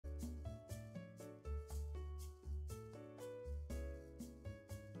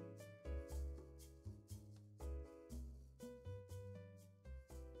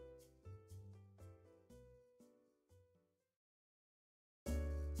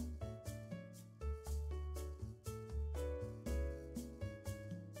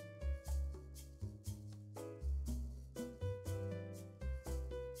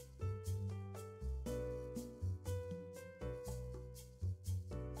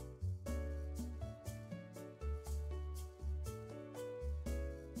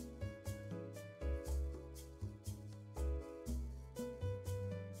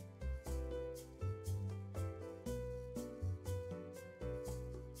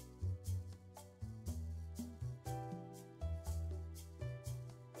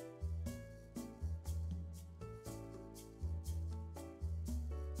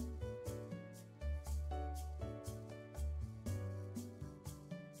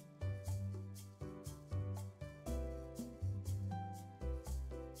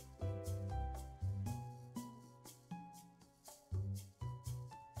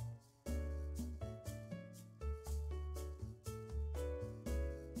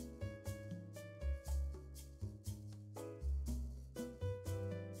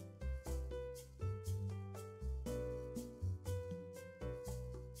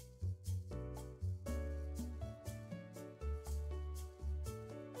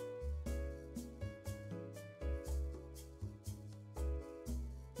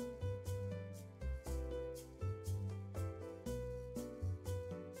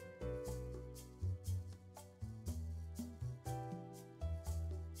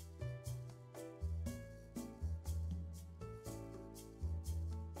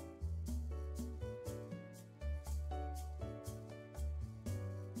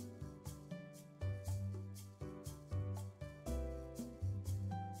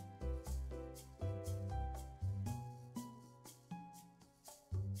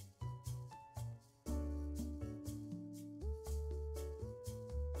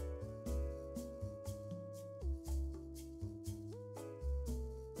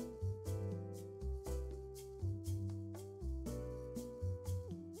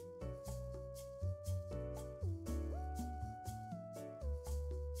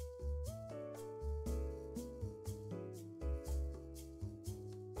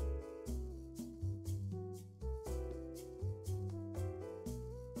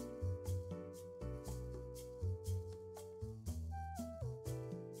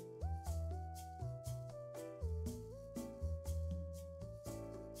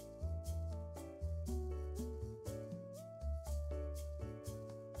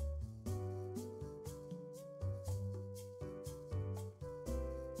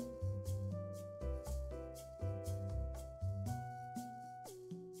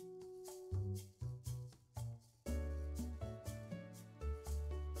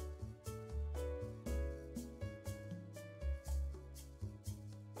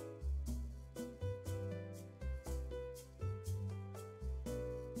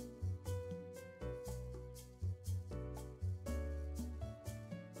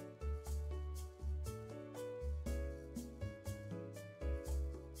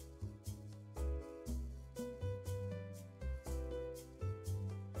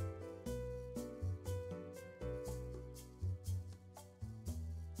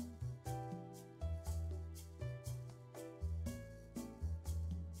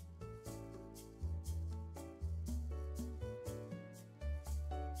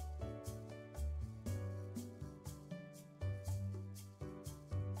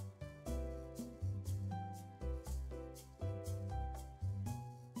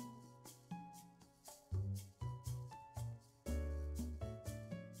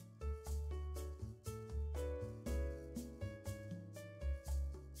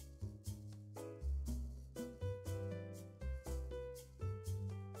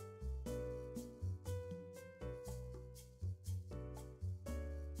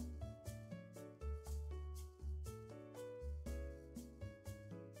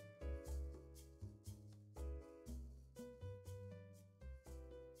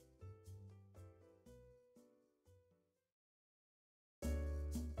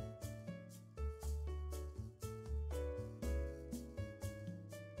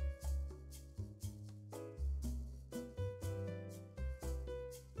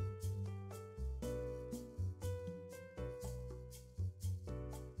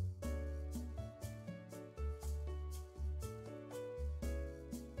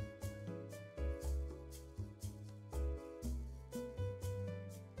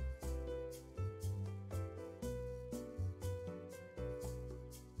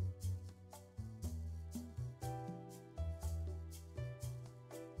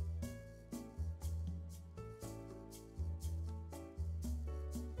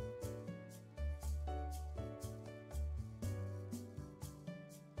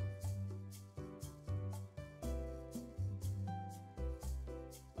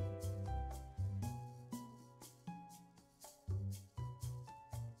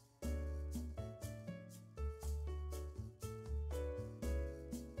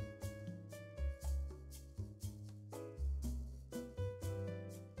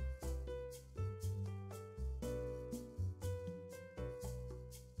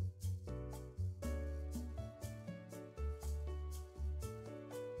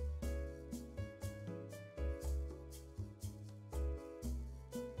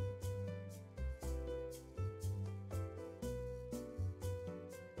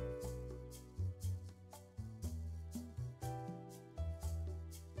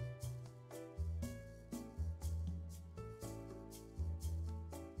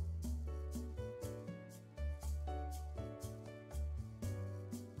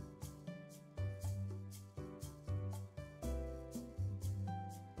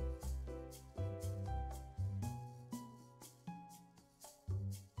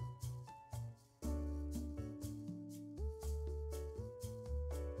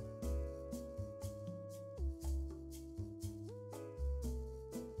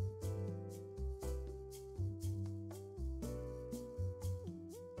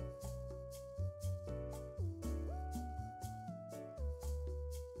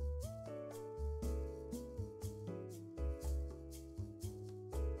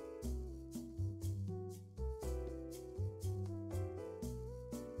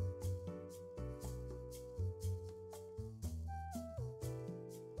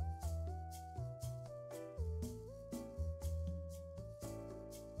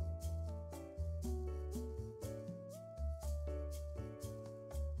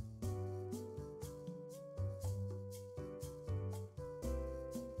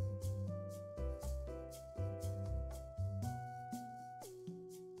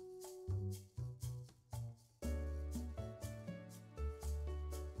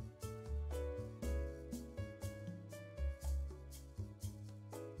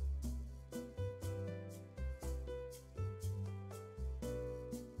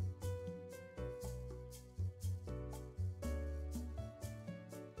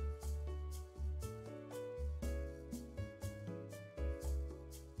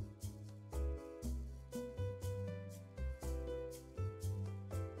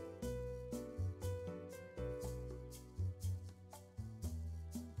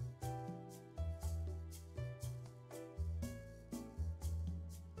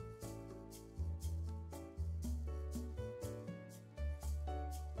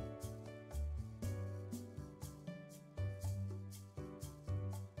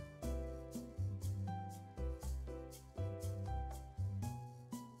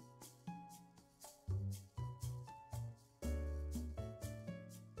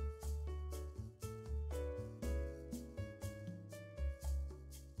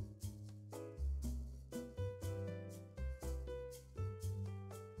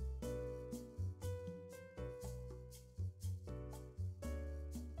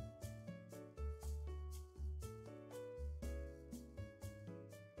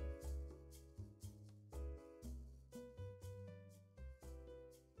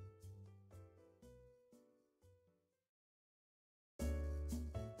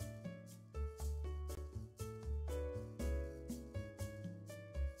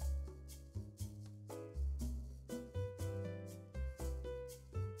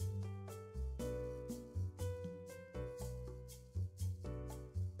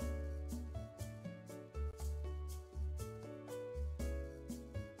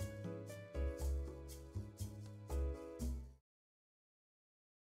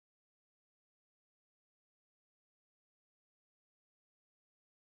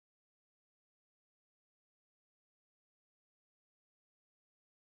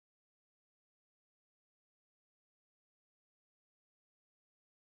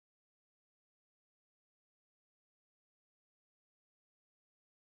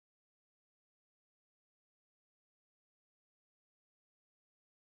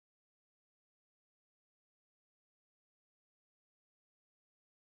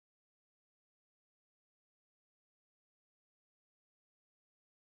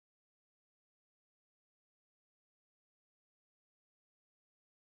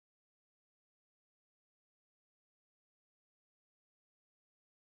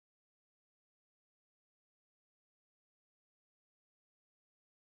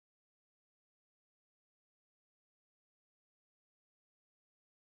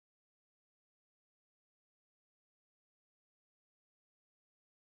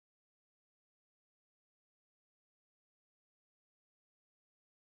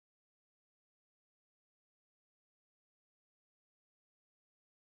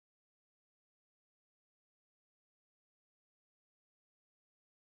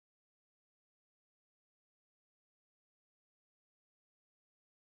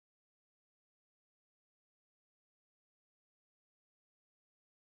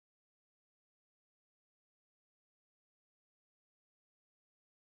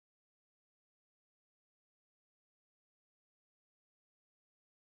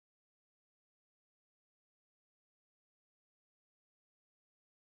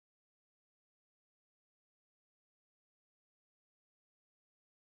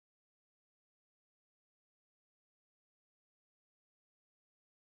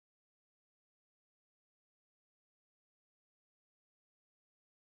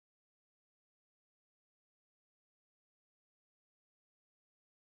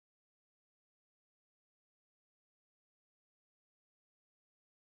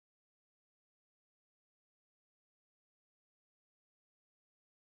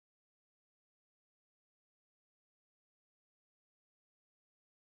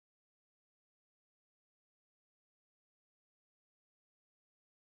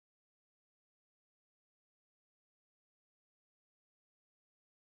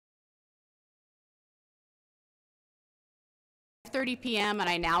5:30 p.m. and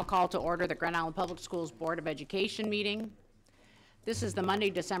I now call to order the Grand Island Public Schools Board of Education meeting. This is the Monday,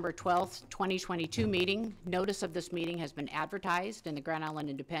 December 12th, 2022 meeting. Notice of this meeting has been advertised in the Grand Island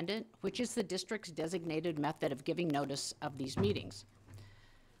Independent, which is the district's designated method of giving notice of these meetings.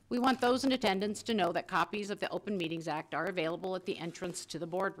 We want those in attendance to know that copies of the Open Meetings Act are available at the entrance to the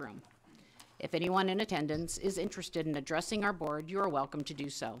boardroom. If anyone in attendance is interested in addressing our board, you are welcome to do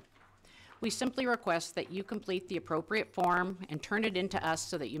so. We simply request that you complete the appropriate form and turn it into us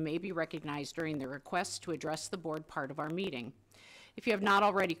so that you may be recognized during the request to address the board part of our meeting. If you have not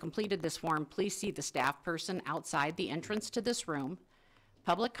already completed this form, please see the staff person outside the entrance to this room.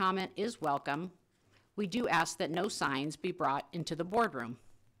 Public comment is welcome. We do ask that no signs be brought into the boardroom.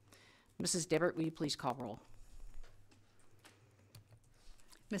 Mrs. Dibbert, will you please call roll?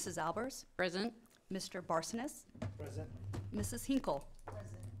 Mrs. Albers? Present. Mr. Barsonis? Present. Mrs. Hinkle? Present.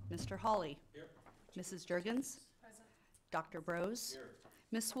 Mr. Hawley? Here. Mrs. Jurgens? Present. Dr. Brose? Here.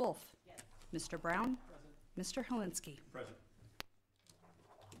 Ms. Wolf? Yes. Mr. Brown? Present. Mr. Helinski? Present.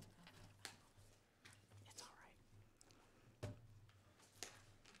 It's all right.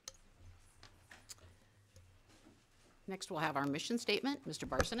 Next, we'll have our mission statement. Mr.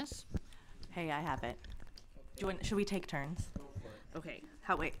 Barsonis. Hey, I have it. Should we take turns? Okay.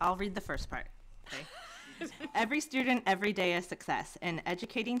 Wait, I'll read the first part. Okay. Every student, every day is success. In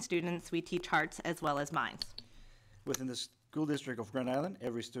educating students, we teach hearts as well as minds. Within the school district of Grand Island,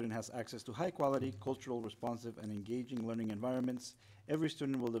 every student has access to high-quality, cultural, responsive, and engaging learning environments. Every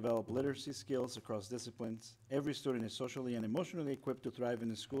student will develop literacy skills across disciplines. Every student is socially and emotionally equipped to thrive in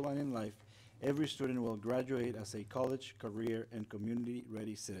the school and in life. Every student will graduate as a college, career, and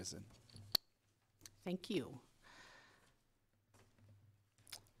community-ready citizen. Thank you.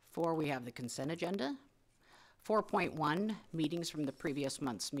 4, we have the consent agenda. 4.1, meetings from the previous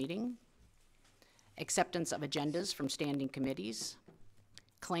month's meeting. Acceptance of agendas from standing committees.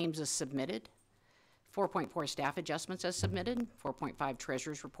 Claims as submitted. 4.4, staff adjustments as submitted. 4.5,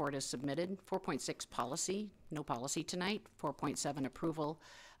 treasurer's report as submitted. 4.6, policy, no policy tonight. 4.7, approval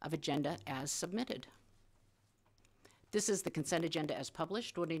of agenda as submitted. This is the consent agenda as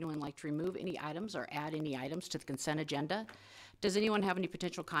published. Would anyone like to remove any items or add any items to the consent agenda? Does anyone have any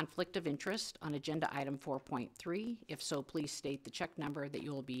potential conflict of interest on agenda item 4.3? If so, please state the check number that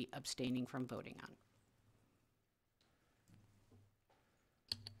you will be abstaining from voting on.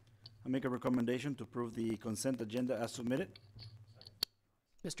 I make a recommendation to approve the consent agenda as submitted.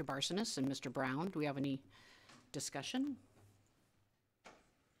 Mr. Barsonis and Mr. Brown, do we have any discussion?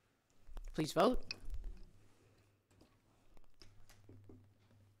 Please vote.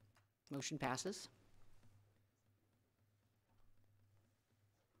 Motion passes.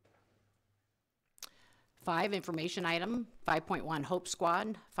 Five, information item, 5.1, Hope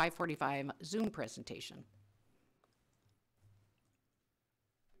Squad, 5:45 Zoom presentation.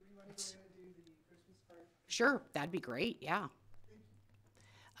 Do we want to go ahead and do the Christmas card? Sure, that'd be great, yeah.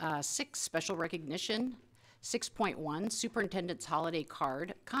 6, special recognition. 6.1, Superintendent's Holiday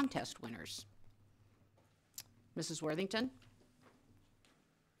Card Contest winners. Mrs. Worthington?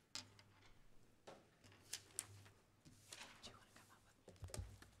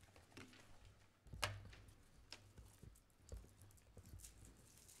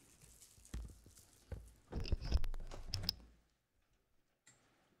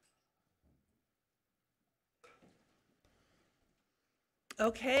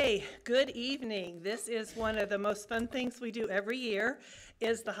 Okay, good evening. This is one of the most fun things we do every year,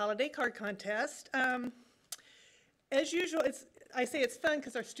 is the holiday card contest. As usual, I say it's fun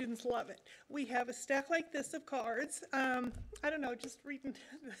because our students love it. We have a stack like this of cards. I don't know, just reading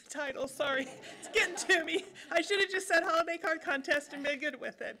the title, sorry, it's getting to me. I should have just said holiday card contest and been good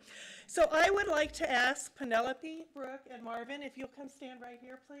with it. So I would like to ask Penelope, Brooke, and Marvin, if you'll come stand right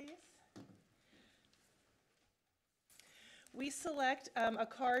here, please. We select a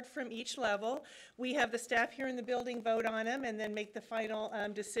card from each level. We have the staff here in the building vote on them and then make the final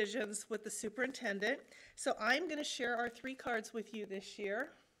decisions with the superintendent. So I'm going to share our 3 cards with you this year.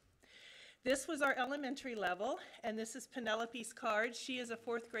 This was our elementary level, and this is Penelope's card. She is a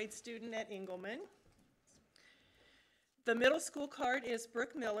 4th grade student at Engelman. The middle school card is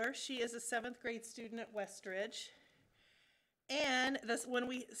Brooke Miller. She is a 7th grade student at Westridge. And this one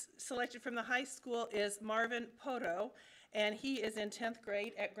we selected from the high school is Marvin Poto, and he is in 10th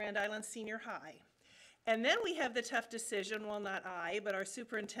grade at Grand Island Senior High. And then we have the tough decision, well, not I, but our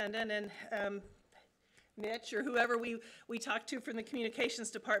superintendent and Mitch or whoever we talk to from the communications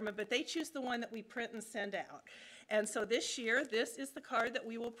department, but they choose the one that we print and send out. And so this year, this is the card that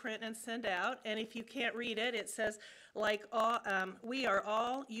we will print and send out. And if you can't read it, it says, we are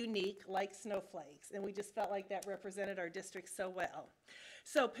all unique like snowflakes. And we just felt like that represented our district so well.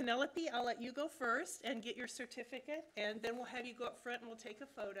 So Penelope, I'll let you go first and get your certificate, and then we'll have you go up front and we'll take a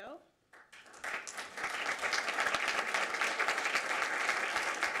photo.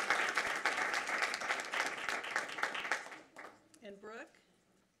 And Brooke?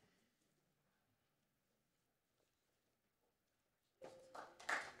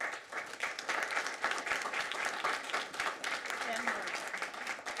 And Martha.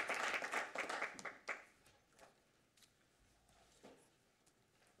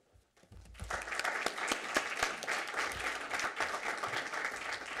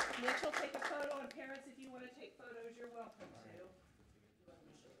 Mitchell, take a photo, and parents, if you want to take photos, you're welcome to.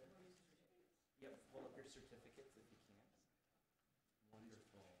 Yep, hold up your certificates if you can.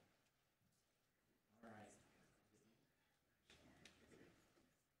 Wonderful. All right.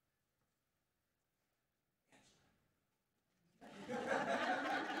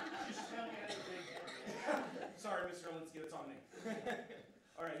 Sorry, Mr. Olinsky, that's on me.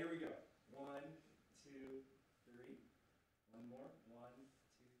 All right, here we go. 1, 2, 3. One more. 1,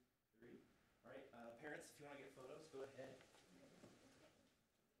 2, 3. All right, parents, if you want to get photos, go ahead.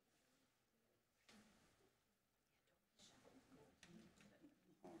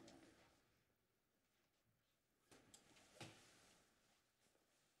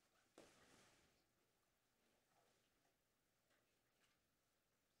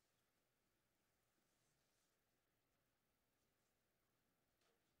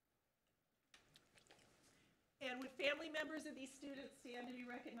 And would family members of these students stand to be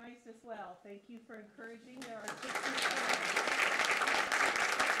recognized as well? Thank you for encouraging their artistic talent.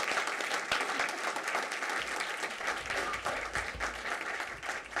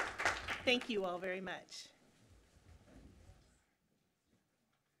 Thank you all very much.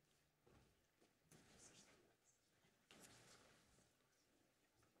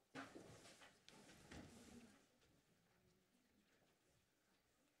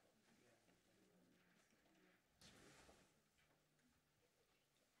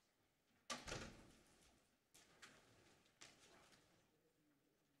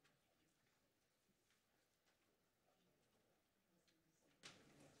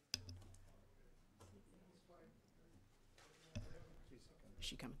 Is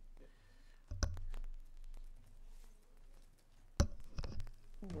she coming?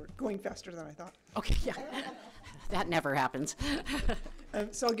 We're going faster than I thought. Okay, yeah. That never happens.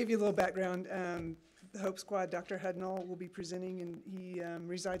 So I'll give you a little background. The Hope Squad, Dr. Hudnall will be presenting, and he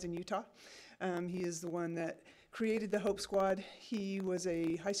resides in Utah. He is the one that created the Hope Squad. He was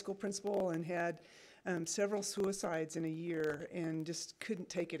a high school principal and had several suicides in a year and just couldn't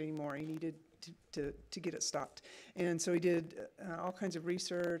take it anymore. He needed to get it stopped. And so he did all kinds of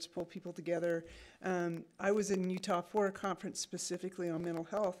research, pulled people together. I was in Utah for a conference specifically on mental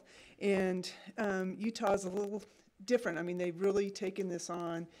health, and Utah is a little different. I mean, they've really taken this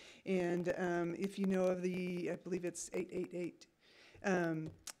on, and if you know of I believe it's 888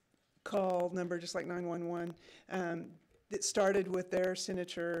 call number, just like 911, it started with their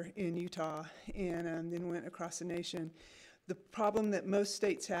signature in Utah and then went across the nation. The problem that most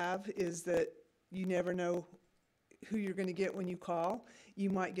states have is that you never know who you're going to get when you call. You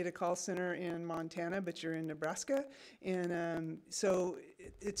might get a call center in Montana, but you're in Nebraska. And so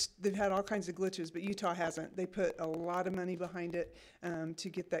they've had all kinds of glitches, but Utah hasn't. They put a lot of money behind it to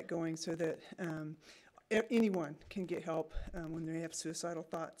get that going so that anyone can get help when they have suicidal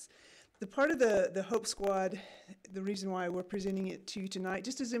thoughts. The part of the Hope Squad, the reason why we're presenting it to you tonight,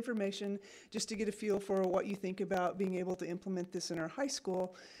 just as information, just to get a feel for what you think about being able to implement this in our high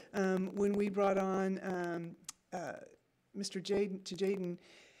school. When we brought on Mr. Jaden,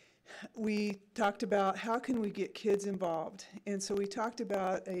 we talked about how can we get kids involved. And so we talked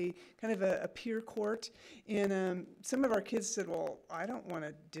about a kind of a peer court. And some of our kids said, well, I don't want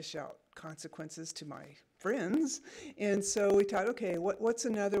to dish out consequences to my friends. And so we thought, okay, what's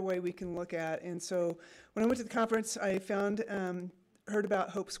another way we can look at? And so when I went to the conference, I heard about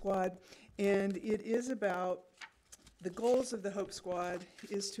Hope Squad, and it is about the goals of the Hope Squad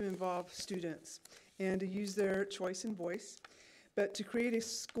is to involve students and to use their choice and voice, but to create a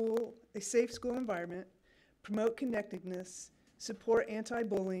safe school environment, promote connectedness, support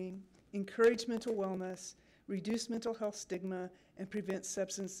anti-bullying, encourage mental wellness, reduce mental health stigma, and prevent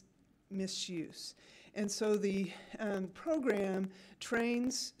substance misuse. And so the program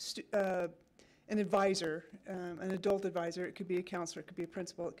trains an advisor, an adult advisor. It could be a counselor, it could be a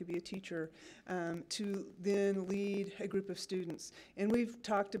principal, it could be a teacher, to then lead a group of students. And we've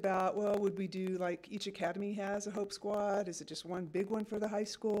talked about, well, would we do like each academy has a Hope Squad? Is it just one big one for the high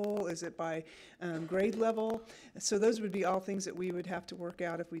school? Is it by grade level? So those would be all things that we would have to work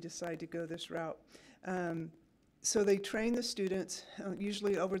out if we decide to go this route. So they train the students,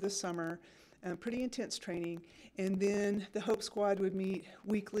 usually over the summer, pretty intense training, and then the Hope Squad would meet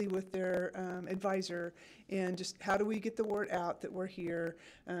weekly with their advisor, and just how do we get the word out that we're here?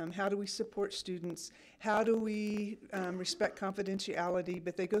 How do we support students? How do we respect confidentiality?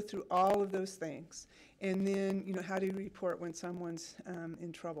 But they go through all of those things. And then, you know, how do you report when someone's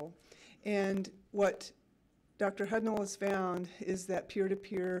in trouble? And what Dr. Hudnall has found is that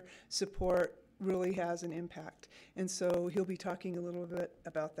peer-to-peer support really has an impact. And so he'll be talking a little bit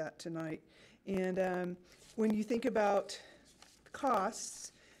about that tonight. And when you think about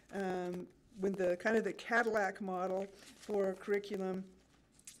costs, when the kind of the Cadillac model for curriculum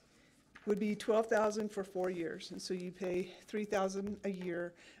would be $12,000 for 4 years. And so you pay $3,000 a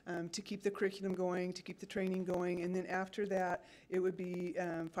year to keep the curriculum going, to keep the training going. And then after that, it would be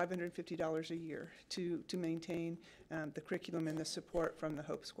 $550 a year to maintain the curriculum and the support from the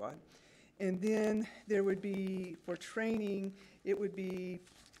Hope Squad. And then there would be, for training, it would be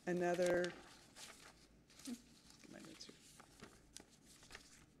another,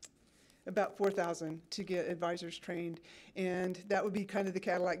 about $4,000 to get advisors trained. And that would be kind of the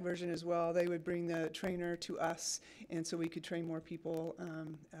Cadillac version as well. They would bring the trainer to us, and so we could train more people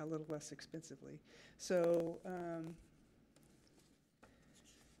a little less expensively. So, trying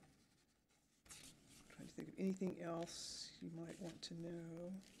to think of anything else you might want to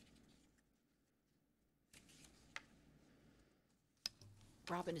know.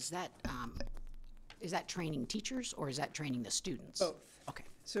 Robin, is that training teachers or is that training the students? Both. Okay.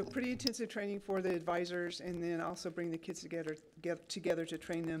 So pretty intensive training for the advisors, and then also bring the kids together to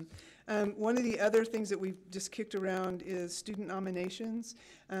train them. One of the other things that we've just kicked around is student nominations,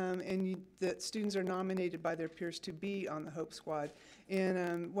 that students are nominated by their peers to be on the Hope Squad.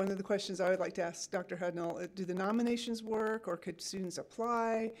 And one of the questions I would like to ask Dr. Hudnall, do the nominations work, or could students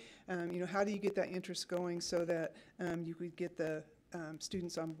apply? You know, how do you get that interest going so that you could get the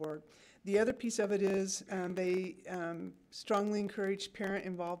students on board? The other piece of it is they strongly encourage parent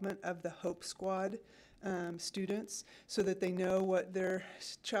involvement of the Hope Squad students so that they know what their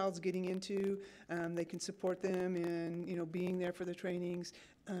child's getting into. They can support them in, you know, being there for the trainings,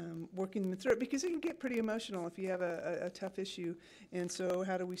 working them through it, because it can get pretty emotional if you have a tough issue. And so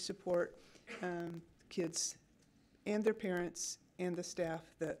how do we support kids and their parents and the staff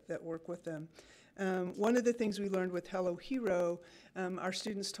that work with them? One of the things we learned with Hello Hero, our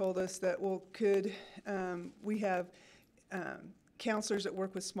students told us that, well, could we have counselors that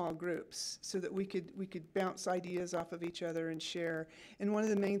work with small groups so that we could bounce ideas off of each other and share. And one of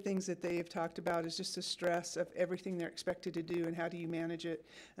the main things that they have talked about is just the stress of everything they're expected to do, and how do you manage it?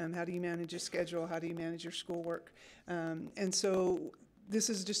 How do you manage a schedule? How do you manage your schoolwork? And so this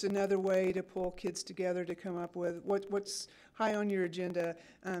is just another way to pull kids together to come up with what's high on your agenda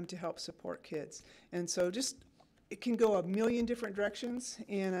to help support kids. And so just, it can go a million different directions,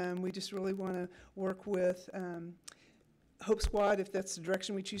 and we just really want to work with Hope Squad if that's the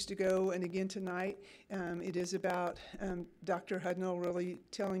direction we choose to go. And again tonight, it is about Dr. Hudnall really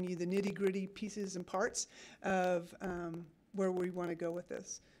telling you the nitty-gritty pieces and parts of where we want to go with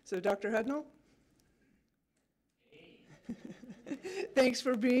this. So Dr. Hudnall? Thanks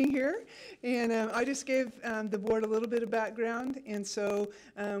for being here. And I just gave the board a little bit of background, and so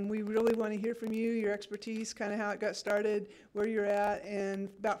we really want to hear from you, your expertise, kind of how it got started, where you're at, and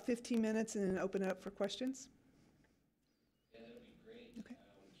about 15 minutes, and then open up for questions. Yeah, that would be great. Okay.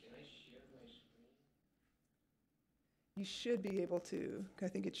 Can I share my screen? You should be able to. I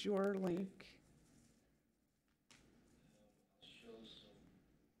think it's your link. I'll show some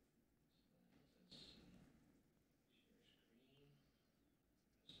slides. Let's see. Share screen.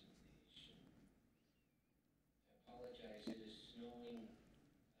 Presentation. I apologize, it is snowing.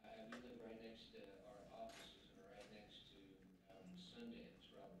 We live right next to, our offices are right next to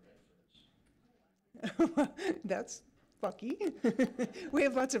Sundance, Robert Redford's. That's lucky. We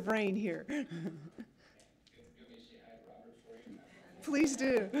have lots of rain here. Do you want me to say hi to Robert for you? Please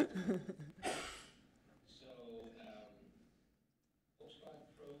do. So, Hope Squad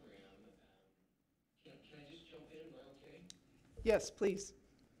program, can I just jump in, am I okay? Yes, please.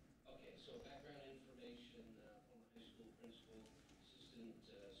 Okay, so background information, former high school principal, assistant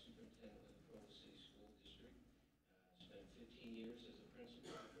superintendent of the Provo City School District. Spent 15 years as a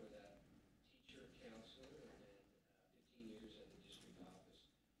principal, before that teacher, counselor, and then 15 years at the district office.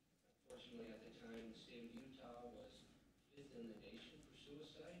 Unfortunately, at the time, state of Utah was 5th in the nation for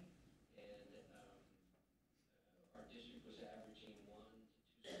suicide, and our district was averaging 1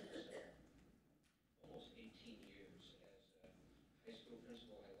 to 2 suicides almost 18 years. As a high school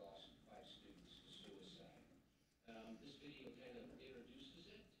principal, I lost 5 students to suicide. This video kind of introduces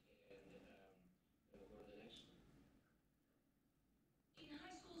it, and we'll go to the next one. In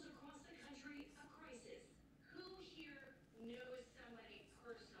high schools across the country, a crisis. Who here knows somebody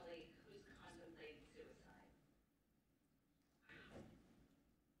personally who's contemplating suicide?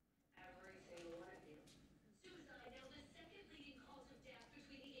 Every single one of you. Suicide now the second leading cause of death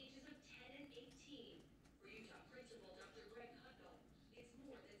between the ages of 10 and 18. For Utah Principal Dr. Greg Hutto, it's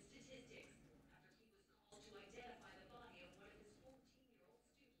more than statistics. After he was called to identify the body of one of his 14-year-old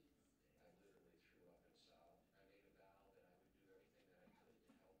students. I literally threw up and sobbed. I made a vow that I would do everything that I could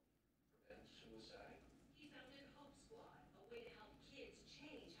to help prevent suicide. He founded Hope Squad, a way to help kids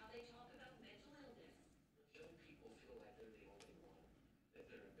change how they talk about mental illness. Young people feel like they're the only one, that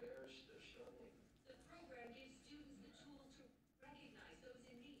they're embarrassed, they're struggling. The program gives students the tools to recognize those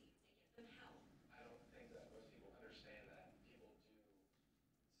in need and get them help. I don't think that most people understand that. People do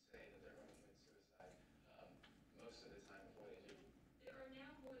say that they're going to commit suicide most of the time before they do. There are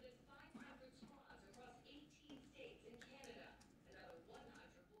now more than 500 squads across 18 states in Canada. Another 100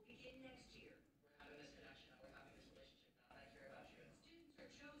 will begin next year. We're having this connection, we're having this relationship now, and I care about you. Students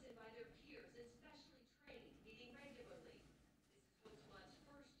are chosen by their peers and specially trained, meeting regularly. This is Hope Squad's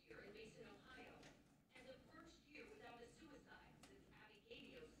first year in Mason, Ohio, and the first year without a suicide since Abby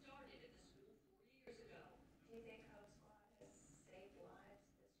Gabio started at the school 4 years ago. Do you think Hope Squad has saved lives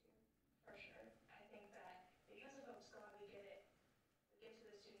this year? For sure. I think that because of Hope Squad, we get to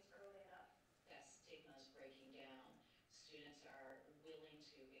the students early enough. That stigma is breaking down. Students are willing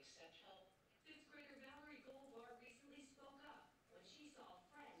to accept help. Fifth grader Valerie Goldbar recently spoke up when she saw a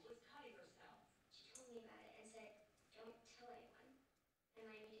friend was cutting herself. She told me about it and said, don't tell anyone. And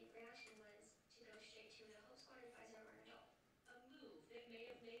my immediate reaction was to go straight to the Hope Squad advisor or an adult. A move that may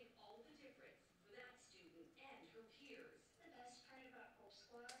have made all the difference for that student and her peers. The best part about Hope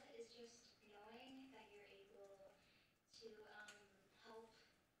Squad is just knowing that you're able to help.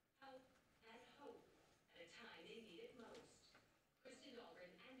 Help and hope at a time they need it most. Kristen Dahlgren,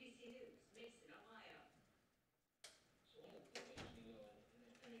 NBC News, Mason, Ohio. So one of the things we know, and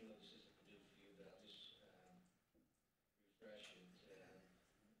I know this isn't new for you, but I'll just refresh it.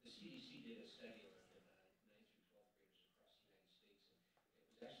 The CDC did a study on 9th through 12th graders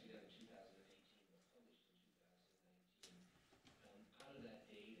across the United States, and it was actually done in 2018, but published in 2019. Out of that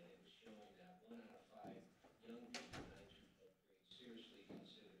data, it was showing that 1 out of 5 young people in 9th through 12th grade seriously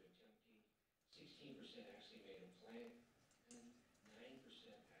considered attempting. 16% actually made a plan, and 9%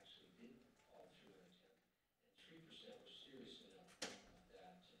 actually did follow through an attempt, and 3% were serious enough that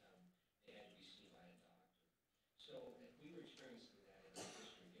they had to be seen by a doctor. So we were experiencing that in our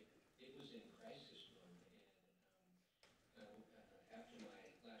district. It was in crisis mode, and after my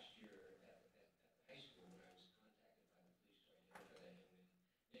last year at the high school, when I was contacted by the police to identify that young man,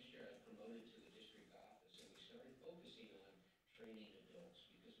 next year I was promoted to the district office, and we started focusing on training adults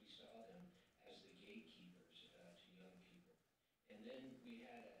because we saw them as the gatekeepers to young people. And then we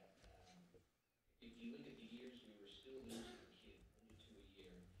had if you look at the years, we were still losing a kid, only 2 a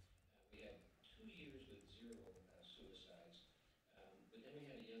year. We had 2 years with 0 suicides. But then we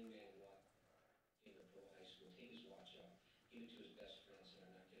had a young man walk in the Pearl High School, take his watch off, give it to his best friends, and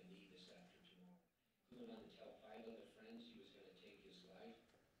I'm not going to need this after tomorrow. He went on to tell 5 other friends he was going to take his life,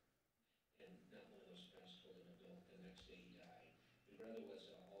 and not one of those friends told an adult. The next day he died. His brother was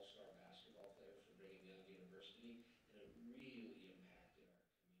an all-star basketball player for Brigham Young University, and it really impacted our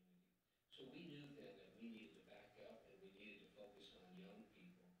community. So we knew then that we needed to back up and we needed to focus on young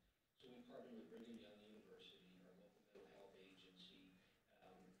people. So we partnered with Brigham Young University, our local mental health agency,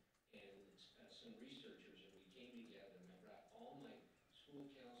 and some researchers, and we came together, and I brought all my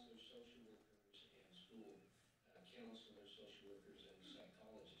school counselors, social workers, and school counselors, social workers, and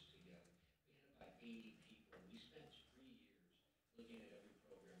psychologists together. We had about 80 people, and we spent 3 years looking at every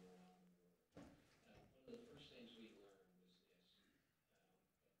program around the world. One of the first things we learned was this.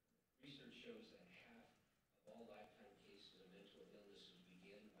 Research shows that half of all lifetime cases of mental illnesses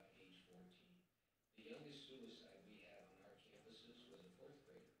begin by age 14. The youngest suicide we had on our campuses was a 4th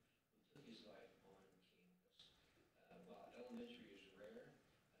grader who took his life on campus. While elementary is rare,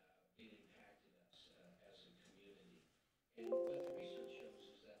 it impacted us as a community. And what the research shows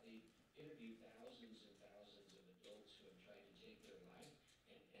is that they interviewed thousands and thousands of adults who have tried to take their life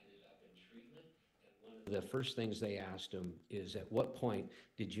and ended up in treatment. And one of the first things they asked them is, at what point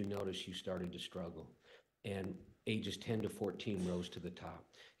did you notice you started to struggle? And ages 10 to 14 rose to the top.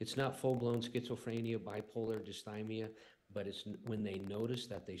 It's not full-blown schizophrenia, bipolar, dysthymia, but it's when they noticed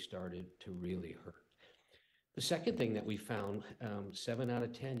that they started to really hurt. The second thing that we found, 7 out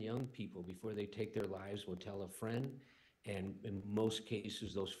of 10 young people, before they take their lives, will tell a friend, and in most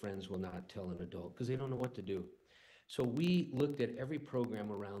cases, those friends will not tell an adult because they don't know what to do. So we looked at every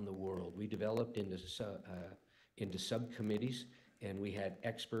program around the world. We developed into subcommittees, and we had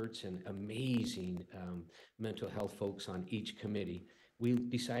experts and amazing mental health folks on each committee. We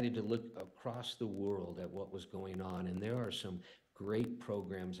decided to look across the world at what was going on, and there are some great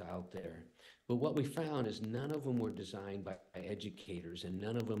programs out there. But what we found is none of them were designed by educators, and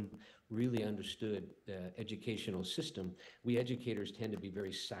none of them really understood the educational system. We educators tend to be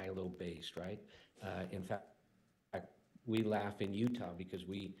very silo-based, right? In fact, we laugh in Utah because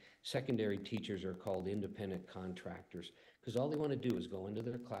secondary teachers are called independent contractors because all they want to do is go into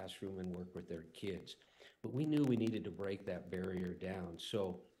their classroom and work with their kids. But we knew we needed to break that barrier down.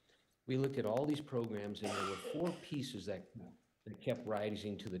 So we looked at all these programs, and there were 4 pieces that kept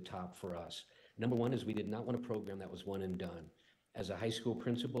rising to the top for us. Number one is we did not want a program that was one and done. As a high school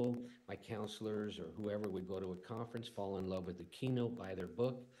principal, my counselors or whoever would go to a conference, fall in love with the keynote, buy their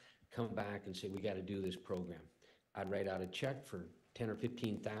book, come back and say, we got to do this program. I'd write out a check for 10 or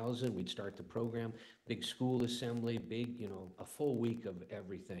 15,000. We'd start the program, big school assembly, big, a full week of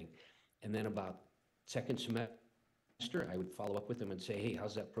everything. And then about second semester, I would follow up with them and say, hey,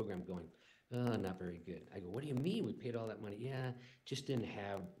 how's that program going? Not very good. I go, what do you mean? We paid all that money. Yeah, just didn't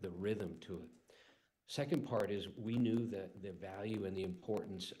have the rhythm to it. Second part is we knew that the value and the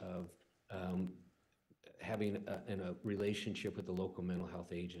importance of having a relationship with the local mental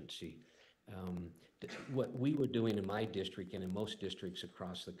health agency. What we were doing in my district and in most districts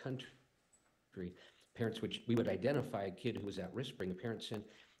across the country, parents we would identify a kid who was at risk, bring the parents in,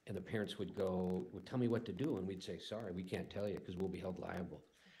 and the parents would tell me what to do, and we'd say, sorry, we can't tell you because we'll be held liable.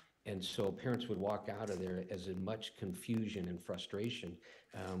 And so parents would walk out of there as in much confusion and frustration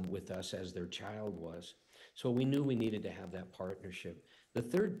with us as their child was. So we knew we needed to have that partnership. The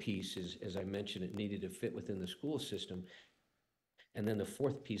third piece is, as I mentioned, it needed to fit within the school system. And then the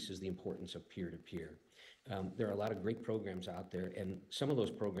fourth piece is the importance of peer-to-peer. There are a lot of great programs out there, and some of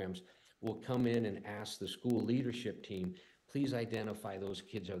those programs will come in and ask the school leadership team, please identify those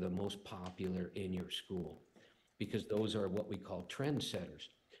kids are the most popular in your school, because those are what we call trendsetters.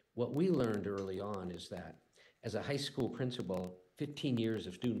 What we learned early on is that as a high school principal, 15 years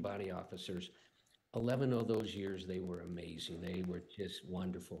of student body officers, 11 of those years, they were amazing. They were just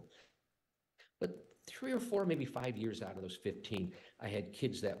wonderful. But 3 or 4, maybe 5 years out of those 15, I had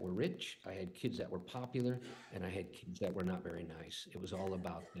kids that were rich, I had kids that were popular, and I had kids that were not very nice. It was all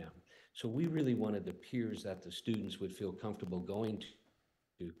about them. So we really wanted the peers that the students would feel comfortable going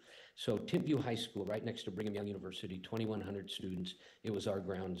to. So Timpview High School, right next to Brigham Young University, 2,100 students, it was our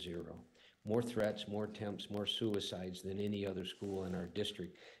ground zero. More threats, more attempts, more suicides than any other school in our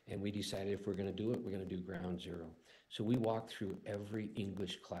district. And we decided if we're going to do it, we're going to do ground zero. So we walked through every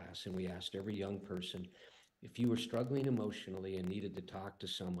English class and we asked every young person, if you were struggling emotionally and needed to talk to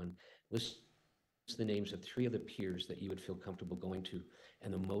someone, list the names of 3 of the peers that you would feel comfortable going to.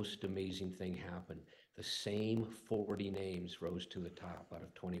 And the most amazing thing happened. The same 40 names rose to the top out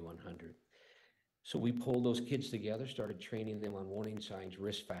of 2,100. So we pulled those kids together, started training them on warning signs,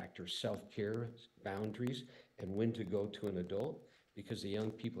 risk factors, self-care, boundaries, and when to go to an adult, because the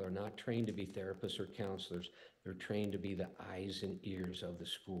young people are not trained to be therapists or counselors. They're trained to be the eyes and ears of the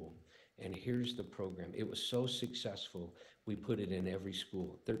school. And here's the program. It was so successful, we put it in every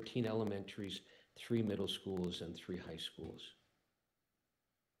school, 13 elementaries, 3 middle schools, and 3 high schools.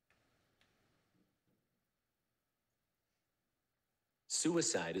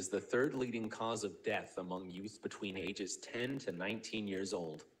 Suicide is the 3rd leading cause of death among youth between ages 10 to 19 years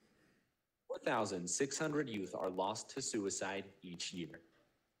old. 4,600 youth are lost to suicide each year.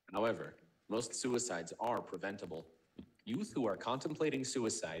 However, most suicides are preventable. Youth who are contemplating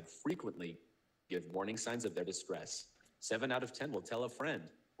suicide frequently give warning signs of their distress. 7 out of 10 will tell a friend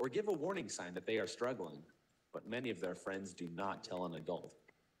or give a warning sign that they are struggling, but many of their friends do not tell an adult.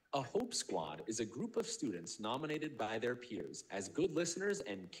 A Hope Squad is a group of students nominated by their peers as good listeners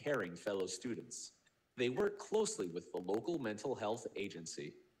and caring fellow students. They work closely with the local mental health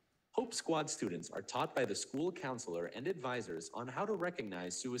agency. Hope Squad students are taught by the school counselor and advisors on how to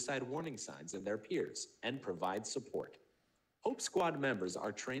recognize suicide warning signs in their peers and provide support. Hope Squad members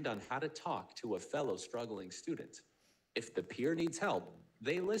are trained on how to talk to a fellow struggling student. If the peer needs help,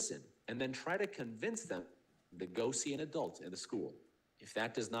 they listen and then try to convince them to go see an adult in the school. If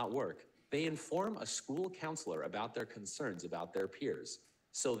that does not work, they inform a school counselor about their concerns about their peers,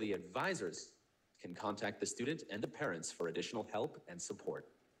 so the advisors can contact the student and the parents for additional help and support.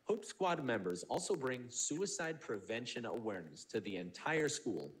 Hope Squad members also bring suicide prevention awareness to the entire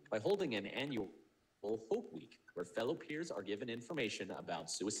school by holding an annual Hope Week, where fellow peers are given information about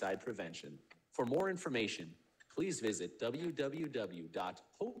suicide prevention. For more information, please visit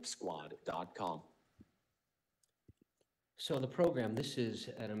www.hopesquad.com. So the program, this is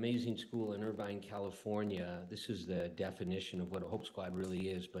an amazing school in Irvine, California. This is the definition of what a Hope Squad really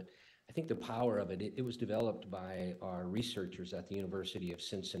is, but I think the power of it, it was developed by our researchers at the University of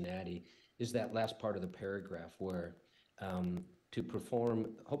Cincinnati, is that last part of the paragraph where to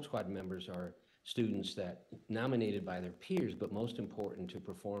perform, Hope Squad members are students that nominated by their peers, but most important, to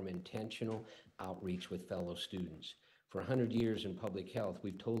perform intentional outreach with fellow students. For 100 years in public health,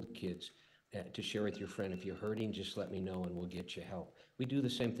 we've told kids to share with your friend, if you're hurting, just let me know and we'll get you help. We do the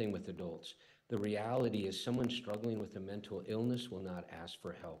same thing with adults. The reality is someone struggling with a mental illness will not ask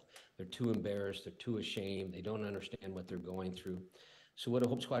for help. They're too embarrassed, they're too ashamed, they don't understand what they're going through. So what do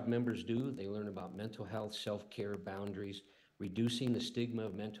Hope Squad members do? They learn about mental health, self-care, boundaries, reducing the stigma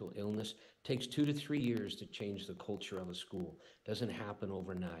of mental illness. Takes 2 to 3 years to change the culture of a school. Doesn't happen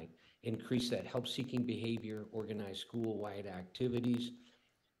overnight. Increase that help-seeking behavior, organize school-wide activities.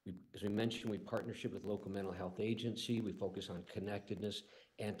 As we mentioned, we partnership with local mental health agency. We focus on connectedness,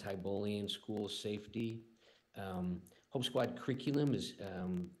 anti-bullying, school safety. Hope Squad curriculum is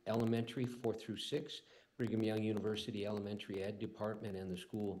elementary 4 through 6. Brigham Young University Elementary Ed Department and the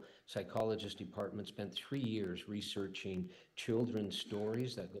school psychologist department spent 3 years researching children's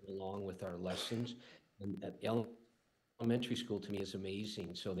stories that go along with our lessons. And elementary school to me is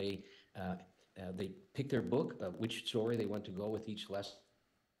amazing. So they pick their book, which story they want to go with each lesson.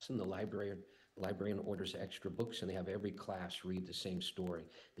 The librarian orders extra books, and they have every class read the same story.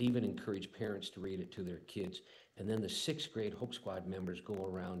 They even encourage parents to read it to their kids. And then the 6th grade Hope Squad members go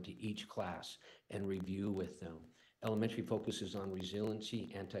around to each class and review with them. Elementary focuses on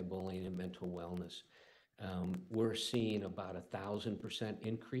resiliency, anti-bullying, and mental wellness. We're seeing about 1,000%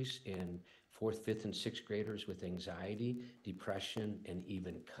 increase in 4th, 5th, and 6th graders with anxiety, depression, and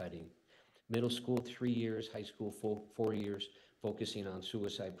even cutting. Middle school, 3 years, high school, 4 years, focusing on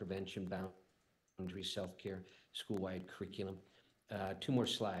suicide prevention, boundaries, self-care, school-wide curriculum. 2 more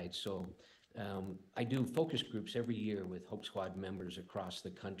slides. So I do focus groups every year with Hope Squad members across the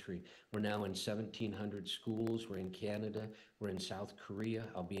country. We're now in 1,700 schools. We're in Canada. We're in South Korea.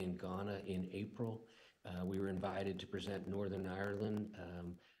 I'll be in Ghana in April. We were invited to present Northern Ireland.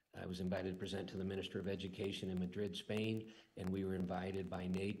 I was invited to present to the Minister of Education in Madrid, Spain, and we were invited by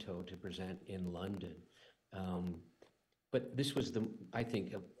NATO to present in London. But this was I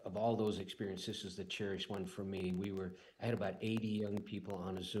think of all those experiences, this is the cherished one for me. I had about 80 young people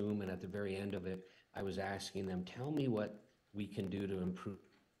on a Zoom, and at the very end of it, I was asking them, tell me what we can do to improve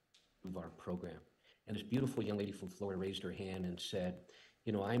our program. And this beautiful young lady from Florida raised her hand and said,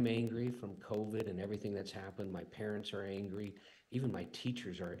 you know, I'm angry from COVID and everything that's happened. My parents are angry. Even my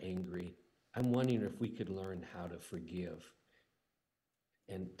teachers are angry. I'm wondering if we could learn how to forgive.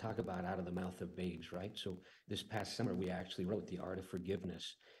 And talk about out of the mouth of babes, right? So this past summer, we actually wrote The Art of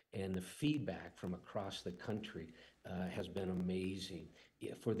Forgiveness, and the feedback from across the country has been amazing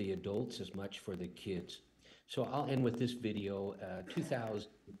for the adults as much for the kids. So I'll end with this video.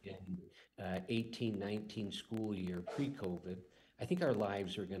 2018-19 school year, pre-COVID. I think our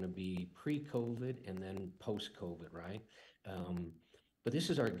lives are going to be pre-COVID and then post-COVID, right? But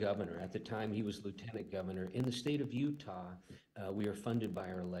this is our governor. At the time, he was lieutenant governor. In the state of Utah, we are funded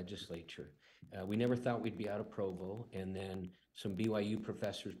by our legislature. We never thought we'd be out of Provo, and then some BYU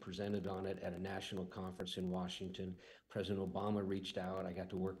professors presented on it at a national conference in Washington. President Obama reached out. I got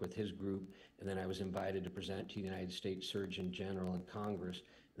to work with his group, and then I was invited to present to the United States Surgeon General and Congress.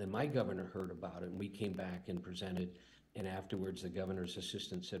 And then my governor heard about it, and we came back and presented, and afterwards the governor's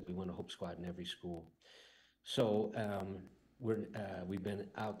assistant said, we want a Hope Squad in every school. So we've been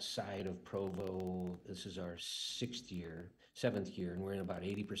outside of Provo. This is our 7th year, and we're in about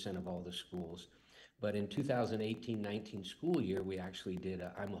 80% of all the schools. But in 2018-19 school year, we actually did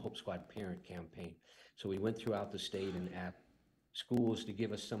I'm a Hope Squad parent campaign. So we went throughout the state and asked schools to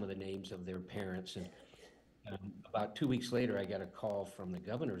give us some of the names of their parents. And about 2 weeks later, I got a call from the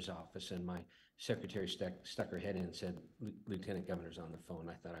governor's office, and my secretary stuck her head in and said, Lieutenant Governor's on the phone.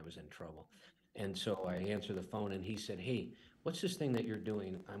 I thought I was in trouble. And so I answered the phone, and he said, hey, what's this thing that you're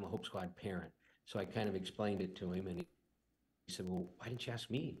doing? I'm a Hope Squad parent. So I kind of explained it to him, and he said, well, why didn't you ask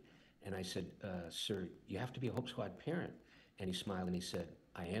me? And I said, sir, you have to be a Hope Squad parent. And he smiled, and he said,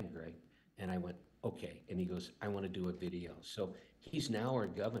 I am, Greg. And I went, okay. And he goes, I want to do a video. So he's now our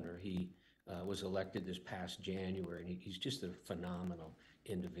governor. He was elected this past January, and he's just a phenomenal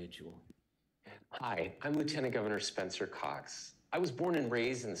individual. Hi, I'm Lieutenant Governor Spencer Cox. I was born and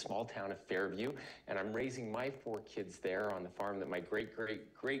raised in the small town of Fairview, and I'm raising my 4 kids there on the farm that my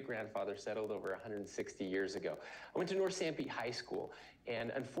great-great-great-grandfather settled over 160 years ago. I went to North Sanpete High School,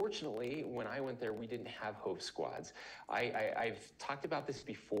 and unfortunately, when I went there, we didn't have Hope Squads. I've talked about this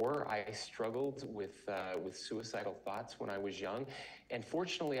before. I struggled with suicidal thoughts when I was young, and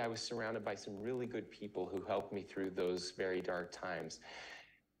fortunately, I was surrounded by some really good people who helped me through those very dark times.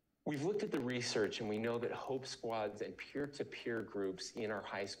 We've looked at the research and we know that Hope Squads and peer-to-peer groups in our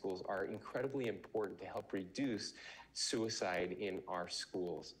high schools are incredibly important to help reduce suicide in our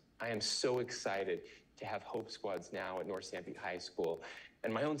schools. I am so excited to have Hope Squads now at North Sanpete High School.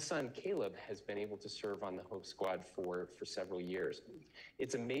 And my own son, Caleb, has been able to serve on the Hope Squad for several years.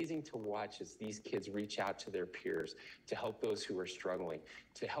 It's amazing to watch as these kids reach out to their peers to help those who are struggling,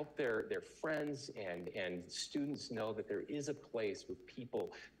 to help their friends and students know that there is a place with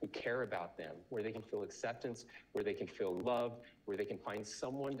people who care about them, where they can feel acceptance, where they can feel loved, where they can find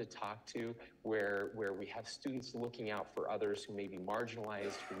someone to talk to, where we have students looking out for others who may be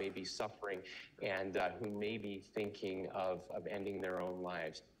marginalized, who may be suffering, and who may be thinking of ending their own lives.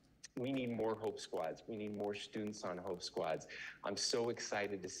 We need more Hope Squads. We need more students on Hope Squads. I'm so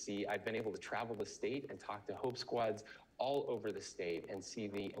excited to see, I've been able to travel the state and talk to Hope Squads all over the state and see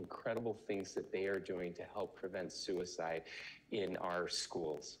the incredible things that they are doing to help prevent suicide in our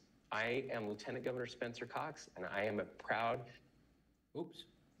schools. I am Lieutenant Governor Spencer Cox, and I am a proud, Oops.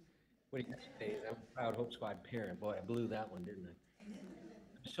 What do you say? I'm a proud Hope Squad parent. Boy, I blew that one, didn't I?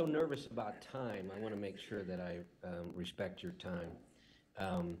 I'm so nervous about time. I want to make sure that I respect your time.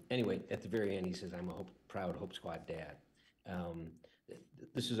 Anyway, at the very end, he says, I'm a proud Hope Squad dad.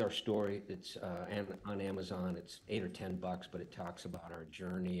 This is our story. It's on Amazon. It's $8 or $10, but it talks about our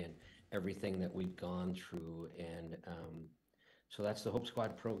journey and everything that we've gone through. And so that's the Hope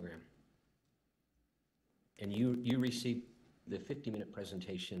Squad program. And you received the 50-minute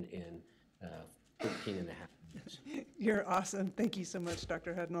presentation in 13 and a half minutes. You're awesome. Thank you so much,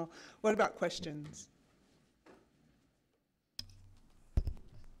 Dr. Hudnall. What about questions?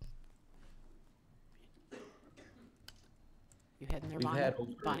 You had We've Nirvana, had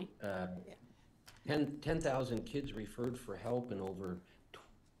over Bonnie? 10,000 kids referred for help and over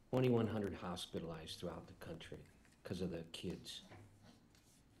 2,100 hospitalized throughout the country because of the kids.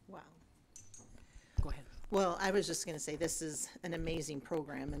 Wow. Go ahead. Well, I was just going to say this is an amazing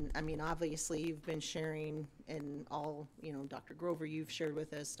program. And I mean, obviously, you've been sharing and all, you know, Dr. Grover, you've shared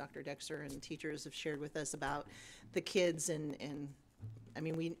with us, Dr. Dexter and teachers have shared with us about the kids. And I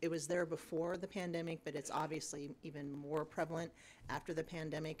mean, it was there before the pandemic, but it's obviously even more prevalent after the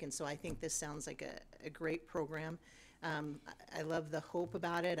pandemic. And so I think this sounds like a great program. I love the hope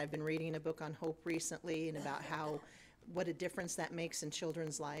about it. I've been reading a book on hope recently and about what a difference that makes in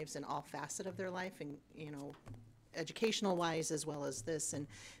children's lives in all facets of their life, and, you know, educational wise as well as this. And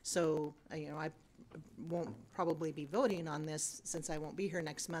so, you know, I won't probably be voting on this since I won't be here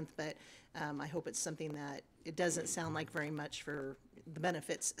next month, but I hope it's something that it doesn't sound like very much for the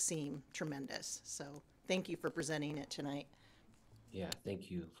benefits seem tremendous. So thank you for presenting it tonight. Yeah, thank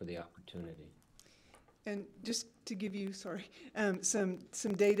you for the opportunity. And just to give you, some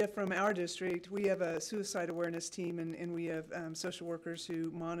data from our district, we have a suicide awareness team and we have social workers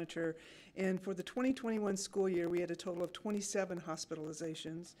who monitor. And for the 2021 school year, we had a total of 27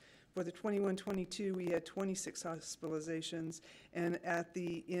 hospitalizations. For the 21-22, we had 26 hospitalizations. And at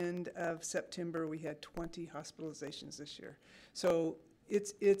the end of September, we had 20 hospitalizations this year. So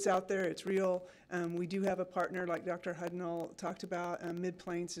it's out there, it's real. We do have a partner, like Dr. Hudnall talked about.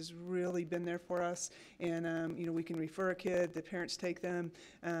 Mid-Plains has really been there for us, and you know, we can refer a kid, the parents take them,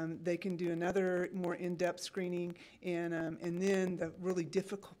 they can do another more in-depth screening, and then the really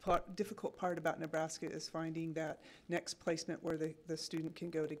difficult part about Nebraska is finding that next placement where the student can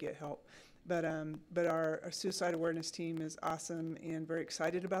go to get help. But our suicide awareness team is awesome and very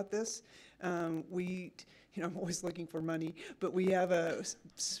excited about this. You know, I'm always looking for money, but we have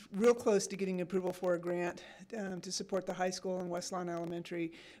real close to getting approval for a grant to support the high school and West Lawn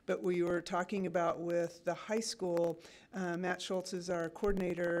Elementary. But we were talking about with the high school, Matt Schultz is our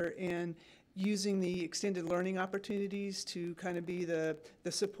coordinator, and using the extended learning opportunities to kind of be the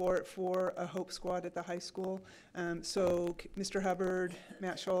support for a Hope Squad at the high school. So Mr. Hubbard,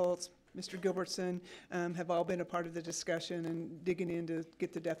 Matt Schultz, Mr. Gilbertson have all been a part of the discussion and digging in to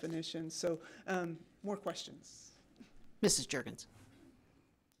get the definitions. So more questions? Mrs. Juergens.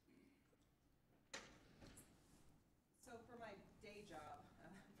 So for my day job, I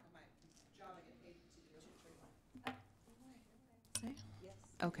get paid to do it.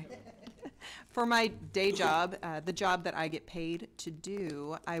 Okay. For my day job, the job that I get paid to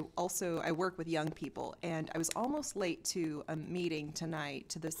do, I work with young people, and I was almost late to a meeting tonight,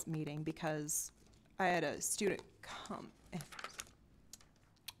 to this meeting, because I had a student come.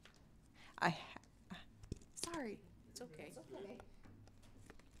 Sorry. It's okay.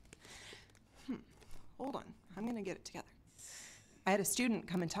 Hold on, I'm gonna get it together. I had a student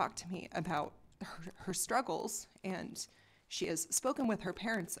come and talk to me about her struggles, and she has spoken with her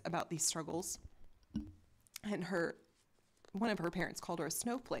parents about these struggles, and one of her parents called her a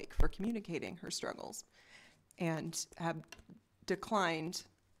snowflake for communicating her struggles, and have declined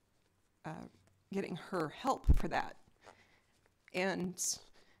getting her help for that. And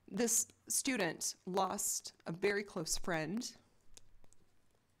this student lost a very close friend,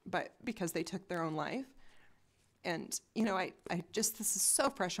 but because they took their own life. And, you know, I just, this is so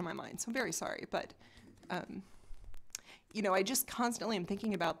fresh on my mind, so I'm very sorry, but, you know, I just constantly am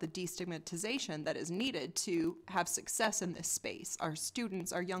thinking about the destigmatization that is needed to have success in this space. Our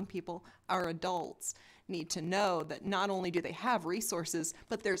students, our young people, our adults need to know that not only do they have resources,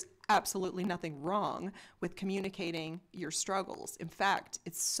 but there's absolutely nothing wrong with communicating your struggles. In fact,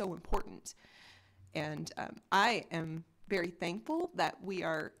 it's so important. And I am very thankful that we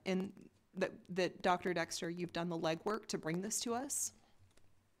are that Dr. Dexter, you've done the legwork to bring this to us.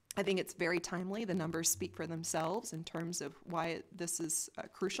 I think it's very timely. The numbers speak for themselves in terms of why this is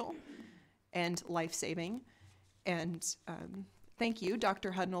crucial and life-saving. And thank you,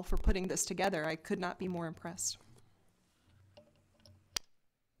 Dr. Hudnall, for putting this together. I could not be more impressed.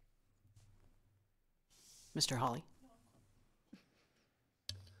 Mr. Hawley.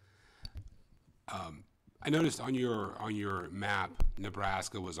 I noticed on your map,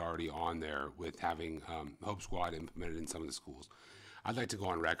 Nebraska was already on there with having Hope Squad implemented in some of the schools. I'd like to go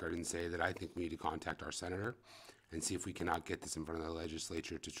on record and say that I think we need to contact our senator and see if we cannot get this in front of the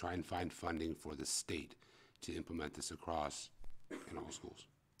legislature to try and find funding for the state to implement this across in all schools.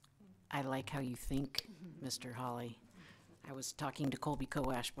 I like how you think, Mr. Hawley. I was talking to Colby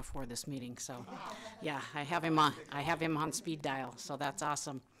Koash before this meeting, so yeah, I have him on speed dial, so that's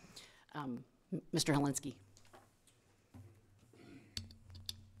awesome. Mr. Helinski.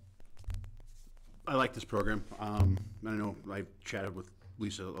 I like this program. I know I chatted with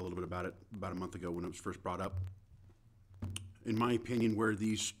Lisa a little bit about it about a month ago when it was first brought up. In my opinion, where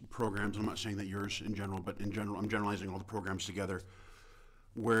these programs, I'm not saying that yours in general, but in general, I'm generalizing all the programs together,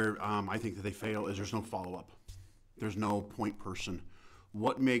 where I think that they fail is there's no follow-up. There's no point person.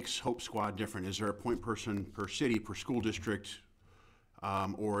 What makes Hope Squad different? Is there a point person per city, per school district,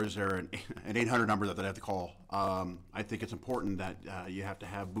 or is there an 800 number that they have to call? I think it's important that you have to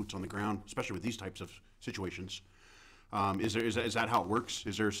have boots on the ground, especially with these types of situations. Is that how it works?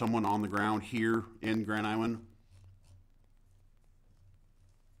 Is there someone on the ground here in Grand Island?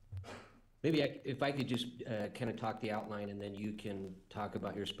 Maybe if I could just kind of talk the outline, and then you can talk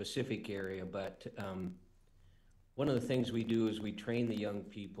about your specific area. But one of the things we do is we train the young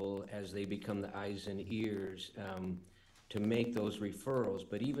people as they become the eyes and ears to make those referrals.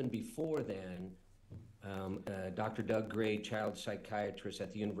 But even before then, Dr. Doug Gray, child psychiatrist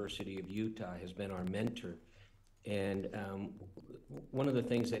at the University of Utah, has been our mentor. And one of the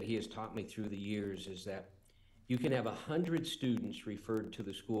things that he has taught me through the years is that you can have 100 students referred to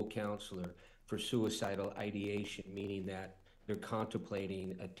the school counselor for suicidal ideation, meaning that they're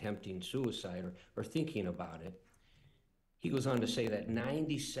contemplating attempting suicide or thinking about it. He goes on to say that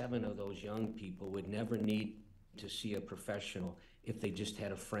 97 of those young people would never need to see a professional if they just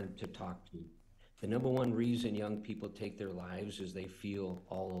had a friend to talk to. The number one reason young people take their lives is they feel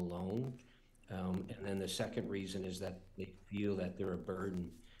all alone. And then the second reason is that they feel that they're a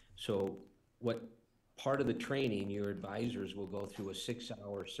burden. So what part of the training, your advisors will go through a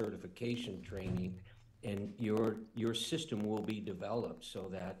 6-hour certification training, and your system will be developed so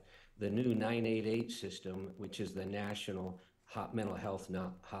that the new 988 system, which is the national mental health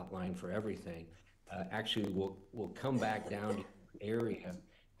hotline for everything, actually will come back down to the area,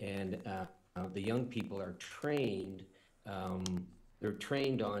 and the young people are trained. They're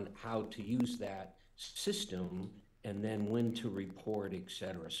trained on how to use that system and then when to report, et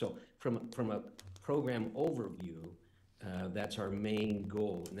cetera. So from a program overview, that's our main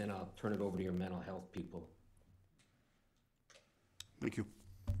goal. And then I'll turn it over to your mental health people. Thank you.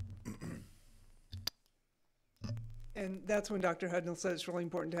 And that's when Dr. Hudnall said it's really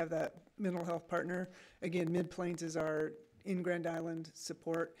important to have that mental health partner. Again, Mid-Plains is our in Grand Island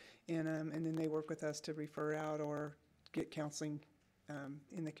support, and then they work with us to refer out or get counseling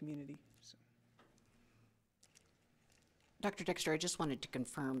in the community. So. Dr. Dexter, I just wanted to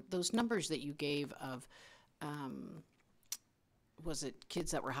confirm, those numbers that you gave of, was it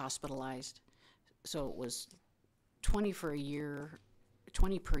kids that were hospitalized? so it was 20 for a year,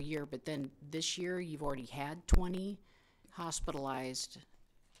 20 per year, but then this year you've already had 20 hospitalized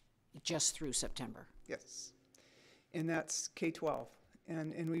just through September. Yes. And that's K-12.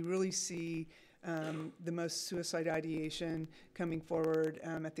 And we really see the most suicide ideation coming forward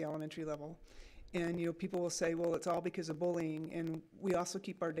at the elementary level. And, you know, people will say, well, it's all because of bullying. And we also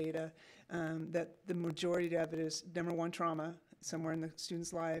keep our data that the majority of it is, number one, trauma somewhere in the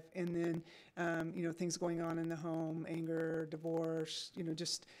student's life. And then, you know, things going on in the home, anger, divorce, you know,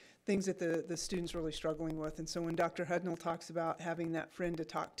 just things that the student's really struggling with. And so when Dr. Hudnall talks about having that friend to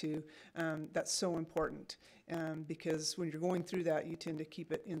talk to, that's so important. Because when you're going through that, you tend to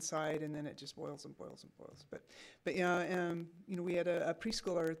keep it inside, and then it just boils and boils and boils. But yeah, you know, we had a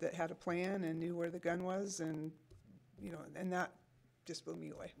preschooler that had a plan and knew where the gun was, and you know, and that just blew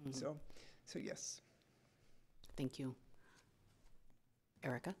me away. So yes. Thank you.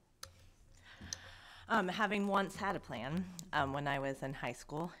 Erica? Having once had a plan when I was in high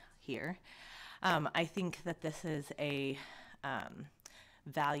school here, I think that this is a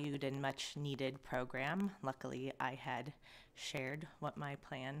valued and much needed program. Luckily, I had shared what my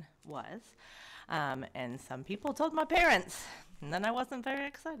plan was, and some people told my parents, and then I wasn't very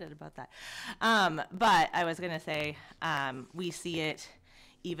excited about that. But I was going to say, we see it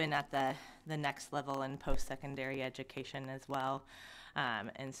even at the next level in post-secondary education as well.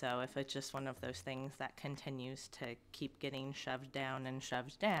 And so if it's just one of those things that continues to keep getting shoved down and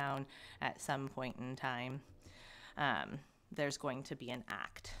shoved down, at some point in time, there's going to be an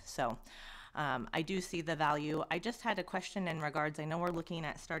act. So I do see the value. I just had a question in regards, I know we're looking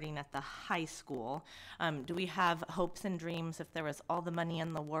at starting at the high school. Do we have hopes and dreams, if there was all the money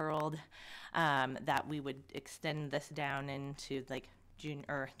in the world, that we would extend this down into like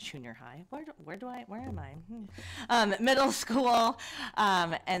junior high? Where am I? Middle school,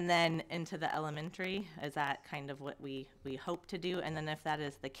 and then into the elementary? Is that kind of what we hope to do? And then if that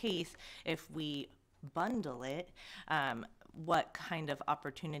is the case, if we bundle it, what kind of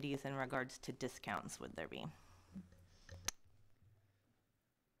opportunities in regards to discounts would there be?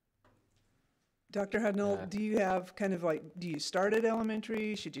 Dr. Hudnall, do you have kind of like, do you start at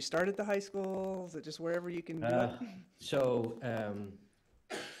elementary? Should you start at the high school? Is it just wherever you can do it? So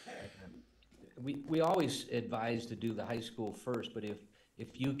we always advise to do the high school first, but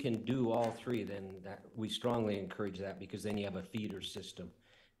if you can do all three, then we strongly encourage that, because then you have a feeder system.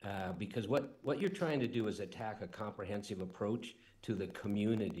 Because what you're trying to do is attack a comprehensive approach to the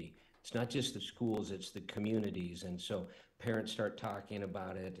community. It's not just the schools, it's the communities. And so parents start talking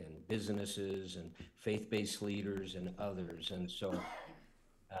about it, and businesses and faith-based leaders and others. And so,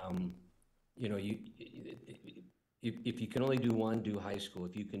 you know, if you can only do one, do high school.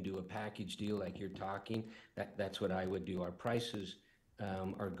 If you can do a package deal like you're talking, that's what I would do. Our prices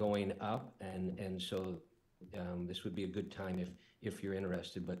are going up, and so this would be a good time if you're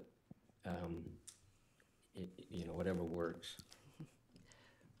interested, but you know, whatever works.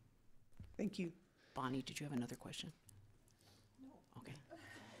 Thank you. Bonnie, did you have another question? No. Okay.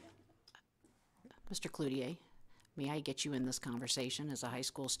 Mr. Cloutier, may I get you in this conversation as a high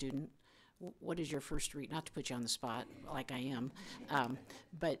school student? What is your first not to put you on the spot like I am,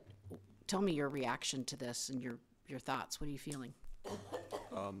 but tell me your reaction to this and your thoughts. What are you feeling?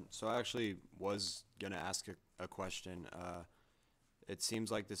 So I actually was going to ask a question. It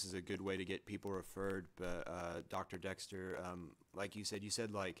seems like this is a good way to get people referred, but Dr. Dexter, like you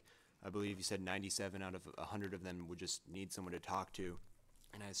said like, I believe you said 97 out of 100 of them would just need someone to talk to.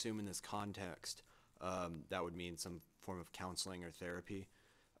 And I assume in this context, that would mean some form of counseling or therapy.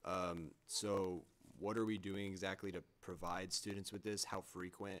 So what are we doing exactly to provide students with this? How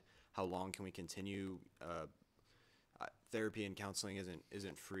frequent? How long can we continue? Therapy and counseling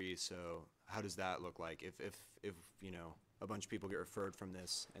isn't free, so how does that look like? If you know, a bunch of people get referred from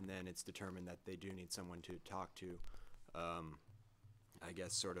this, and then it's determined that they do need someone to talk to, I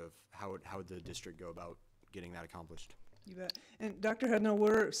guess sort of how would the district go about getting that accomplished? You bet. And Dr. Hudnall,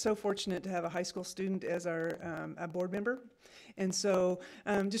 we're so fortunate to have a high school student as our a board member. And so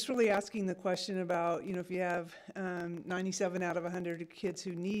just really asking the question about, you know, if you have 97 out of 100 kids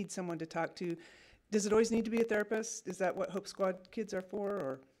who need someone to talk to, does it always need to be a therapist? Is that what Hope Squad kids are for,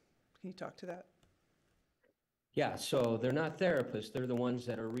 or can you talk to that? Yeah, so they're not therapists, they're the ones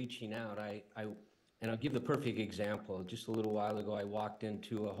that are reaching out. And I'll give the perfect example. Just a little while ago, I walked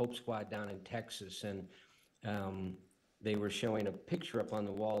into a Hope Squad down in Texas, and they were showing a picture up on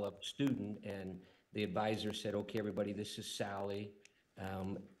the wall of a student, and the advisor said, okay, everybody, this is Sally.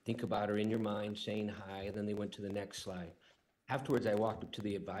 Think about her in your mind, saying hi, and then they went to the next slide. Afterwards, I walked up to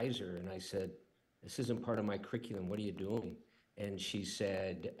the advisor, and I said, this isn't part of my curriculum, what are you doing? And she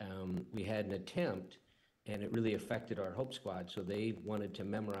said, we had an attempt and it really affected our Hope Squad. So they wanted to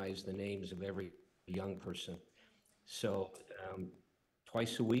memorize the names of every young person. So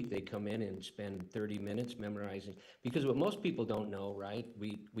twice a week, they come in and spend 30 minutes memorizing. Because what most people don't know, right?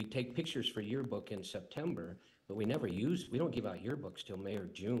 We take pictures for yearbook in September, but we don't give out yearbooks till May or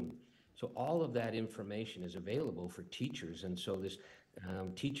June. So all of that information is available for teachers. And so this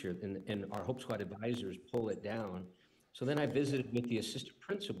teacher and our Hope Squad advisors pull it down. So then I visited with the assistant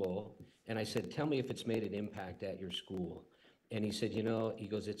principal and I said, tell me if it's made an impact at your school. And he said, he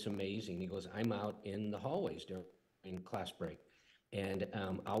goes, it's amazing. He goes, I'm out in the hallways during class break. And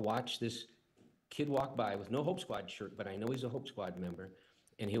I'll watch this kid walk by with no Hope Squad shirt, but I know he's a Hope Squad member.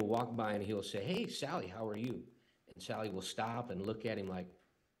 And he'll walk by and he'll say, hey, Sally, how are you? And Sally will stop and look at him like,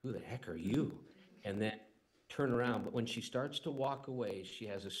 who the heck are you? And then turn around. But when she starts to walk away, she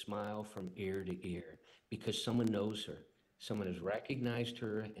has a smile from ear to ear because someone knows her. Someone has recognized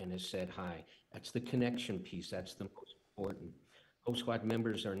her and has said hi. That's the connection piece. That's the most important. Hope Squad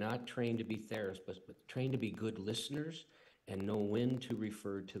members are not trained to be therapists, but trained to be good listeners and know when to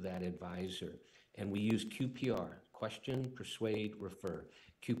refer to that advisor. And we use QPR, question, persuade, refer.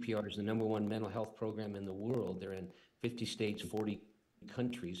 QPR is the #1 mental health program in the world. They're in 50 states, 40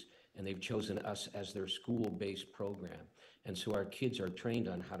 countries, and they've chosen us as their school-based program. And so our kids are trained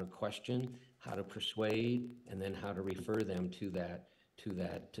on how to question, how to persuade, and then how to refer them to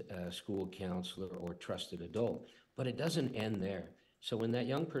that school counselor or trusted adult. But it doesn't end there. So when that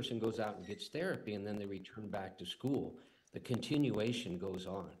young person goes out and gets therapy and then they return back to school, the continuation goes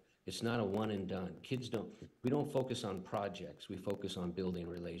on. It's not a one and done. We don't focus on projects. We focus on building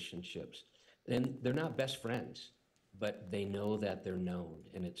relationships. And they're not best friends, but they know that they're known,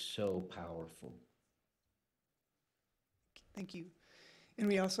 and it's so powerful. Thank you. And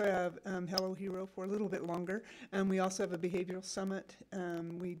we also have Hello Hero for a little bit longer. We also have a behavioral summit.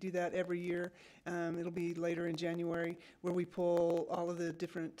 We do that every year. It'll be later in January, where we pull all of the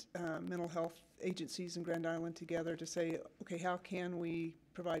different mental health agencies in Grand Island together to say, okay, how can we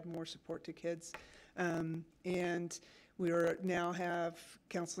provide more support to kids? And we now have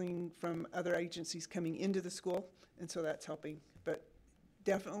counseling from other agencies coming into the school, and so that's helping. But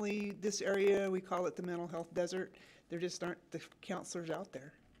definitely this area, we call it the mental health desert. There just aren't the counselors out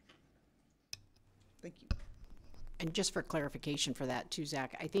there. Thank you. And just for clarification for that too,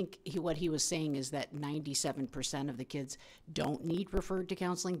 Zach, I think what he was saying is that 97% of the kids don't need referred to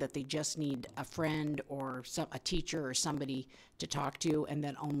counseling, that they just need a friend or a teacher or somebody to talk to, and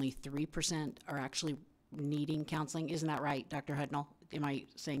that only 3% are actually needing counseling. Isn't that right, Dr. Hudnall? Am I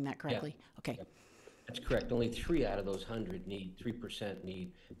saying that correctly? Yeah. Okay. Yeah. That's correct. Only 3 out of those 100 3%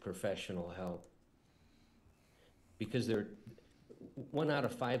 need professional help. Because 1 out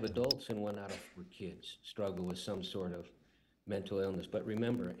of 5 adults and 1 out of 4 kids struggle with some sort of mental illness. But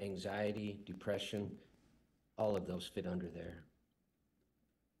remember, anxiety, depression, all of those fit under there.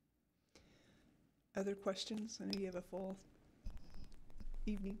 Other questions? I know you have a full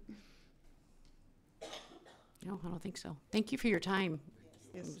evening. No, I don't think so. Thank you for your time.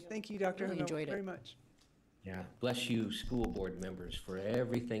 Yes, thank you, Dr. Really Hudnall, enjoyed it very much. Yeah, bless you, school board members, for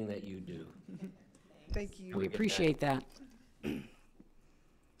everything that you do. Thank you. We appreciate that.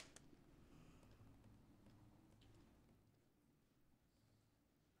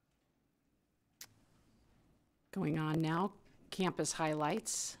 Going on now, campus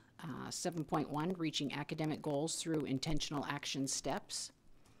highlights. 7.1, reaching academic goals through intentional action steps.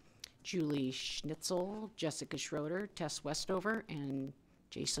 Julie Schnitzel, Jessica Schroeder, Tess Westover, and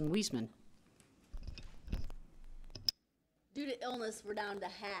Jason Wiesman. Due to illness, we're down to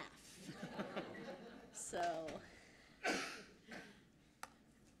half. So. Oops,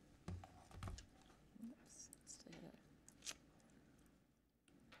 stay there.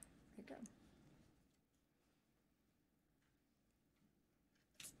 There you go.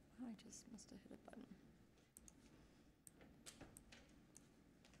 I just must have hit a button.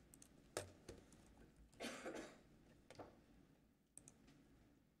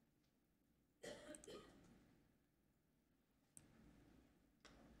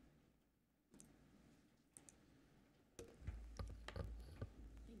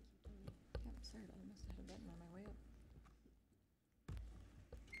 Sorry, I must have hit a button on my way up.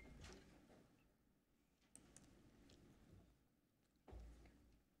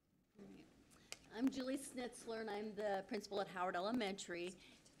 I'm Julie Schnitzler, and I'm the principal at Howard Elementary.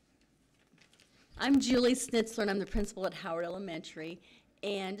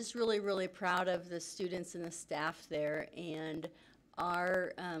 And just really, really proud of the students and the staff there. And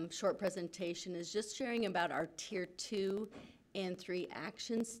our short presentation is just sharing about our Tier 2 and 3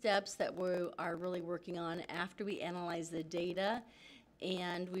 action steps that we are really working on after we analyze the data.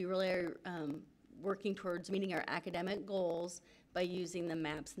 And we really are working towards meeting our academic goals by using the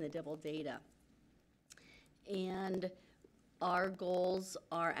maps and the DIBEL data. And our goals,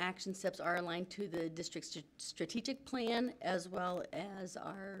 our action steps are aligned to the district's strategic plan, as well as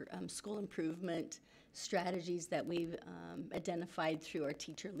our school improvement strategies that we've identified through our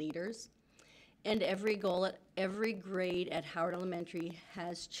teacher leaders. And every grade at Howard Elementary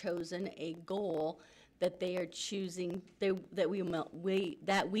has chosen a goal that they are choosing, that we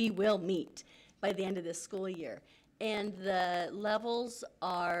will meet by the end of this school year. And the levels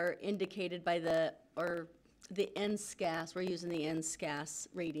are indicated by the NSCAS. We're using the NSCAS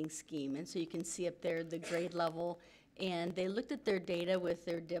rating scheme. And so you can see up there the grade level. And they looked at their data with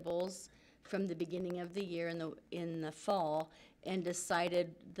their DIBELs from the beginning of the year in the fall, and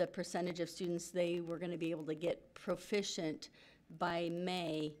decided the percentage of students they were going to be able to get proficient by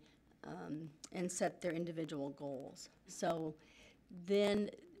May, and set their individual goals. So then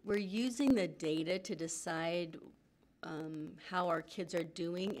we're using the data to decide how our kids are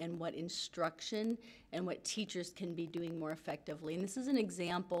doing and what instruction and what teachers can be doing more effectively. And this is an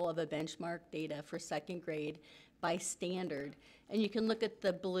example of a benchmark data for 2nd grade by standard. And you can look at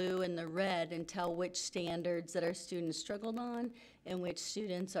the blue and the red and tell which standards that our students struggled on and which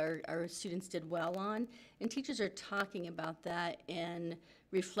students our students did well on. And teachers are talking about that and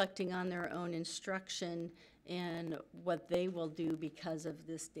reflecting on their own instruction and what they will do because of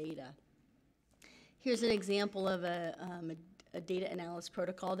this data. Here's an example of a data analysis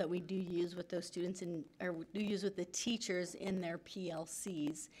protocol that we do use with those students or do use with the teachers in their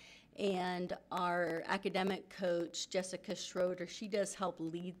PLCs. And our academic coach, Jessica Schroeder, she does help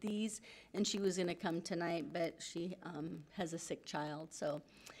lead these, and she was going to come tonight, but she has a sick child. So,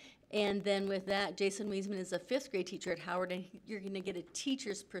 and then with that, Jason Wiesman is a 5th grade teacher at Howard, and you're going to get a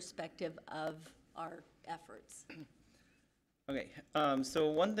teacher's perspective of our efforts. Okay, so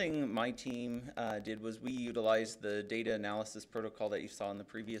one thing my team did was we utilized the data analysis protocol that you saw in the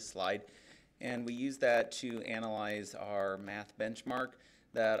previous slide, and we used that to analyze our math benchmark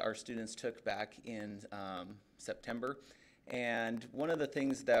that our students took back in September. And one of the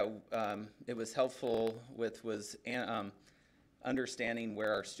things that it was helpful with was understanding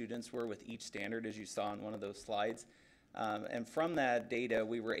where our students were with each standard, as you saw in one of those slides. And from that data,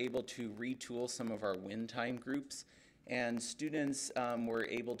 we were able to retool some of our win time groups. And students were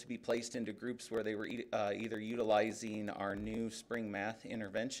able to be placed into groups where they were either utilizing our new spring math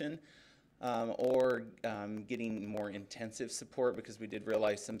intervention or getting more intensive support, because we did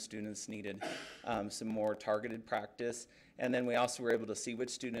realize some students needed some more targeted practice. And then we also were able to see which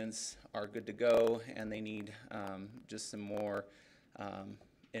students are good to go and they need just some more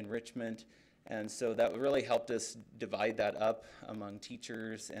enrichment. And so that really helped us divide that up among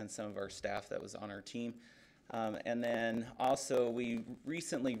teachers and some of our staff that was on our team. And then also we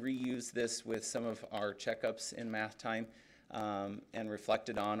recently reused this with some of our checkups in math time and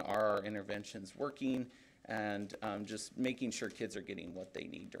reflected on are our interventions working, and just making sure kids are getting what they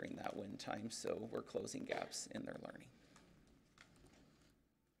need during that win time, so we're closing gaps in their learning.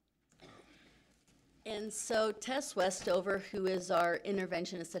 And so Tess Westover, who is our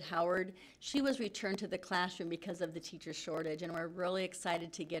interventionist at Howard, she was returned to the classroom because of the teacher shortage, and we're really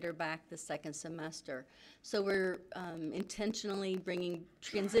excited to get her back the 2nd semester. So we're intentionally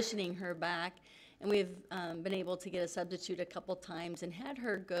transitioning her back, and we've been able to get a substitute a couple times and had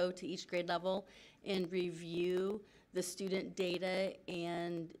her go to each grade level and review the student data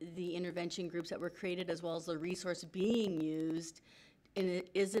and the intervention groups that were created, as well as the resource being used. And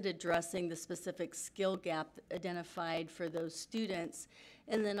is it addressing the specific skill gap identified for those students?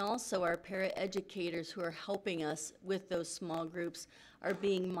 And then also our paraeducators who are helping us with those small groups are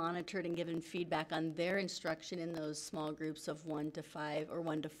being monitored and given feedback on their instruction in those small groups of 1 to 5 or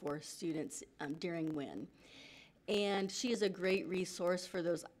 1 to 4 students during WIN. And she is a great resource for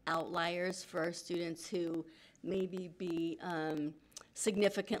those outliers, for our students who maybe be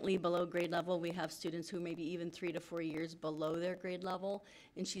significantly below grade level. We have students who may be even 3 to 4 years below their grade level,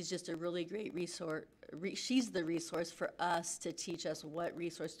 and she's just a really great resource. She's the resource for us to teach us what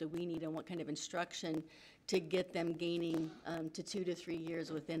resource do we need and what kind of instruction to get them gaining to 2 to 3 years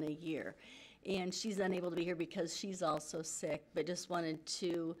within a year. And she's unable to be here because she's also sick, but just wanted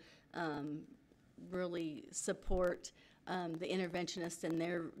to really support the interventionists and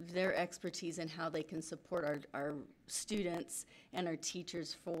their expertise and how they can support our students and our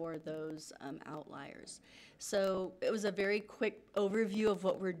teachers for those outliers. So it was a very quick overview of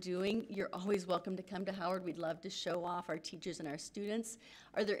what we're doing. You're always welcome to come to Howard. We'd love to show off our teachers and our students.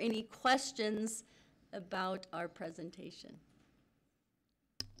 Are there any questions about our presentation?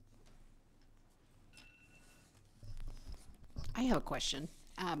 I have a question.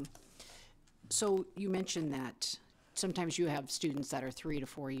 So you mentioned that sometimes you have students that are 3 to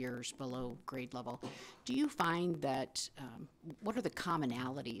 4 years below grade level. Do you find that, what are the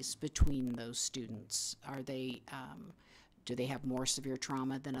commonalities between those students? Are they, do they have more severe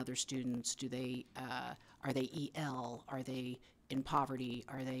trauma than other students? Do they, are they EL? Are they in poverty?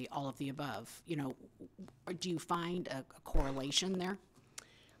 Are they all of the above? You know, or do you find a correlation there?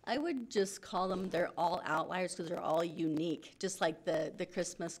 I would just call them, they're all outliers because they're all unique. Just like the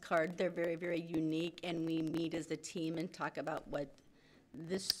Christmas card, they're very, very unique, and we meet as a team and talk about what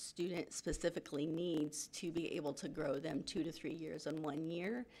this student specifically needs to be able to grow them 2 to 3 years in 1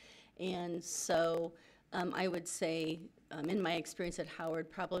 year. And so I would say, in my experience at Howard,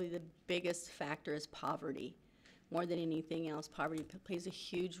 probably the biggest factor is poverty. More than anything else, poverty plays a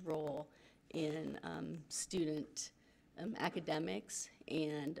huge role in student academics,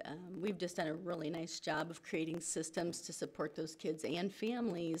 and we've just done a really nice job of creating systems to support those kids and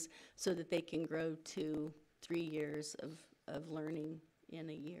families so that they can grow to 3 years of learning in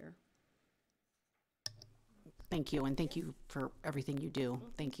a year. Thank you, and thank you for everything you do.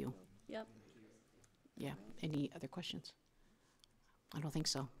 Thank you. Yep. Yeah, any other questions? I don't think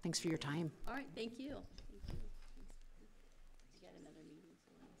so. Thanks for your time. All right, thank you. Thank you. You got another meeting,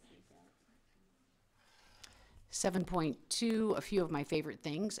 so let me sneak out. 7.2, a few of my favorite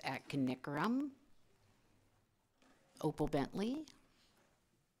things at Kinnickerum. Opal Bentley.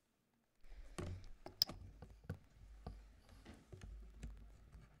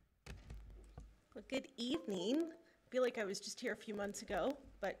 Well, good evening. I feel like I was just here a few months ago,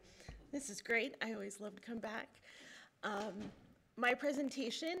 but this is great. I always love to come back. My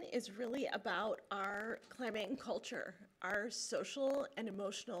presentation is really about our climate and culture, our social and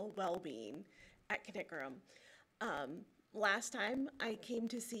emotional well-being at Kinnickerum. Last time I came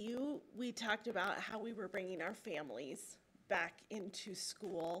to see you, we talked about how we were bringing our families back into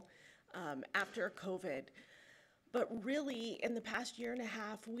school after COVID. But really, in the past year and a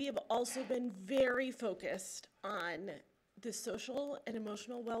half, we have also been very focused on the social and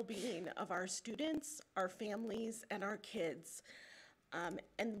emotional well-being of our students, our families, and our kids.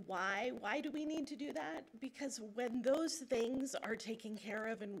 And why? Why do we need to do that? Because when those things are taken care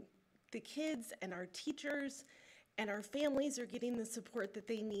of and the kids and our teachers and our families are getting the support that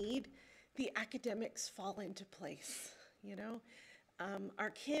they need, the academics fall into place, you know? Our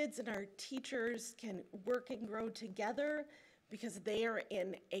kids and our teachers can work and grow together because they are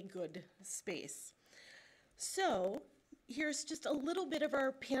in a good space. So here's just a little bit of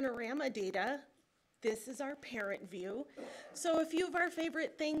our panorama data. This is our parent view. So a few of our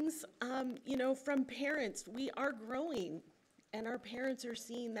favorite things, you know, from parents, we are growing and our parents are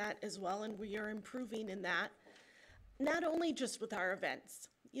seeing that as well, and we are improving in that. Not only just with our events,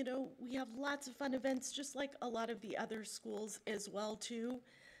 you know, we have lots of fun events just like a lot of the other schools as well too,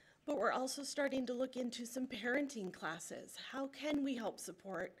 but we're also starting to look into some parenting classes. How can we help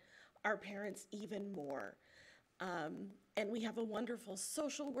support our parents even more? And we have a wonderful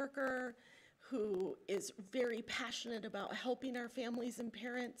social worker who is very passionate about helping our families and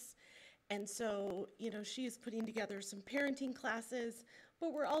parents. And so, you know, she is putting together some parenting classes,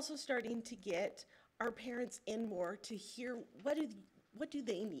 but we're also starting to get our parents in more to hear what do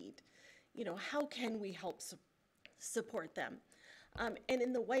they need? You know, how can we help support them? And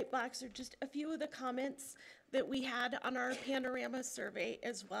in the white box are just a few of the comments that we had on our panorama survey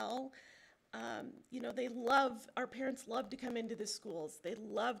as well. You know, our parents love to come into the schools. They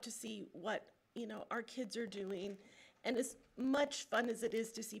love to see what, you know, our kids are doing. And as much fun as it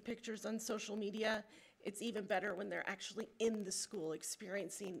is to see pictures on social media, it's even better when they're actually in the school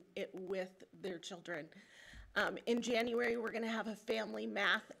experiencing it with their children. In January, we're going to have a family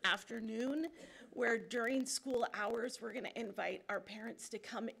math afternoon where during school hours, we're going to invite our parents to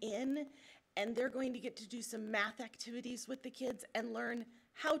come in, and they're going to get to do some math activities with the kids and learn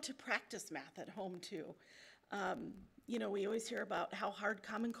how to practice math at home too. You know, we always hear about how hard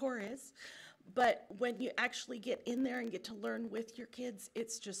Common Core is, but when you actually get in there and get to learn with your kids,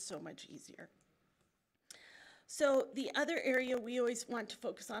 it's just so much easier. So the other area we always want to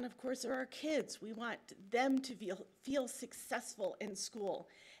focus on, of course, are our kids. We want them to feel successful in school.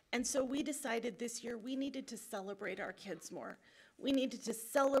 And so we decided this year we needed to celebrate our kids more. We needed to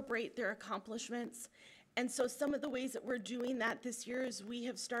celebrate their accomplishments. And so some of the ways that we're doing that this year is we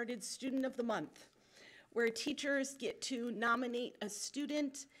have started Student of the Month, where teachers get to nominate a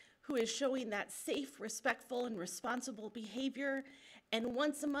student who is showing that safe, respectful, and responsible behavior. And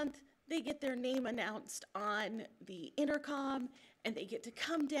once a month, they get their name announced on the intercom, and they get to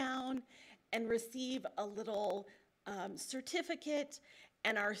come down and receive a little certificate.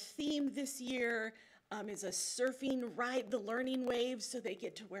 And our theme this year is a surfing ride the learning waves, so they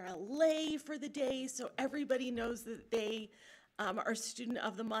get to wear a lei for the day, so everybody knows that they are student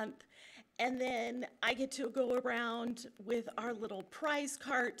of the month. And then I get to go around with our little prize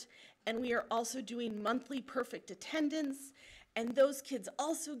cart, and we are also doing monthly perfect attendance, and those kids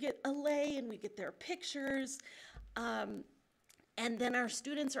also get a lei, and we get their pictures. And then our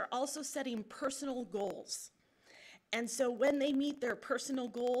students are also setting personal goals. And so when they meet their personal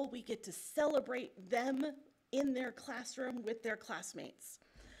goal, we get to celebrate them in their classroom with their classmates.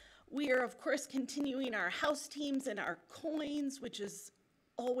 We are, of course, continuing our house teams and our coins, which is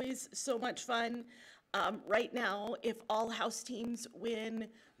always so much fun. Right now, if all house teams win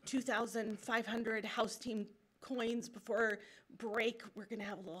 2,500 house team coins before break, we're gonna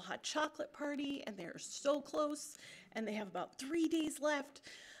have a little hot chocolate party, and they're so close, and they have about 3 days left.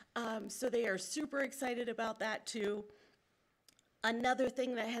 So they are super excited about that too. Another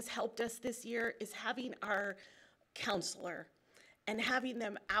thing that has helped us this year is having our counselor and having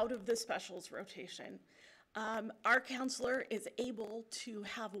them out of the specials rotation. Our counselor is able to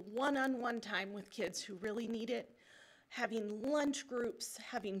have one-on-one time with kids who really need it, having lunch groups,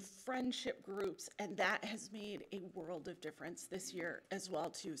 having friendship groups, and that has made a world of difference this year as well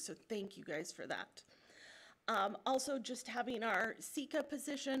too. So thank you guys for that. Also just having our SECA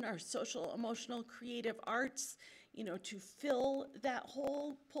position, our social, emotional, creative arts, you know, to fill that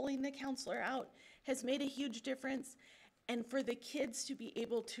hole, pulling the counselor out has made a huge difference. And for the kids to be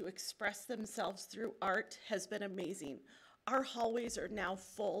able to express themselves through art has been amazing. Our hallways are now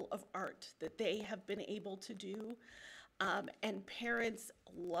full of art that they have been able to do. And parents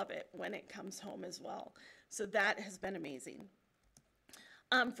love it when it comes home as well. So that has been amazing.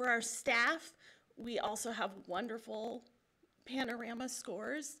 For our staff, we also have wonderful panorama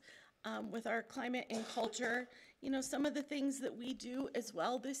scores with our climate and culture. You know, some of the things that we do as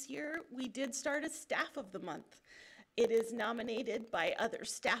well this year, we did start a staff of the month. It is nominated by other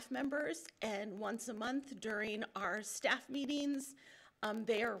staff members, and once a month during our staff meetings,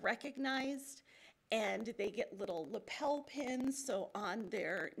 they are recognized, and they get little lapel pins. So on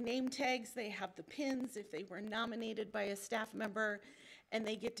their name tags, they have the pins if they were nominated by a staff member, and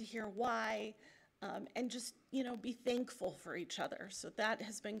they get to hear why, and just, you know, be thankful for each other. So that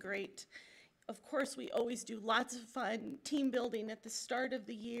has been great. Of course, we always do lots of fun team building at the start of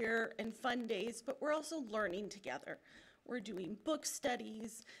the year and fun days, but we're also learning together. We're doing book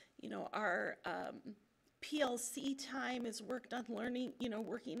studies. You know, our PLC time is worked on learning, you know,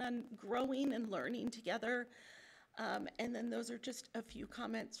 working on growing and learning together. And then those are just a few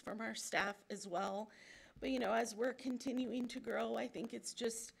comments from our staff as well. But, you know, as we're continuing to grow, I think it's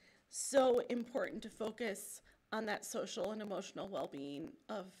just so important to focus on that social and emotional well-being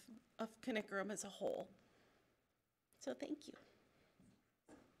of Kinnickerum as a whole. So thank you.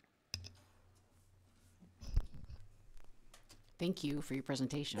 Thank you for your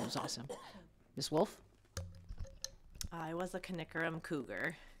presentation. It was awesome. Ms. Wolf? I was a Kinnickerum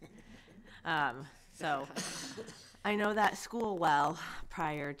Cougar. So I know that school well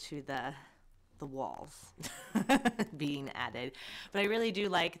prior to the walls being added. But I really do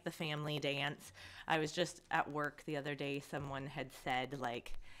like the family dance. I was just at work the other day, someone had said,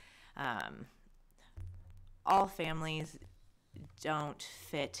 like, all families don't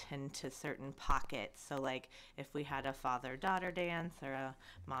fit into certain pockets. So like if we had a father-daughter dance or a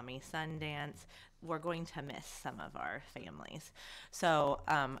mommy-son dance, we're going to miss some of our families. So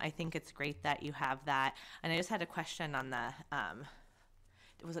I think it's great that you have that. And I just had a question on the,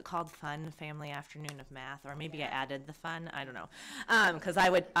 was it called Fun Family Afternoon of Math? Or maybe I added the fun, I don't know. Because I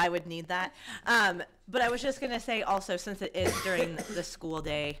would need that. But I was just gonna say also, since it is during the school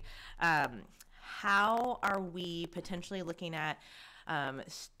day, how are we potentially looking at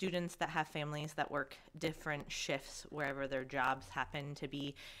students that have families that work different shifts wherever their jobs happen to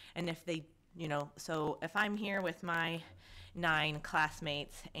be? And if they, you know, so if I'm here with my 9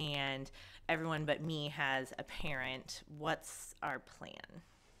 classmates and everyone but me has a parent, what's our plan?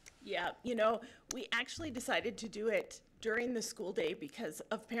 Yeah, you know, we actually decided to do it during the school day because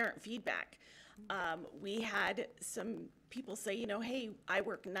of parent feedback. We had some people say, you know, hey, I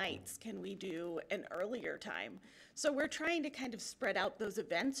work nights, can we do an earlier time? So we're trying to kind of spread out those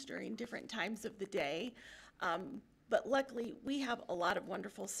events during different times of the day. But luckily, we have a lot of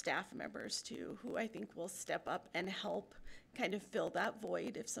wonderful staff members too, who I think will step up and help kind of fill that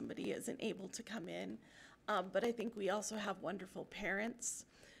void if somebody isn't able to come in. But I think we also have wonderful parents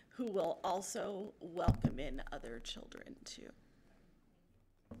who will also welcome in other children too.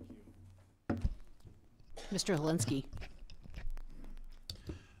 Mr. Helinski.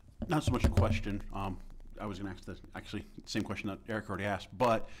 Not so much a question. I was going to ask the actually same question that Eric already asked,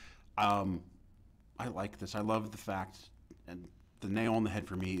 but I I like this. I love the fact, and the nail on the head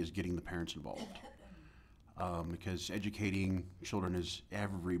for me is getting the parents involved. Because educating children is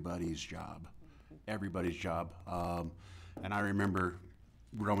everybody's job. Everybody's job. And I remember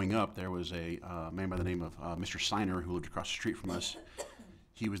growing up, there was a man by the name of Mr. Steiner who lived across the street from us.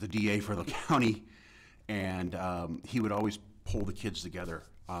 He was the DA for the county, and he would always pull the kids together,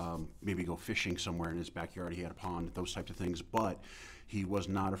 maybe go fishing somewhere in his backyard. He had a pond, those types of things, but he was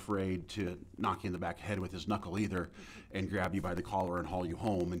not afraid to knock you in the back of the head with his knuckle either and grab you by the collar and haul you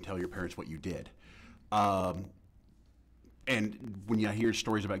home and tell your parents what you did. And when I hear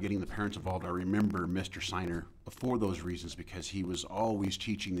stories about getting the parents involved, I remember Mr. Steiner for those reasons, because he was always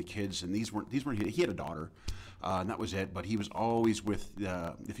teaching the kids, and these weren't, he had a daughter, and that was it, but he was always with,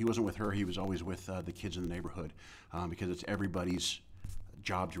 if he wasn't with her, he was always with the kids in the neighborhood, because it's everybody's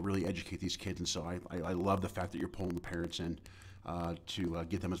job to really educate these kids. And so I love the fact that you're pulling the parents in to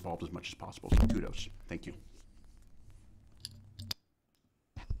get them involved as much as possible. So kudos. Thank you.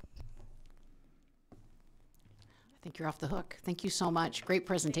 I think you're off the hook. Thank you so much. Great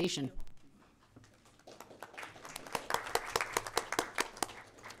presentation.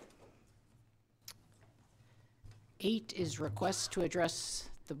 Eight is requests to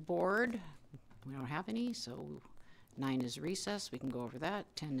address the board. We don't have any, so 9 is recess. We can go over that.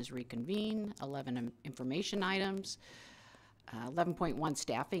 10 is reconvene. 11 information items. 11.1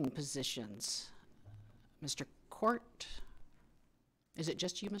 staffing positions. Mr. Court. Is it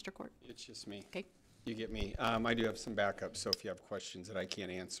just you, Mr. Court? It's just me. Okay. You get me. I do have some backups, so if you have questions that I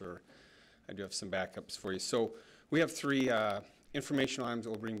can't answer, I do have some backups for you. So we have 3 informational items that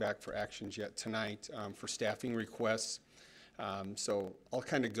we'll bring back for actions yet tonight for staffing requests. So I'll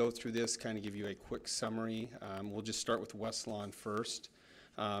kind of go through this, kind of give you a quick summary. We'll just start with West Lawn first.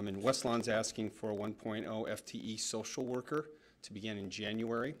 And West Lawn's asking for a 1.0 FTE social worker to begin in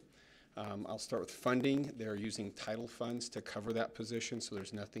January. I'll start with funding. They're using title funds to cover that position, so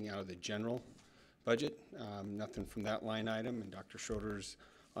there's nothing out of the general budget, nothing from that line item, and Dr. Schroeder's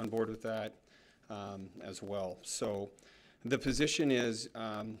on board with that as well. So the position is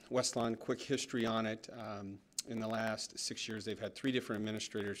West Lawn, quick history on it. In the last 6 years, they've had 3 different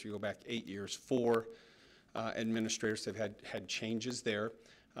administrators. You go back 8 years, 4 administrators have had changes there.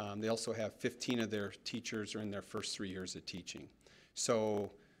 They also have 15 of their teachers are in their first 3 years of teaching. So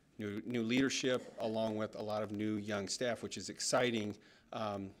new leadership along with a lot of new young staff, which is exciting,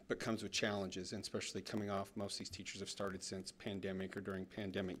 but comes with challenges, and especially coming off, most of these teachers have started since pandemic or during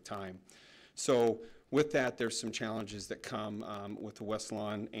pandemic time. So with that, there's some challenges that come with the West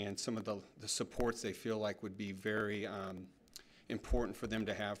Lawn and some of the supports they feel like would be very important for them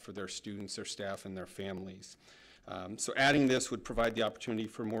to have for their students, their staff, and their families. So adding this would provide the opportunity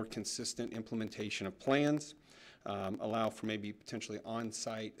for more consistent implementation of plans, allow for maybe potentially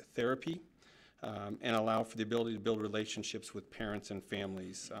on-site therapy, and allow for the ability to build relationships with parents and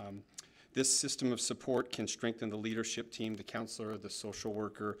families. This system of support can strengthen the leadership team, the counselor, the social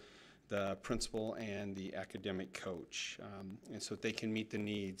worker, the principal, and the academic coach, and so that they can meet the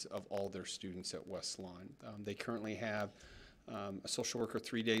needs of all their students at West Lawn. They currently have a social worker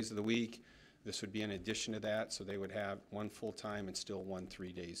 3 days of the week. This would be in addition to that, so they would have 1 full-time and still 1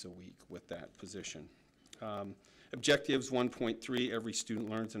 3 days a week with that position. Objectives 1.3, every student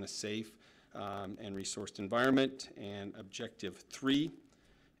learns in a safe and resourced environment. And objective 3,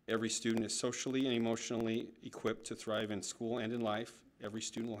 every student is socially and emotionally equipped to thrive in school and in life. Every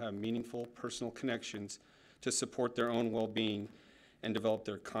student will have meaningful personal connections to support their own well-being and develop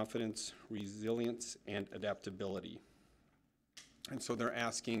their confidence, resilience, and adaptability. And so they're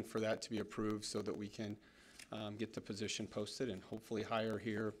asking for that to be approved so that we can get the position posted and hopefully hire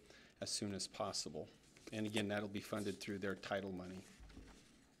here as soon as possible. And again, that'll be funded through their title money.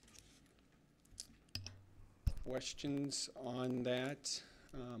 Questions on that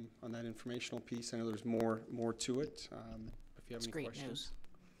informational piece? I know there's more to it. If you have any great questions. news.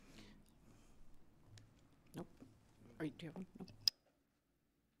 Nope. Do you have one? Nope.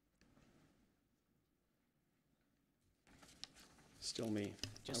 Still me.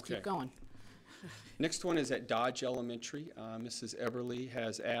 Just Okay. keep going. Next one is at Dodge Elementary. Mrs. Everly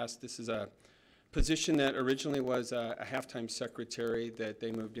has asked, this is a position that originally was a halftime secretary that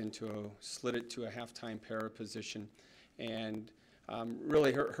they moved into, slid it to a halftime para position. And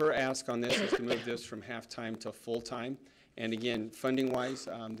really her ask on this is to move this from halftime to full-time. And again, funding-wise,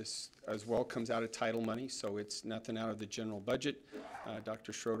 this as well comes out of title money, so it's nothing out of the general budget.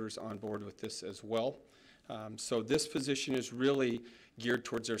 Dr. Schroeder's on board with this as well. So this position is really geared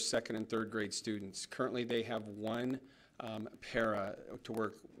towards their 2nd and 3rd grade students. Currently, they have 1 para to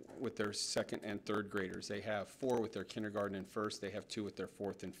work with their 2nd and 3rd graders. They have 4 with their kindergarten and 1st. They have 2 with their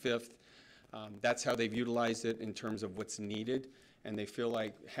 4th and 5th. That's how they've utilized it in terms of what's needed, and they feel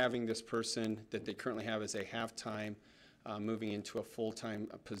like having this person that they currently have as a half-time, moving into a full-time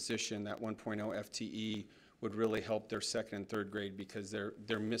position, that 1.0 FTE, would really help their second and third grade because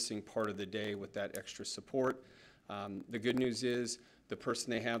they're missing part of the day with that extra support. The good news is the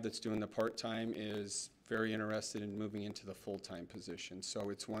person they have that's doing the part-time is very interested in moving into the full-time position. So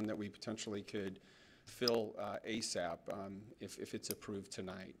it's one that we potentially could fill ASAP if it's approved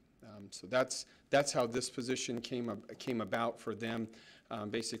tonight. So that's how this position came about for them,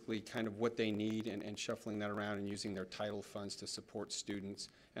 basically kind of what they need and shuffling that around and using their title funds to support students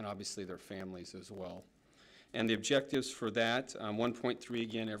and obviously their families as well. And the objectives for that, 1.3,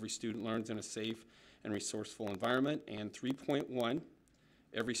 again, every student learns in a safe and resourceful environment, and 3.1,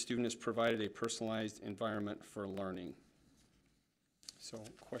 every student is provided a personalized environment for learning. So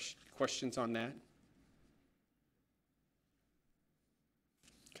questions on that?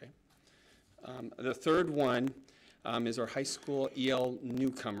 Okay. The third one is our high school EL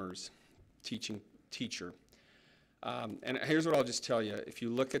newcomers teacher. And here's what I'll just tell you. If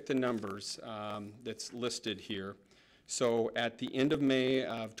you look at the numbers that's listed here, so at the end of May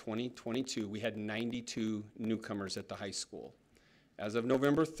of 2022, we had 92 newcomers at the high school. As of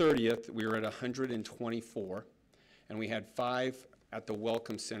November 30th, we were at 124, and we had 5 at the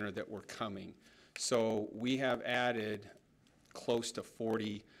Welcome Center that were coming. So we have added close to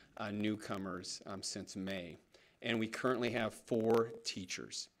 40 newcomers since May, and we currently have 4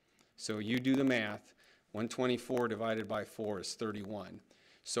 teachers. So you do the math. 124 divided by 4 is 31.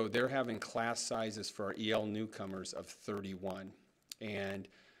 So they're having class sizes for our EL newcomers of 31. And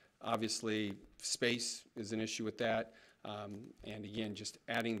obviously, space is an issue with that. And again, just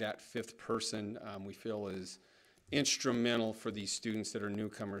adding that 5th person we feel is instrumental for these students that are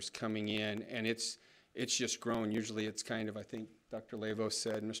newcomers coming in. And it's just grown. Usually it's kind of, I think Dr. Lavo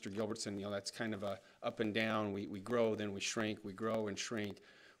said, Mr. Gilbertson, you know, that's kind of a up and down. We grow, then we shrink, we grow and shrink.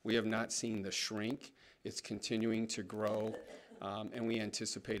 We have not seen the shrink. It's continuing to grow, and we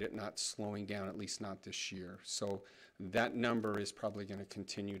anticipate it not slowing down, at least not this year. So that number is probably going to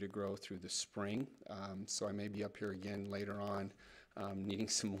continue to grow through the spring. So I may be up here again later on needing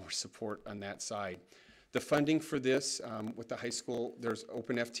some more support on that side. The funding for this with the high school, there's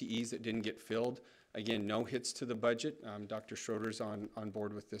open FTEs that didn't get filled. Again, no hits to the budget. Dr. Schroeder's on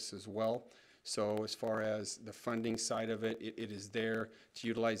board with this as well. So as far as the funding side of it, it is there to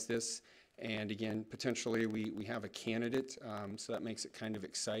utilize this. And again, potentially we have a candidate, so that makes it kind of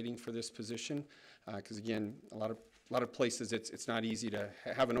exciting for this position. Because again, a lot of places it's not easy to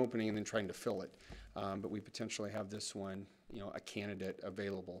have an opening and then trying to fill it. But we potentially have this one, you know, a candidate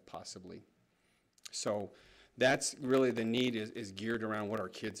available possibly. So that's really the need is geared around what our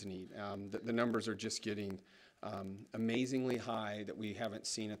kids need. The numbers are just getting amazingly high that we haven't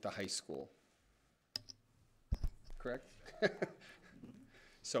seen at the high school. Correct?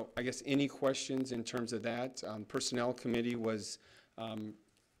 So I guess any questions in terms of that? Personnel committee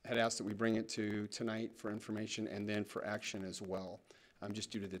had asked that we bring it to tonight for information and then for action as well,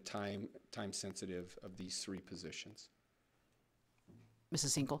 just due to the time sensitive of these 3 positions.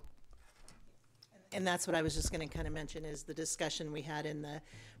 Mrs. Hinkle? And that's what I was just going to kind of mention is the discussion we had in the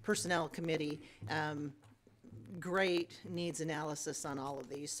personnel committee. Great needs analysis on all of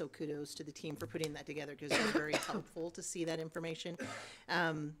these, so kudos to the team for putting that together because it was very helpful to see that information.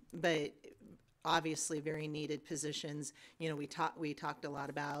 But obviously very needed positions. You know, we talked a lot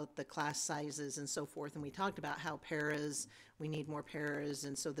about the class sizes and so forth, and we talked about how paras, we need more paras,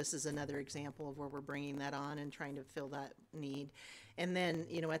 and so this is another example of where we're bringing that on and trying to fill that need. And then,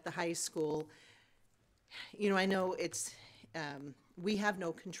 you know, at the high school, you know, I know it's, we have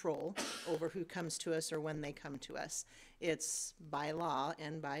no control over who comes to us or when they come to us. It's by law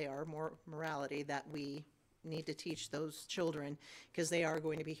and by our morality that we need to teach those children because they are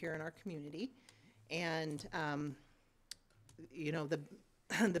going to be here in our community. And, you know,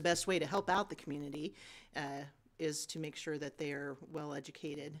 the best way to help out the community is to make sure that they are well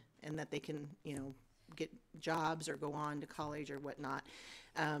educated and that they can, you know, get jobs or go on to college or whatnot.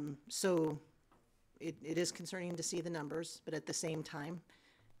 So it is concerning to see the numbers, but at the same time,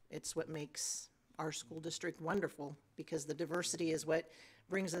 it's what makes our school district wonderful because the diversity is what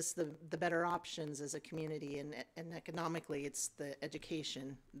brings us the better options as a community, and economically, it's the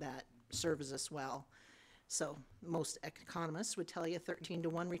education that serves us well. So most economists would tell you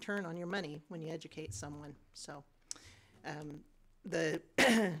 13-to-1 return on your money when you educate someone. So the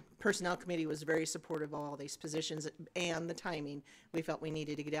personnel committee was very supportive of all these positions and the timing. We felt we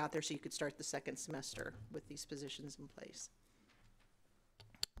needed to get out there so you could start the second semester with these positions in place.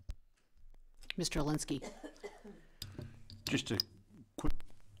 Mr. Alinsky. Just a quick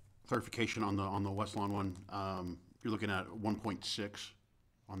clarification on the West Lawn one. You're looking at 1.6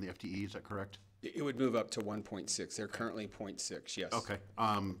 on the FTE, is that correct? It would move up to 1.6. They're currently 0.6, yes. Okay.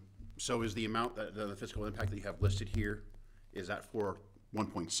 So is the amount that the fiscal impact that you have listed here, is that for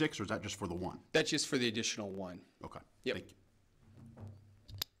 1.6 or is that just for the one? That's just for the additional one. Okay. Yep. Thank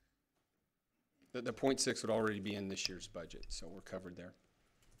you. The 0.6 would already be in this year's budget, so we're covered there.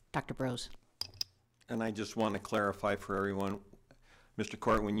 Dr. Bros. And I just want to clarify for everyone, Mr.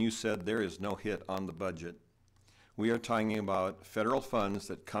 Court, when you said there is no hit on the budget, we are talking about federal funds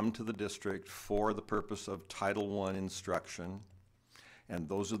that come to the district for the purpose of Title I instruction, and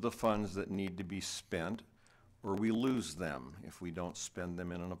those are the funds that need to be spent, or we lose them if we don't spend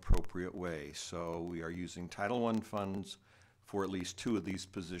them in an appropriate way. So we are using Title I funds for at least 2 of these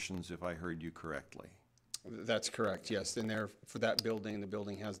positions, if I heard you correctly. That's correct, yes. And there, for that building, the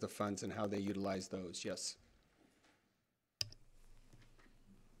building has the funds and how they utilize those, yes.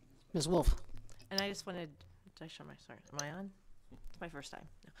 Ms. Wolf. And I just wanted, did I show my, sorry, am I on? It's my first time.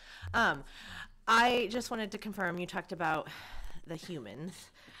 No. I just wanted to confirm, you talked about the humans,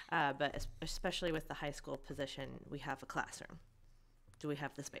 but especially with the high school position, we have a classroom. Do we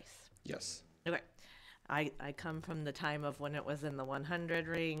have the space? Yes. Okay. I come from the time of when it was in the 100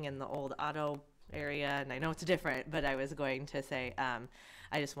 ring in the old auto area, and I know it's different, but I was going to say,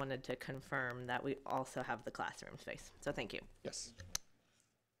 I just wanted to confirm that we also have the classroom space. So thank you. Yes.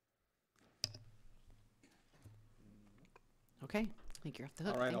 Okay, I think you're off the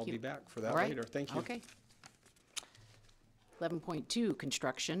hook. All right, Thank I'll you. be back for that All right. later. Thank you. Okay. 11.2,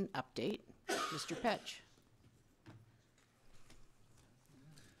 construction update. Mr. Petch.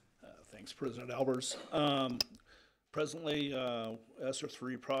 Thanks, President Albers. Presently, ESSER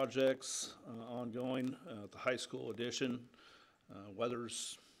 3 projects ongoing at the high school addition.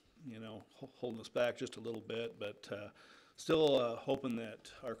 Weather's, holding us back just a little bit, but still hoping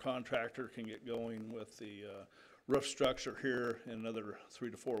that our contractor can get going with the roof structure here in another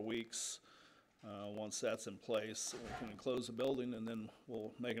 3 to 4 weeks. Once that's in place, we can close the building, and then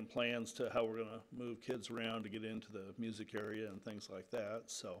we'll making plans to how we're going to move kids around to get into the music area and things like that.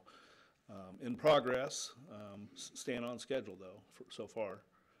 So. In progress, staying on schedule though, so far.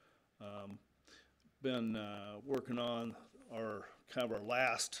 Been working on our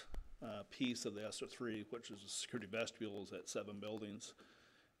last piece of the ESSER 3, which is the security vestibules at 7 buildings.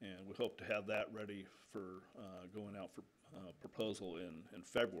 And we hope to have that ready for going out for proposal in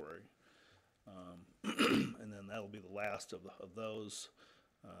February. And then that'll be the last of those.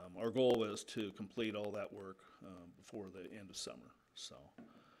 Our goal is to complete all that work before the end of summer. So.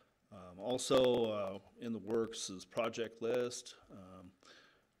 Also in the works is project list.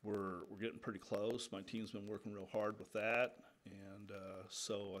 We're getting pretty close. My team's been working real hard with that, and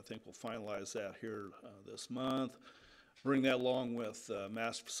so I think we'll finalize that here this month. Bring that along with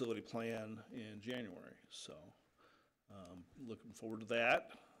master facility plan in January. So looking forward to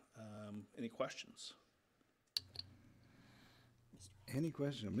that. Any questions? Any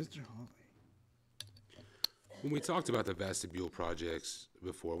question, Mr. Hawley? When we talked about the vestibule projects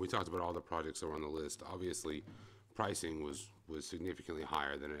before, we talked about all the projects that were on the list. Obviously, pricing was significantly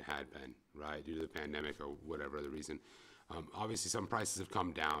higher than it had been, right, due to the pandemic or whatever other reason. Obviously, some prices have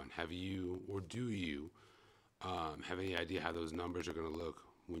come down. Have you, or do you, have any idea how those numbers are going to look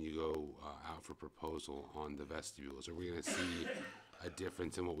when you go out for proposal on the vestibules? Are we going to see a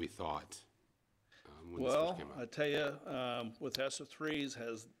difference in what we thought when this first came out? I tell you, with ESSER 3s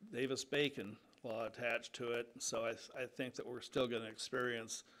has Davis-Bacon law attached to it, so I think that we're still going to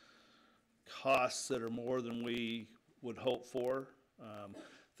experience costs that are more than we would hope for.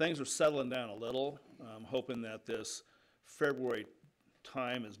 Things are settling down a little. I'm hoping that this February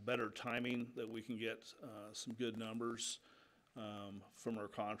time is better timing, that we can get some good numbers from our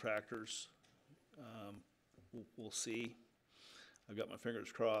contractors. We'll see. I've got my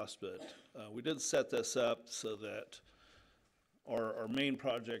fingers crossed, but we did set this up so that our main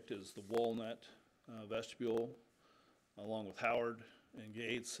project is the Walnut vestibule, along with Howard and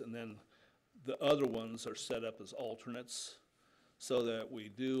Gates, and then the other ones are set up as alternates, so that we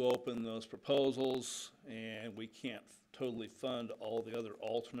do open those proposals and we can't totally fund all the other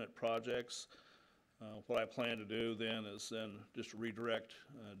alternate projects. What I plan to do then is just redirect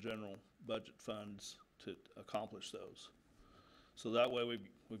general budget funds to accomplish those. So that way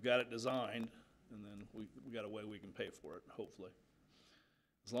we've got it designed, and then we got a way we can pay for it, hopefully.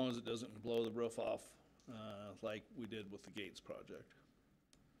 As long as it doesn't blow the roof off like we did with the Gates project.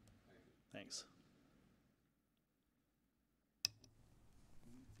 Thanks.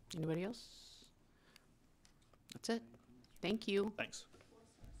 Anybody else? That's it. Thank you.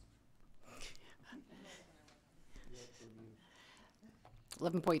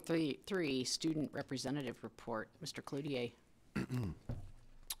 11.3, student representative report. Mr. Cloutier.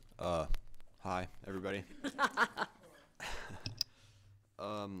 Hi, everybody.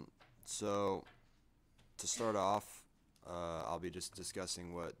 So, to start off, I'll be just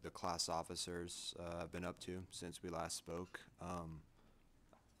discussing what the class officers have been up to since we last spoke.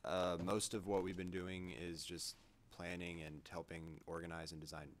 Most of what we've been doing is just planning and helping organize and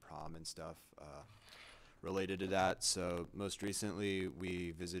design prom and stuff related to that. So most recently,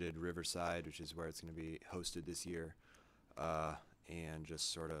 we visited Riverside, which is where it's going to be hosted this year, and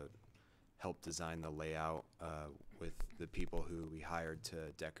just sort of help design the layout with the people who we hired to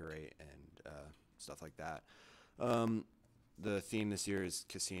decorate and stuff like that. The theme this year is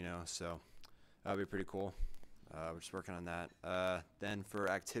casino, so that'll be pretty cool. We're just working on that. Then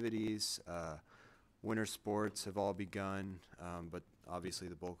for activities, winter sports have all begun, but obviously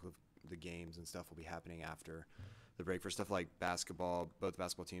the bulk of the games and stuff will be happening after the break for stuff like basketball, both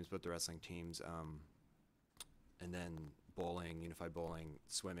basketball teams, both the wrestling teams, and then bowling, unified bowling,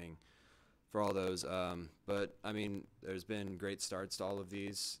 swimming, for all those. But I mean, there's been great starts to all of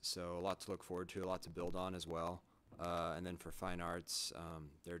these, so a lot to look forward to, a lot to build on as well. And then for fine arts,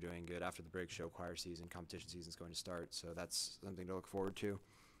 they're doing good. After the break, show choir season, competition season is going to start, so that's something to look forward to.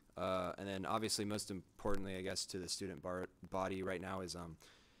 And then obviously, most importantly, I guess, to the student body right now is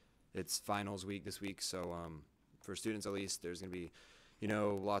it's finals week this week, so for students at least, there's going to be, you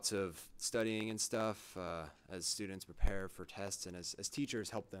know, lots of studying and stuff as students prepare for tests, and as teachers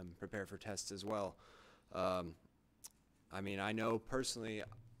help them prepare for tests as well. I mean, I know personally,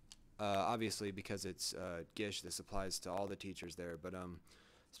 obviously because it's GISH, this applies to all the teachers there, but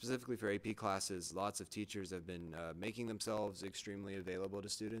specifically for AP classes, lots of teachers have been making themselves extremely available to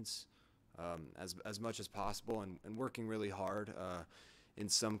students as much as possible, and working really hard, in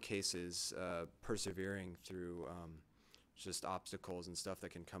some cases persevering through just obstacles and stuff that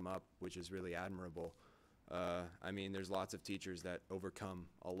can come up, which is really admirable. I mean, there's lots of teachers that overcome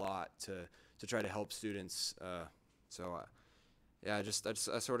a lot to try to help students. Yeah, I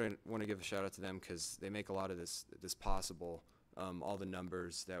sort of want to give a shout out to them because they make a lot of this possible. All the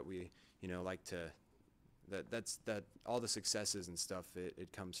numbers that we, you know, like to, that all the successes and stuff,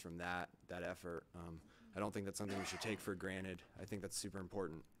 it comes from that effort. I don't think that's something we should take for granted. I think that's super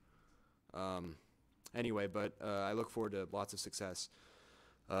important. Anyway, but I look forward to lots of success.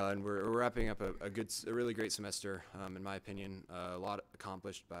 And we're wrapping up a really great semester, in my opinion. A lot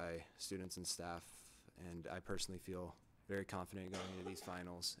accomplished by students and staff, and I personally feel very confident going into these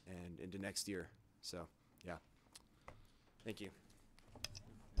finals and into next year. So, yeah. Thank you.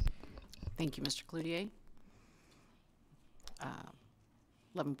 Thank you, Mr. Cloutier.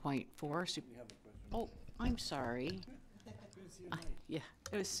 11.4. Oh, I'm sorry. Yeah.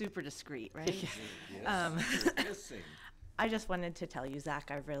 It was super discreet, right? I just wanted to tell you,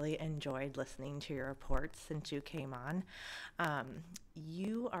 Zach, I really enjoyed listening to your reports since you came on.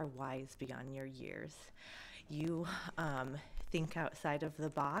 You are wise beyond your years. You think outside of the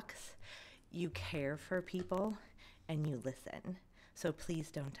box, you care for people, and you listen. So please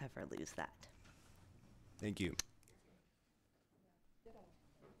don't ever lose that. Thank you.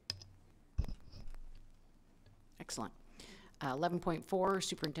 Excellent. 11.4,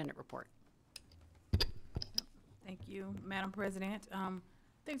 superintendent report. Thank you, Madam President. I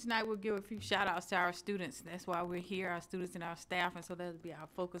think tonight we'll give a few shout outs to our students. That's why we're here, our students and our staff, and so that'll be our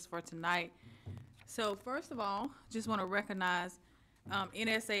focus for tonight. So first of all, just want to recognize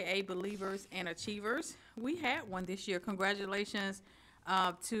NSAA believers and achievers. We had one this year. Congratulations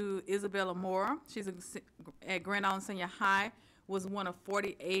to Isabella Moore. She's at Grand Island Senior High, was one of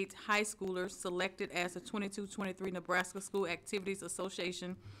 48 high schoolers selected as the 22-23 Nebraska School Activities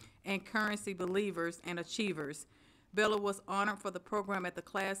Association and Currency Believers and Achievers. Bella was honored for the program at the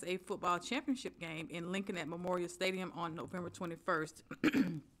Class A football championship game in Lincoln at Memorial Stadium on November 21st.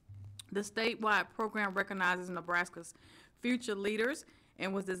 The statewide program recognizes Nebraska's future leaders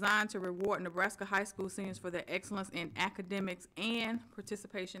and was designed to reward Nebraska high school seniors for their excellence in academics and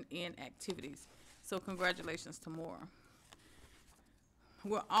participation in activities. So congratulations to Moore.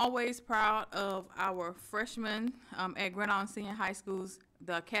 We're always proud of our freshmen at Grand Island Senior High School's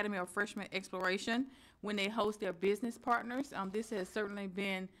the Academy of Freshman Exploration when they host their business partners. This has certainly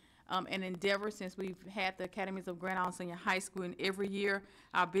been an endeavor since we've had the Academies of Grand Island Senior High School, and every year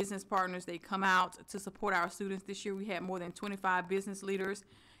our business partners, they come out to support our students. This year we had more than 25 business leaders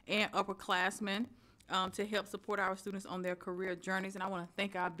and upperclassmen to help support our students on their career journeys. And I want to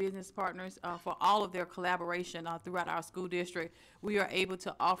thank our business partners for all of their collaboration throughout our school district. We are able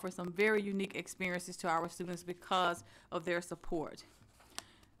to offer some very unique experiences to our students because of their support.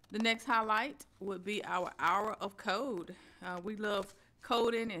 The next highlight would be our Hour of Code. We love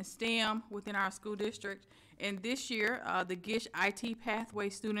coding, and STEM within our school district. And this year, the GISH IT Pathway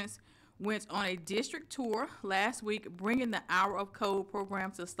students went on a district tour last week, bringing the Hour of Code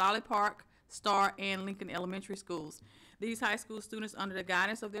program to Solid Park, Star, and Lincoln Elementary schools. These high school students, under the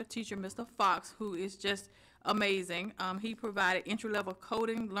guidance of their teacher, Mr. Fox, who is just amazing, he provided entry-level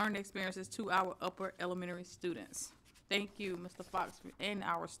coding learning experiences to our upper elementary students. Thank you, Mr. Fox, and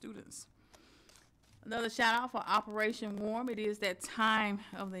our students. Another shout out for Operation Warm. It is that time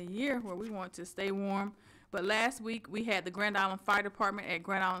of the year where we want to stay warm. But last week we had the Grand Island Fire Department at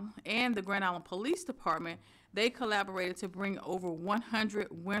Grand Island and the Grand Island Police Department. They collaborated to bring over 100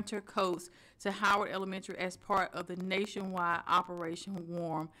 winter coats to Howard Elementary as part of the nationwide Operation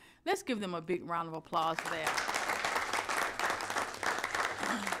Warm. Let's give them a big round of applause for that.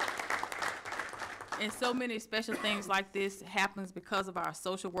 And so many special things like this happens because of our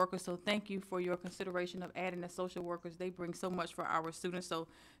social workers. So thank you for your consideration of adding the social workers. They bring so much for our students. So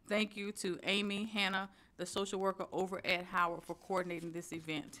thank you to Amy, Hannah, the social worker over at Howard, for coordinating this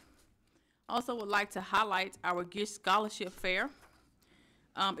event. Also would like to highlight our GISH Scholarship Fair.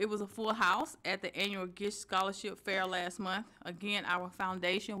 It was a full house at the annual GISH Scholarship Fair last month. Again, our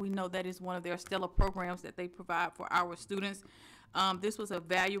foundation, we know that is one of their stellar programs that they provide for our students. This was a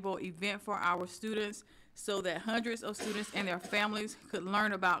valuable event for our students so that hundreds of students and their families could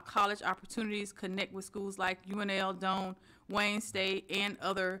learn about college opportunities, connect with schools like UNL, Doane, Wayne State, and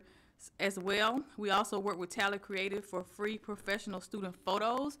others as well. We also work with Tally Creative for free professional student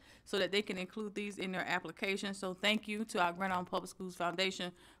photos so that they can include these in their application. So thank you to our Grand Island Public Schools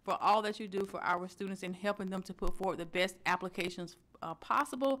Foundation for all that you do for our students and helping them to put forward the best applications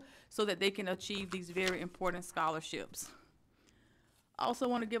possible so that they can achieve these very important scholarships. Also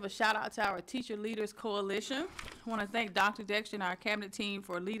want to give a shout out to our Teacher Leaders Coalition. I want to thank Dr. Dexter and our cabinet team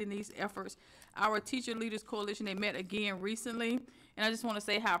for leading these efforts. Our Teacher Leaders Coalition, they met again recently, and I just want to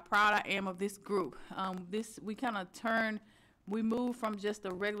say how proud I am of this group. We moved from just a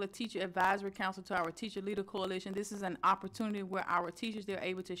regular teacher advisory council to our Teacher Leader Coalition. This is an opportunity where our teachers, they're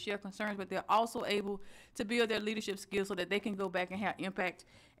able to share concerns, but they're also able to build their leadership skills so that they can go back and have impact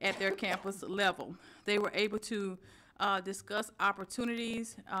at their campus level. They were able to discuss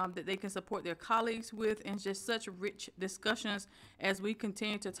opportunities that they can support their colleagues with, and just such rich discussions as we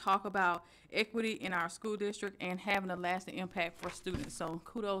continue to talk about equity in our school district and having a lasting impact for students. So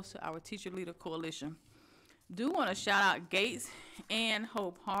kudos to our Teacher Leader Coalition. Do want to shout out Gates and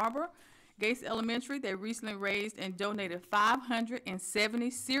Hope Harbor. Gates Elementary, they recently raised and donated 570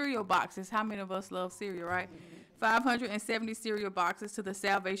 cereal boxes. How many of us love cereal, right? 570 cereal boxes to the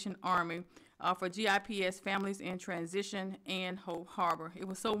Salvation Army for GIPS Families in Transition and Hope Harbor. It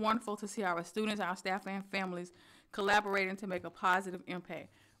was so wonderful to see our students, our staff, and families collaborating to make a positive impact.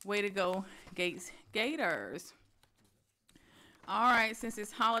 Way to go, Gates Gators. All right, since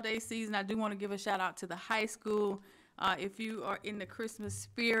it's holiday season, I do want to give a shout out to the high school. If you are in the Christmas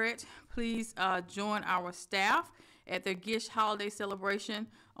spirit, please join our staff at their GISH holiday celebration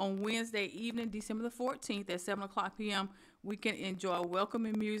on Wednesday evening, December the 14th at 7:00 p.m. We can enjoy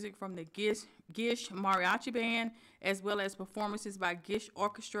welcoming music from the GISH Mariachi Band, as well as performances by GISH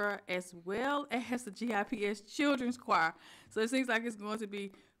Orchestra, as well as the GIPS Children's Choir. So it seems like it's going to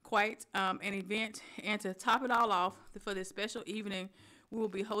be quite an event. And to top it all off, for this special evening, we will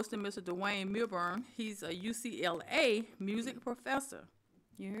be hosting Mr. Dwayne Milburn. He's a UCLA music professor.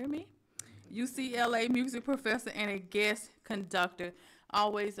 You hear me? UCLA music professor and a guest conductor.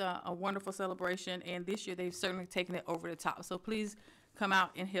 Always a wonderful celebration, and this year they've certainly taken it over the top. So please come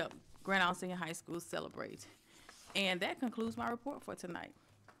out and help Grand Island Senior High School celebrate. And that concludes my report for tonight.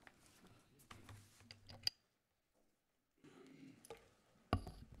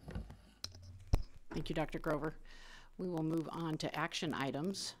 Thank you, Dr. Grover. We will move on to action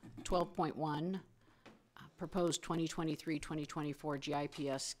items. 12.1, proposed 2023-2024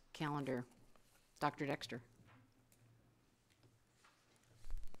 GIPS calendar. Dr. Dexter.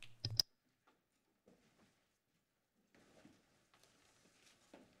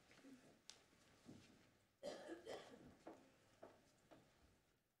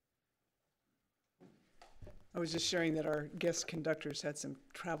 I was just sharing that our guest conductors had some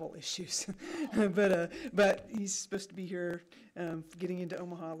travel issues, but he's supposed to be here, getting into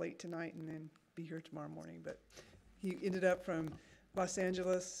Omaha late tonight and then be here tomorrow morning. But he ended up from Los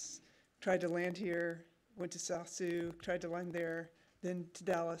Angeles, tried to land here, went to South Sioux, tried to land there, then to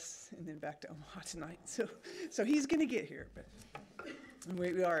Dallas, and then back to Omaha tonight. So he's going to get here, but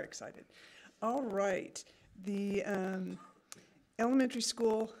we are excited. All right, the elementary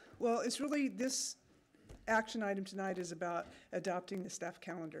school. Well, it's really this action item tonight is about adopting the staff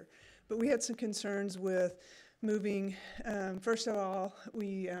calendar. But we had some concerns with moving, first of all,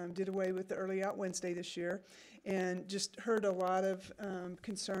 we did away with the early out Wednesday this year, and just heard a lot of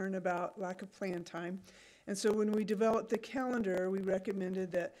concern about lack of plan time. And so when we developed the calendar, we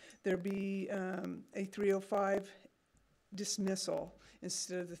recommended that there be a 3:05 dismissal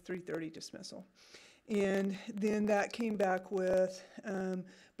instead of the 3:30 dismissal. And then that came back with,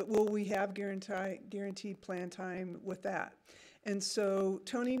 but will we have guaranteed plan time with that? And so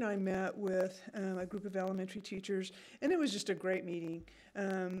Tony and I met with a group of elementary teachers, and it was just a great meeting,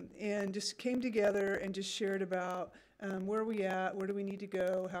 and just came together and just shared about where are we at, where do we need to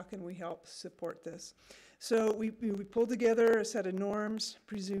go, how can we help support this. So we pulled together a set of norms: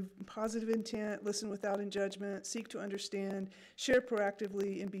 presume positive intent, listen without judgment, seek to understand, share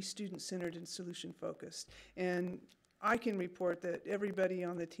proactively, and be student-centered and solution-focused. And I can report that everybody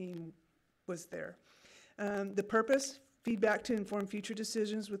on the team was there. The purpose: feedback to inform future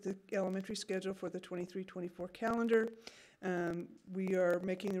decisions with the elementary schedule for the 23-24 calendar. We are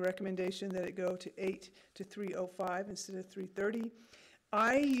making the recommendation that it go to 8 to 3:05 instead of 3:30.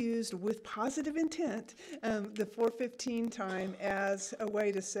 I used, with positive intent, the 4:15 time as a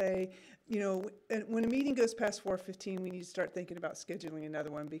way to say, you know, when a meeting goes past 4:15, we need to start thinking about scheduling another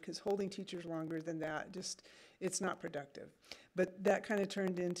one, because holding teachers longer than that, just, it's not productive. But that kind of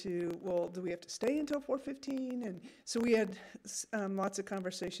turned into, well, do we have to stay until 4:15? And so we had lots of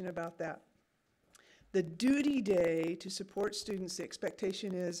conversation about that. The duty day to support students, the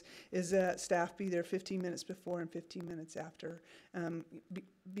expectation is that staff be there 15 minutes before and 15 minutes after,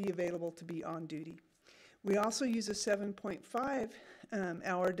 be available to be on duty. We also use a 7.5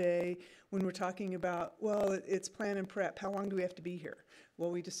 hour day when we're talking about, well, it's plan and prep. How long do we have to be here?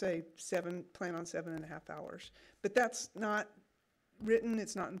 Well, we just say plan on 7.5 hours. But that's not written,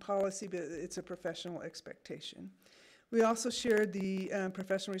 it's not in policy, but it's a professional expectation. We also shared the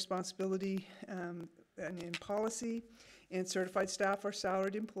professional responsibility and in policy, and certified staff are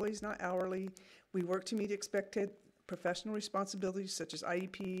salaried employees, not hourly. We work to meet expected professional responsibilities such as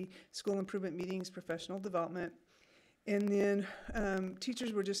IEP, school improvement meetings, professional development. And then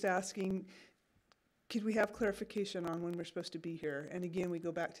teachers were just asking, could we have clarification on when we're supposed to be here? And again, we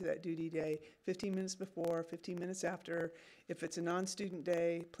go back to that duty day, 15 minutes before, 15 minutes after. If it's a non-student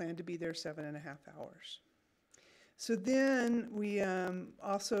day, plan to be there 7.5 hours. So then we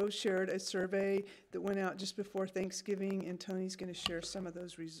also shared a survey that went out just before Thanksgiving, and Tony's going to share some of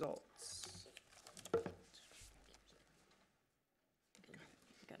those results.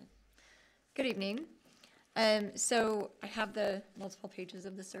 Good evening. So I have the multiple pages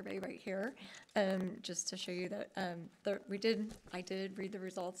of the survey right here, just to show you that I did read the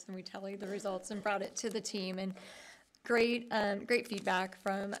results, and we tallied the results and brought it to the team, and great feedback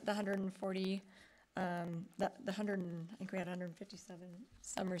from the 140. I think we had 157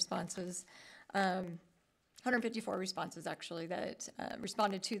 some responses, 154 responses actually that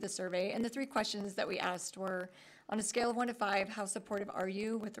responded to the survey. And the 3 questions that we asked were, on a scale of 1 to 5, how supportive are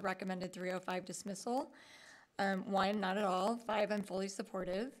you with the recommended 3:05 dismissal? 1, not at all. 5, I'm fully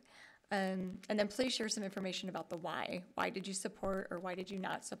supportive. And then please share some information about the why. Why did you support or why did you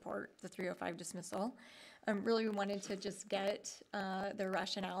not support the 3:05 dismissal? Really, we wanted to just get their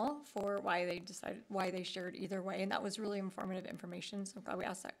rationale for why they shared either way, and that was really informative information, so I'm glad we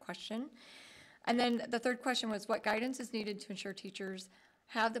asked that question. And then the 3rd question was, what guidance is needed to ensure teachers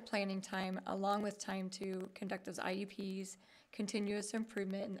have the planning time along with time to conduct those IEPs, continuous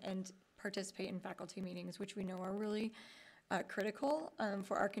improvement, and participate in faculty meetings, which we know are really critical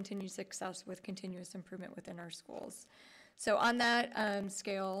for our continued success with continuous improvement within our schools. So on that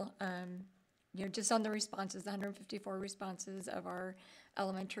scale, you know, just on the responses, the 154 responses of our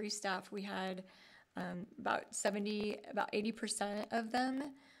elementary staff, we had about 80% of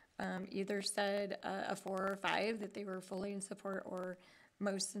them either said a 4 or 5, that they were fully in support or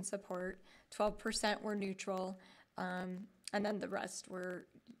most in support. 12% were neutral, and then the rest were,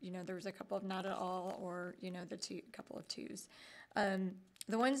 you know, there was a couple of not at all, or, you know, couple of 2s.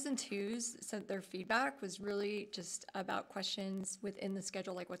 The 1s and 2s, so their feedback was really just about questions within the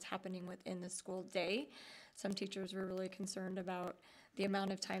schedule, like what's happening within the school day. Some teachers were really concerned about the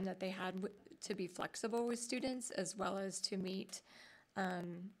amount of time that they had to be flexible with students, as well as to meet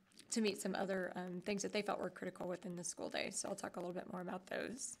some other things that they felt were critical within the school day. So I'll talk a little bit more about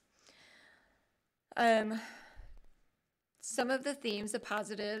those. Some of the themes, the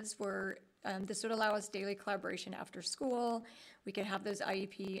positives were, this would allow us daily collaboration after school. We could have those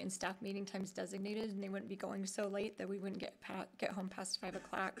IEP and staff meeting times designated, and they wouldn't be going so late that we wouldn't get home past 5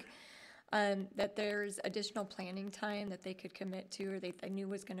 o'clock. That there's additional planning time that they could commit to, or they knew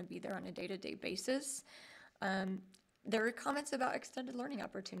was going to be there on a day-to-day basis. There were comments about extended learning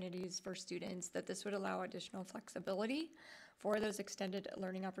opportunities for students, that this would allow additional flexibility for those extended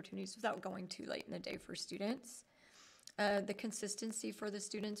learning opportunities without going too late in the day for students. The consistency for the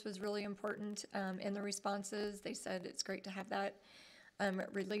students was really important in the responses. They said it's great to have that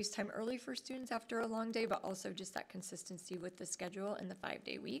release time early for students after a long day, but also just that consistency with the schedule and the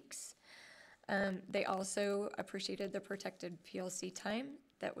 5-day weeks. They also appreciated the protected PLC time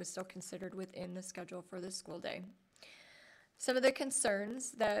that was still considered within the schedule for the school day. Some of the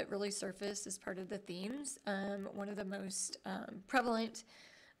concerns that really surfaced as part of the themes, one of the most prevalent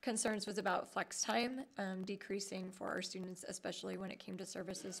concerns was about flex time decreasing for our students, especially when it came to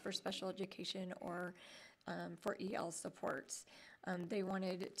services for special education or for EL supports. They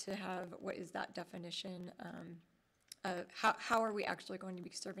wanted to have, what is that definition? How are we actually going to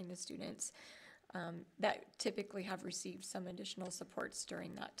be serving the students that typically have received some additional supports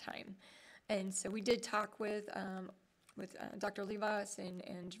during that time? And so we did talk with Dr. Levas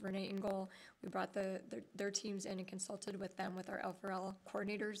and Renee Engel. We brought their teams in and consulted with them, with our L4L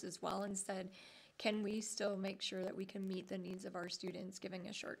coordinators as well, and said, can we still make sure that we can meet the needs of our students giving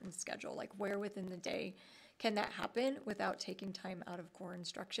a shortened schedule? Like, where within the day can that happen without taking time out of core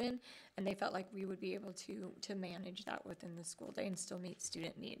instruction? And they felt like we would be able to manage that within the school day and still meet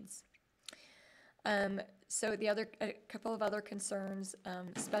student needs. So a couple of other concerns,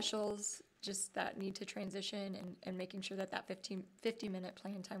 specials, just that need to transition and making sure that 50-minute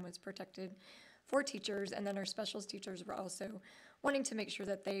plan time was protected for teachers. And then our specials teachers were also wanting to make sure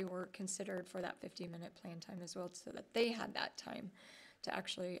that they were considered for that 50-minute plan time as well, so that they had that time to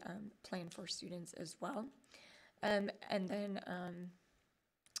actually plan for students as well. And then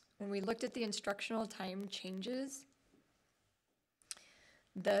when we looked at the instructional time changes,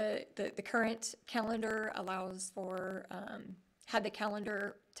 the current calendar allows for, had the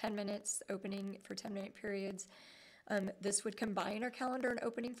calendar 10 minutes opening for 10-minute periods. This would combine our calendar and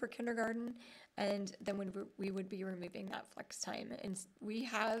opening for kindergarten, and then we would be removing that flex time. And we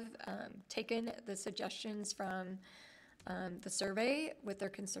have taken the suggestions from the survey with their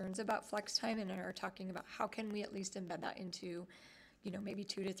concerns about flex time, and are talking about how can we at least embed that into, maybe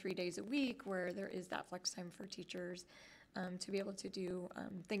 2 to 3 days a week where there is that flex time for teachers to be able to do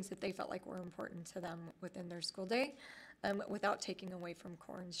things that they felt like were important to them within their school day, without taking away from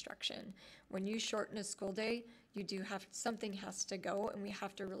core instruction. When you shorten a school day, you do have, something has to go, and we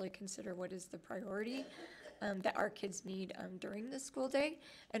have to really consider what is the priority that our kids need during the school day,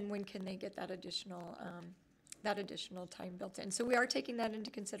 and when can they get that additional time built in. So we are taking that into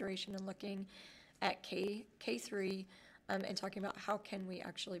consideration and looking at K3 and talking about how can we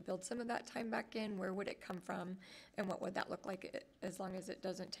actually build some of that time back in, where would it come from, and what would that look like, as long as it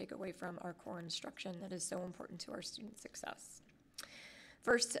doesn't take away from our core instruction that is so important to our student success.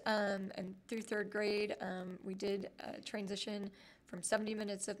 First and through third grade, we did transition from 70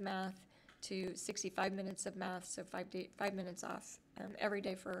 minutes of math to 65 minutes of math, so 5 minutes off every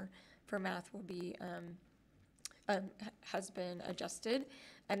day for math will be has been adjusted.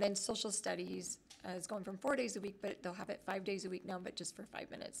 And then social studies is going from 4 days a week, but they'll have it 5 days a week now, but just for 5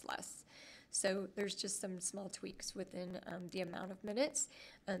 minutes less. So there's just some small tweaks within the amount of minutes.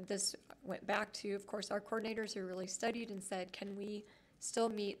 And this went back to, of course, our coordinators who really studied and said, can we still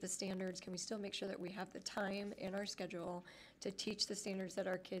meet the standards? Can we still make sure that we have the time in our schedule to teach the standards that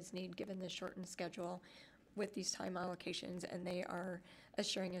our kids need given the shortened schedule with these time allocations? And they are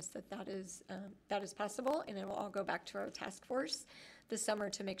assuring us that that is possible, and it will all go back to our task force this summer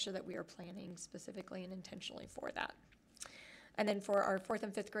to make sure that we are planning specifically and intentionally for that. And then for our 4th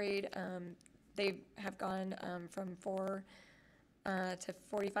and 5th grade, they have gone from 4 to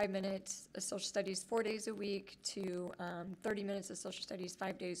 45 minutes of social studies 4 days a week to 30 minutes of social studies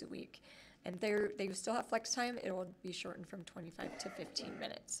 5 days a week. And they still have flex time. It will be shortened from 25 to 15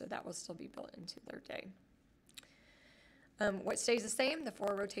 minutes, so that will still be built into their day. What stays the same, the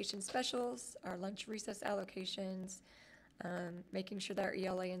 4 rotation specials, our lunch recess allocations, making sure that our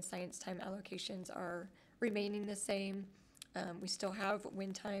ELA and science time allocations are remaining the same. We still have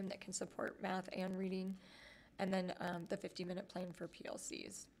win time that can support math and reading, and then the 50-minute plan for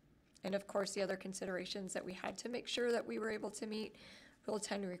PLCs. And of course, the other considerations that we had to make sure that we were able to meet: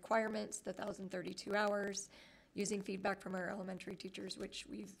 real-time requirements, the 1,032 hours, using feedback from our elementary teachers, which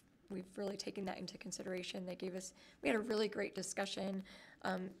we've really taken that into consideration. We had a really great discussion,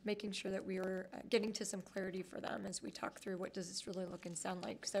 making sure that we were getting to some clarity for them as we talk through what does this really look and sound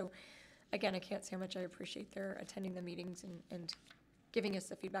like. So again, I can't say how much I appreciate their attending the meetings and giving us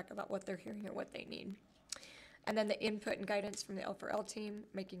the feedback about what they're hearing and what they need. And then the input and guidance from the L4L team,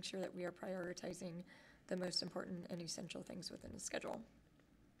 making sure that we are prioritizing the most important and essential things within the schedule.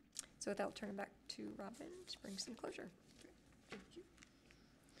 So with that, I'll turn it back to Robin to bring some closure.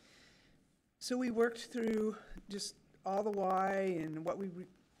 So we worked through just all the why and what we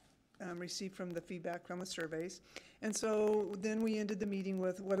received from the feedback from the surveys. And so then we ended the meeting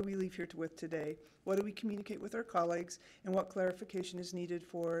with, what do we leave here with today? What do we communicate with our colleagues? And what clarification is needed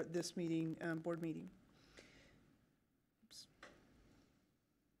for this meeting, board meeting? Oops.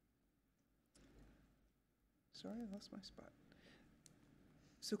 Sorry, I lost my spot.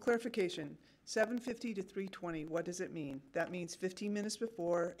 So clarification, 7:50 to 3:20, what does it mean? That means 15 minutes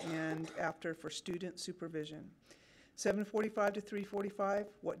before and after for student supervision. 7:45 to 3:45,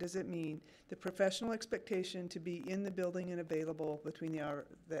 what does it mean? The professional expectation to be in the building and available between the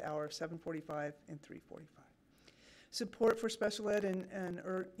hour of 7:45 and 3:45. Support for special ed and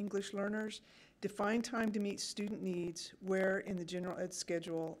English learners, define time to meet student needs, where in the general ed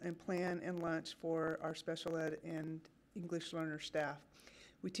schedule, and plan and lunch for our special ed and English learner staff.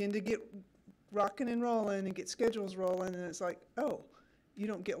 We tend to get rocking and rolling and get schedules rolling, and it's like, oh, you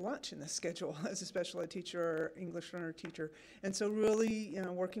don't get lunch in the schedule as a special ed teacher or English learner teacher. And so really,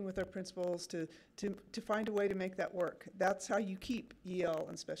 working with our principals to find a way to make that work. That's how you keep EL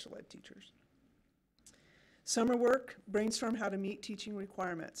and special ed teachers. Summer work, brainstorm how to meet teaching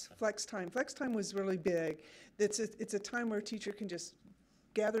requirements. Flex time. Flex time was really big. It's a time where a teacher can just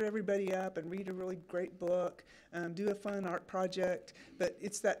gather everybody up and read a really great book, do a fun art project, but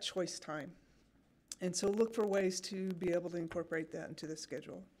it's that choice time. And so look for ways to be able to incorporate that into the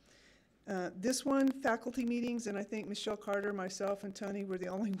schedule. This one, faculty meetings, and I think Michelle Carter, myself, and Tony were the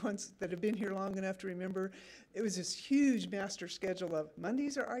only ones that have been here long enough to remember. It was this huge master schedule of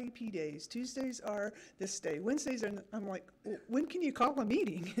Mondays are IEP days, Tuesdays are this day, Wednesdays are, I'm like, when can you call a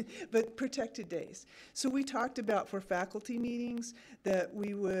meeting? But protected days. So we talked about for faculty meetings that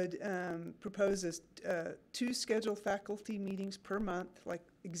we would propose as 2 scheduled faculty meetings per month, like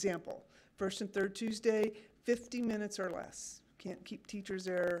example, first and third Tuesday, 50 minutes or less. Can't keep teachers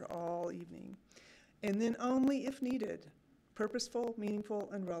there all evening. And then only if needed, purposeful,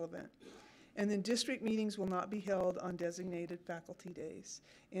 meaningful, and relevant. And then district meetings will not be held on designated faculty days.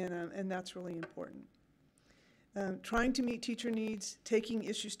 And that's really important. Trying to meet teacher needs, taking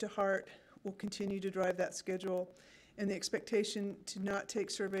issues to heart will continue to drive that schedule. And the expectation to not take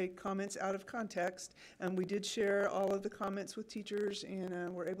survey comments out of context. We did share all of the comments with teachers,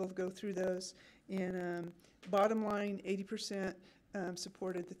 and we're able to go through those. And bottom line, 80%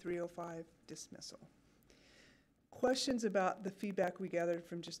 supported the 305 dismissal. Questions about the feedback we gathered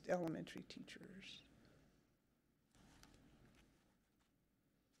from just elementary teachers?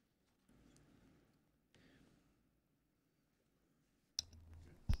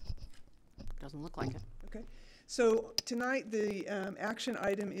 Doesn't look like it. Okay. So tonight, the action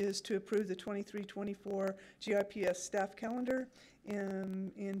item is to approve the 23-24 GIPS staff calendar.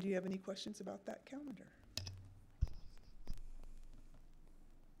 And do you have any questions about that calendar?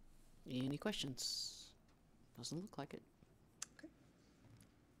 Any questions? Doesn't look like it. Okay.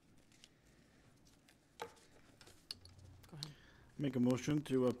 Go ahead. Make a motion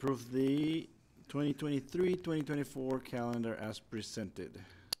to approve the 2023-2024 calendar as presented.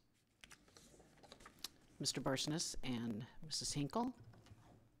 Mr. Barsness and Mrs. Hinkle.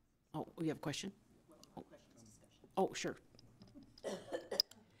 Oh, we have a question? Oh, sure.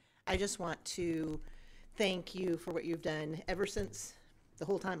 I just want to thank you for what you've done ever since the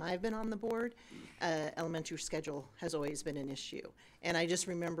whole time I've been on the board. Elementary schedule has always been an issue. And I just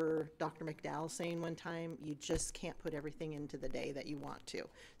remember Dr. McDowell saying one time, you just can't put everything into the day that you want to.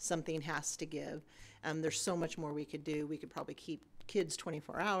 Something has to give. There's so much more we could do. We could probably keep kids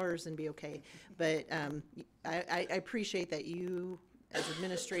 24 hours and be okay. But I appreciate that you, as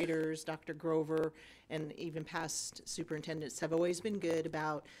administrators, Dr. Grover, and even past superintendents have always been good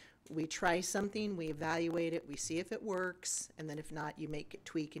about, we try something, we evaluate it, we see if it works, and then if not, you make it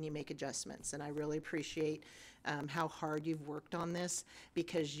tweak and you make adjustments. And I really appreciate how hard you've worked on this,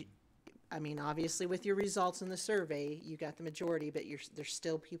 because I mean, obviously with your results in the survey, you got the majority, but there's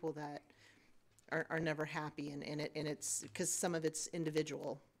still people that are never happy, and it's because some of it's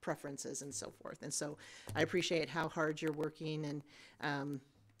individual preferences and so forth. And so I appreciate how hard you're working, and I'm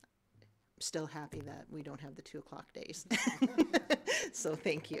still happy that we don't have the 2 o'clock days. So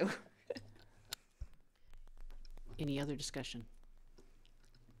thank you. Any other discussion?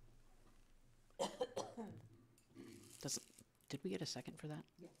 Did we get a second for that?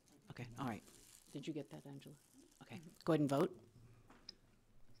 Yes. Okay, all right. Did you get that, Angela? Okay, go ahead and vote.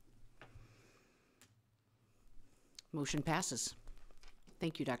 Motion passes.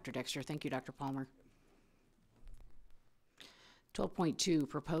 Thank you, Dr. Dexter. Thank you, Dr. Palmer. 12.2,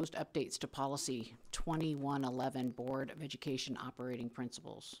 proposed updates to policy 2111, Board of Education operating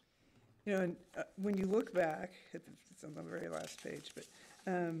principles. You know, and when you look back, it's on the very last page, but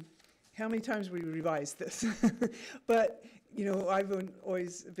how many times we revised this? But, you know,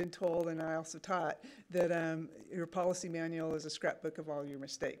 always been told, and I also taught, that your policy manual is a scrapbook of all your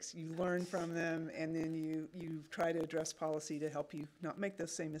mistakes. You learn from them, and then you try to address policy to help you not make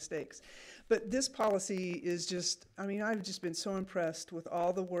those same mistakes. But this policy is just, I mean, I've just been so impressed with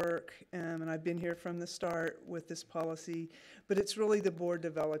all the work, and I've been here from the start with this policy, but it's really the board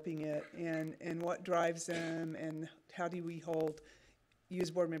developing it, and what drives them, and how do we you as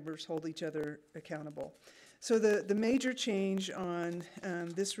board members hold each other accountable. So the major change on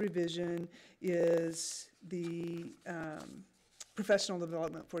this revision is the professional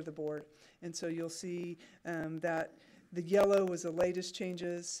development for the board. And so you'll see that the yellow was the latest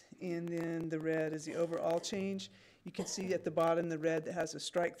changes, and then the red is the overall change. You can see at the bottom the red that has a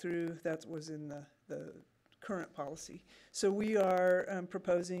strike through, that was in the current policy. So we are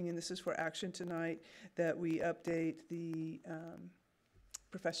proposing, and this is for action tonight, that we update the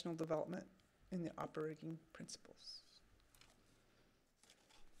professional development in the operating principles.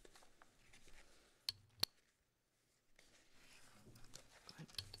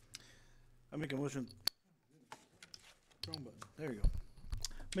 I make a motion. Wrong button. There you go.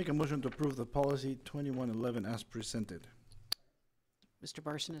 Make a motion to approve the policy 2111 as presented. Mr.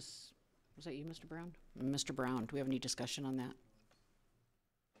 Barsonis, was that you, Mr. Brown? Mr. Brown, do we have any discussion on that?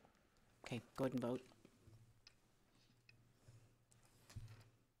 Okay, go ahead and vote.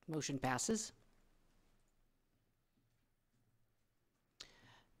 Motion passes.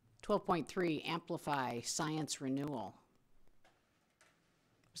 12.3, Amplify Science Renewal.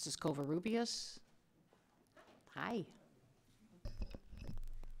 Mrs. Covarrubias? Hi.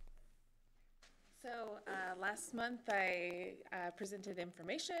 So last month I presented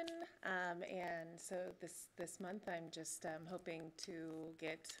information, and so this month I'm just hoping to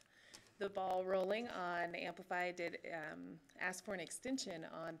get the ball rolling on Amplify. I did ask for an extension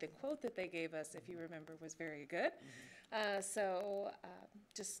on the quote that they gave us, if you remember, was very good. So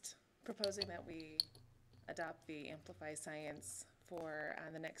just proposing that we adopt the Amplify Science for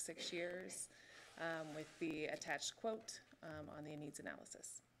the next 6 years with the attached quote on the needs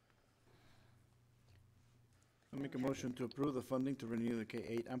analysis. I make a motion to approve the funding to renew the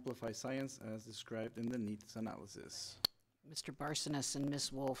K-8 Amplify Science as described in the needs analysis. Mr. Barsonis and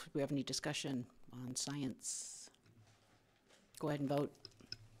Ms. Wolf, do we have any discussion on science? Go ahead and vote.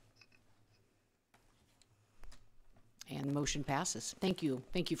 And the motion passes. Thank you.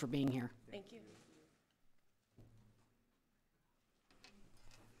 Thank you for being here. Thank you.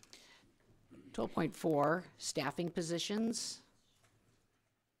 .4, staffing positions.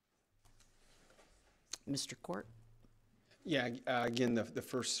 Mr. Court. Yeah, again, the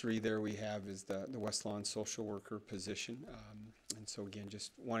first three there we have is the West Lawn social worker position. And so again,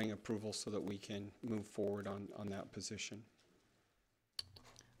 just wanting approval so that we can move forward on that position.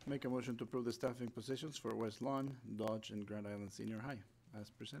 Make a motion to approve the staffing positions for West Lawn, Dodge, and Grand Island Senior High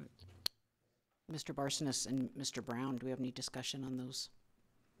as presented. Mr. Barsonis and Mr. Brown, do we have any discussion on those?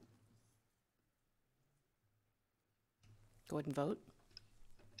 Go ahead and vote.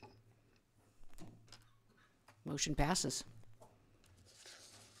 Motion passes.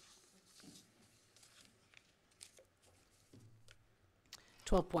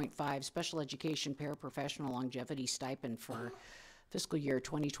 .5, special education paraprofessional longevity stipend for fiscal year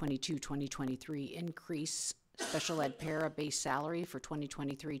 2022-2023, increase special ed para base salary for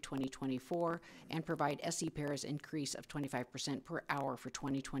 2023-2024, and provide SE paras increase of 25% per hour for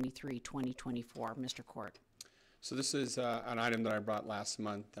 2023-2024. Mr. Court. So this is an item that I brought last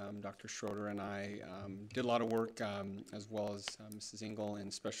month. Dr. Schroeder and I did a lot of work, as well as Mrs. Engel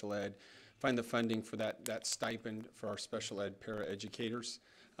in special ed, find the funding for that stipend for our special ed para-educators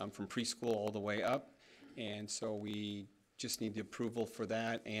from preschool all the way up. And so we just need the approval for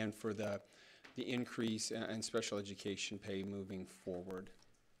that and for the increase in special education pay moving forward.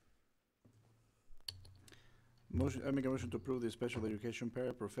 I make a motion to approve the special education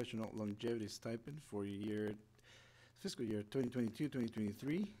paraprofessional longevity stipend for fiscal year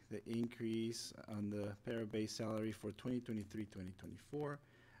 2022-2023, the increase on the para base salary for 2023-2024,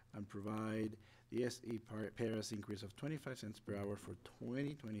 and provide the SE paras increase of 25 cents per hour for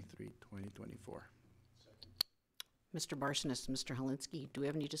 2023-2024. Mr. Barsonis, Mr. Helinski, do we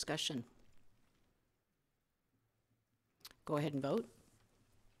have any discussion? Go ahead and vote.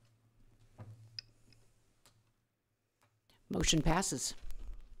 Motion passes.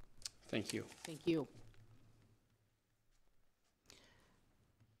 Thank you. Thank you.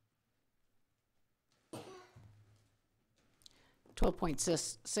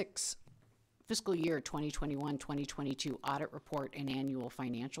 .6, fiscal year 2021-2022 audit report and annual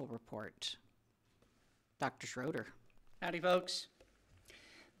financial report. Dr. Schroeder. Howdy, folks.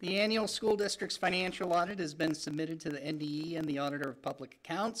 The annual school district's financial audit has been submitted to the NDE and the Auditor of Public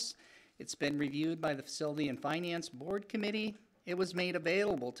Accounts. It's been reviewed by the Facility and Finance Board Committee. It was made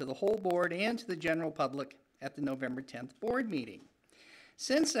available to the whole board and to the general public at the November 10th board meeting.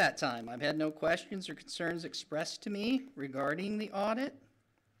 Since that time, I've had no questions or concerns expressed to me regarding the audit.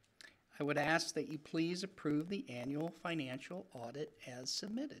 I would ask that you please approve the annual financial audit as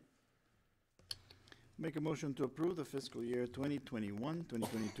submitted. Make a motion to approve the fiscal year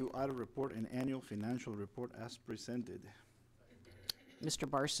 2021-2022 audit report and annual financial report as presented. Mr.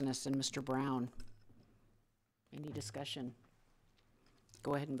 Barsonis and Mr. Brown. Any discussion?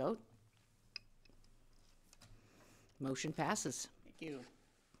 Go ahead and vote. Motion passes. Thank you.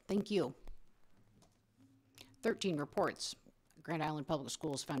 Thank you. 13 reports. Grand Island Public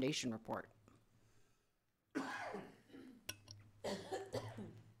Schools Foundation report.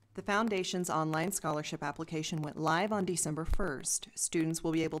 The Foundation's online scholarship application went live on December 1st. Students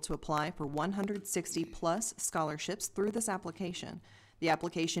will be able to apply for 160 plus scholarships through this application. The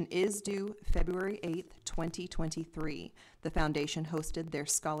application is due February 8th, 2023. The Foundation hosted their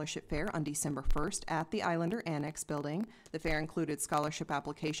scholarship fair on December 1st at the Islander Annex building. The fair included scholarship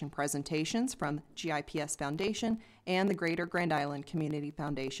application presentations from GIPS Foundation and the Greater Grand Island Community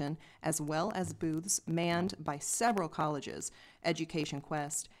Foundation, as well as booths manned by several colleges, Education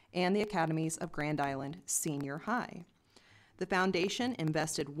Quest, and the Academies of Grand Island Senior High. The foundation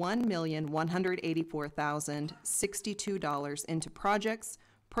invested $1,184,062 into projects,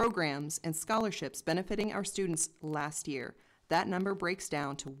 programs, and scholarships benefiting our students last year. That number breaks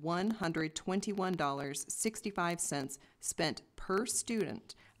down to $121.65 spent per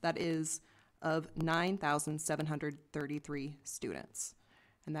student. That is of 9,733 students.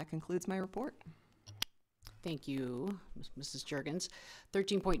 And that concludes my report. Thank you, Mrs. Juergens.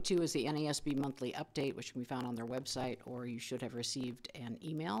 13.2 is the NASB monthly update, which can be found on their website, or you should have received an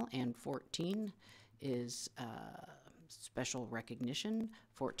email. And 14 is special recognition.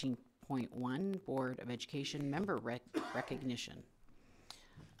 14.1, Board of Education member recognition.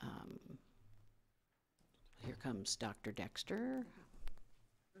 Here comes Dr. Dexter.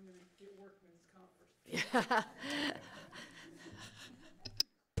 I'm going to get workman's comp first.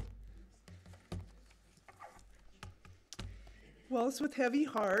 Well, it's with heavy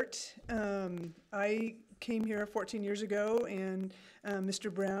heart. I came here 14 years ago, and Mr.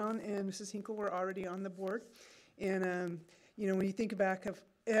 Brown and Mrs. Hinkle were already on the board. And, you know, when you think back of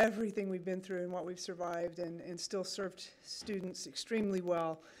everything we've been through and what we've survived and still served students extremely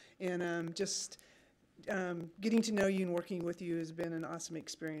well, and just getting to know you and working with you has been an awesome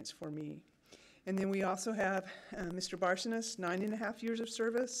experience for me. And then we also have Mr. Barsonis, 9.5 years of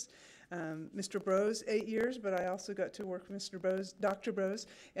service. Mr. Brose, 8 years, but I also got to work with Mr. Brose, Dr. Brose,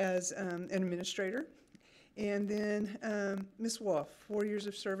 as an administrator. And then Ms. Wolf, 4 years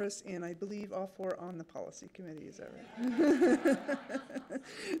of service, and I believe all 4 on the policy committee, is that right?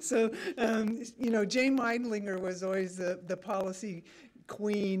 So, you know, Jane Meidlinger was always the policy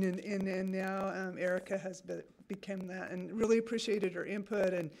queen, and now Erica has become that, and really appreciated her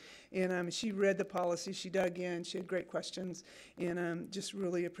input, and she read the policy, she dug in, she had great questions, and just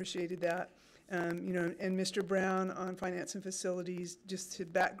really appreciated that. You know, and Mr. Brown on finance and facilities, just his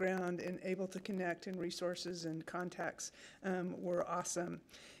background and able to connect, and resources and contacts were awesome.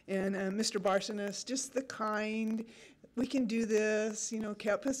 And Mr. Barsonis, just the kind, we can do this, you know,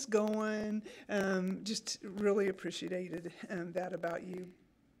 kept us going. Just really appreciated that about you.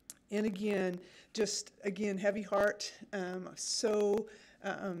 And again, just again, heavy heart. So,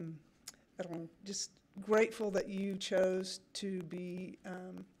 I don't know, just grateful that you chose to be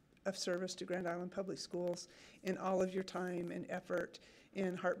of service to Grand Island Public Schools in all of your time and effort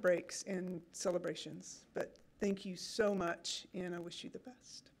and heartbreaks and celebrations. But thank you so much, and I wish you the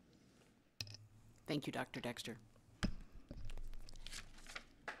best. Thank you, Dr. Dexter.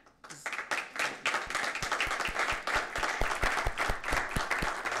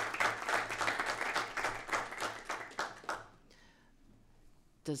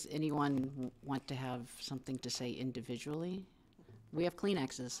 Does anyone want to have something to say individually? We have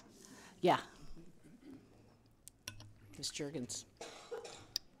Kleenexes. Yeah. Ms. Juergens.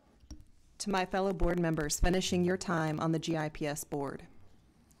 To my fellow board members finishing your time on the GIPS board,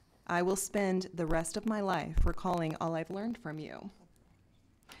 I will spend the rest of my life recalling all I've learned from you.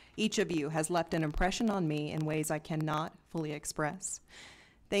 Each of you has left an impression on me in ways I cannot fully express.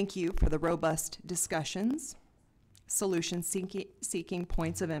 Thank you for the robust discussions, solution-seeking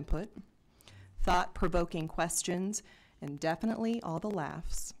points of input, thought-provoking questions, and definitely all the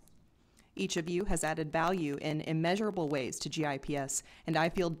laughs. Each of you has added value in immeasurable ways to GIPS, and I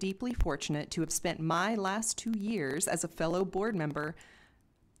feel deeply fortunate to have spent my last 2 years as a fellow board member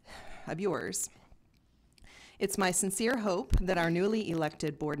of yours. It's my sincere hope that our newly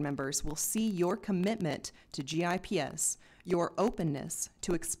elected board members will see your commitment to GIPS, your openness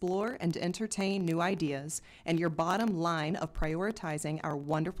to explore and entertain new ideas, and your bottom line of prioritizing our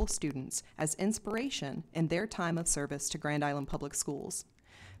wonderful students as inspiration in their time of service to Grand Island Public Schools.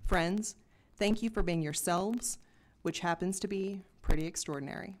 Friends, thank you for being yourselves, which happens to be pretty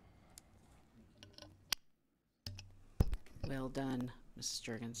extraordinary. Well done, Mrs.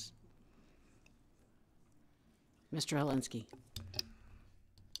 Jurgens. Mr. Helinski.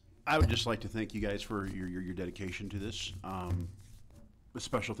 I would just like to thank you guys for your dedication to this. A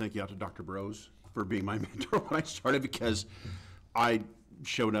special thank you out to Dr. Bros for being my mentor when I started, because I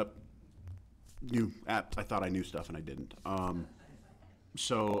showed up I thought I knew stuff and I didn't.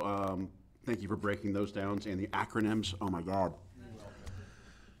 Thank you for breaking those down, and the acronyms, oh my God.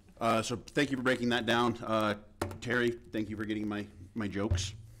 So thank you for breaking that down. Terry, thank you for getting my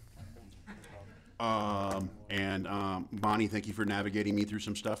jokes. Bonnie, thank you for navigating me through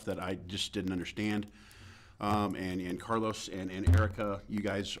some stuff that I just didn't understand. And Carlos and Erica, you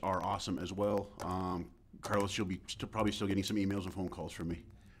guys are awesome as well. Carlos, you'll be probably still getting some emails and phone calls from me,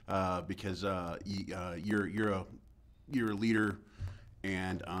 because you're a leader,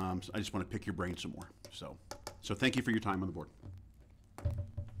 and I just want to pick your brain some more. So thank you for your time on the board.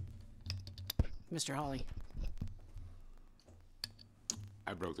 Mr. Hawley.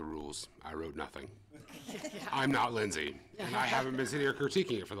 I broke the rules. I wrote nothing. I'm not Lindsay, and I haven't been sitting here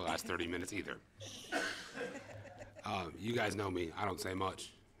critiquing it for the last 30 minutes either. You guys know me. I don't say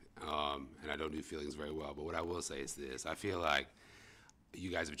much, and I don't do feelings very well, but what I will say is this. I feel like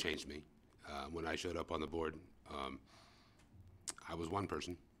you guys have changed me. When I showed up on the board, I was one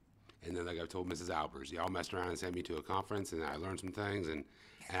person, and then like I told Mrs. Albers, y'all messed around and sent me to a conference, and I learned some things, and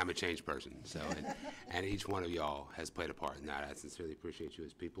I'm a changed person. So, and each one of y'all has played a part in that. I sincerely appreciate you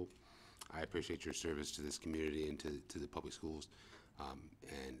as people. I appreciate your service to this community and to the public schools,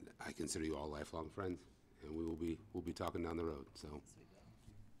 and I consider you all lifelong friends. And we'll be talking down the road. So.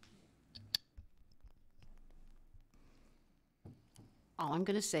 All I'm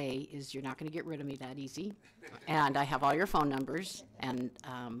going to say is you're not going to get rid of me that easy, and I have all your phone numbers, and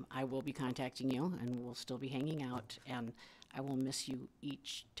I will be contacting you, and we'll still be hanging out, and I will miss you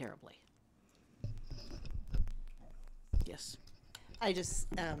each terribly. Yes. I just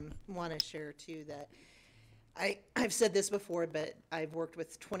want to share too that I've said this before, but I've worked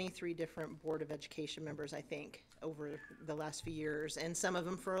with 23 different Board of Education members, I think, over the last few years, and some of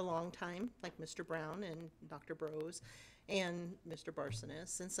them for a long time, like Mr. Brown and Dr. Bros and Mr.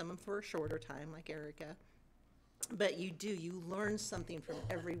 Barsonis, and some of them for a shorter time, like Erica. But you learn something from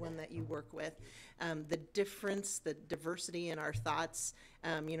everyone that you work with. The difference, the diversity in our thoughts,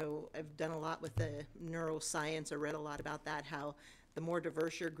 I've done a lot with the neuroscience. I read a lot about that, how the more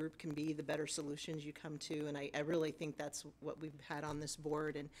diverse your group can be, the better solutions you come to. And I really think that's what we've had on this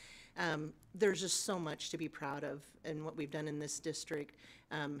board. And there's just so much to be proud of in what we've done in this district,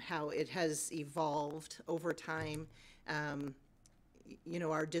 how it has evolved over time.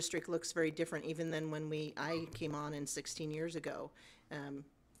 Our district looks very different even than when I came on in 16 years ago.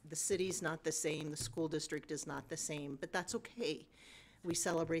 The city's not the same, the school district is not the same, but that's okay. We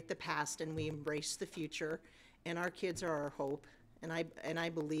celebrate the past and we embrace the future, and our kids are our hope. And I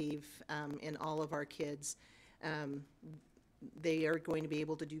believe in all of our kids. They are going to be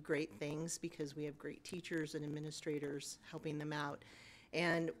able to do great things because we have great teachers and administrators helping them out.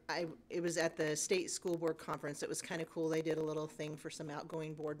 And it was at the state school board conference. It was kind of cool. They did a little thing for some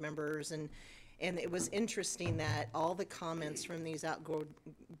outgoing board members, and it was interesting that all the comments from these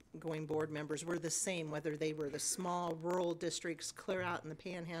outgoing board members were the same, whether they were the small rural districts clear out in the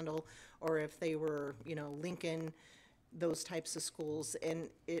Panhandle, or if they were, Lincoln, those types of schools. And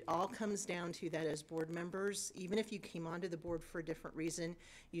it all comes down to that as board members, even if you came onto the board for a different reason,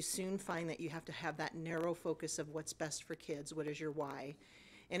 you soon find that you have to have that narrow focus of what's best for kids, what is your why.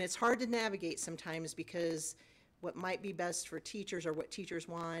 And it's hard to navigate sometimes because what might be best for teachers or what teachers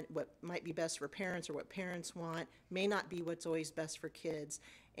want, what might be best for parents or what parents want, may not be what's always best for kids.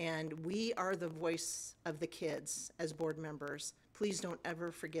 And we are the voice of the kids as board members. Please don't ever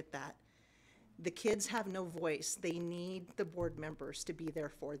forget that. The kids have no voice. They need the board members to be there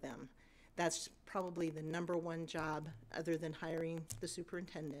for them. That's probably the number one job, other than hiring the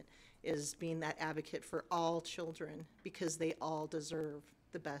superintendent, is being that advocate for all children, because they all deserve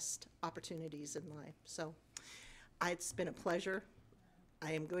the best opportunities in life. So it's been a pleasure.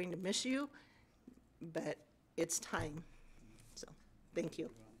 I am going to miss you, but it's time. So thank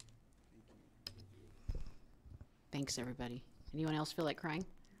you. Thanks, everybody. Anyone else feel like crying?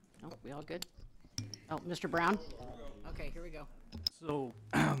 No, we all good? Oh, Mr. Brown? Okay, here we go. So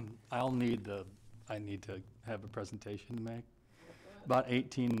I need to have a presentation to make. About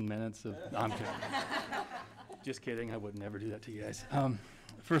 18 minutes of, no, I'm kidding. Just kidding, I would never do that to you guys.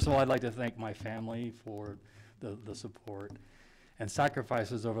 First of all, I'd like to thank my family for the support and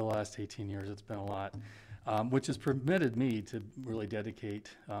sacrifices over the last 18 years. It's been a lot, which has permitted me to really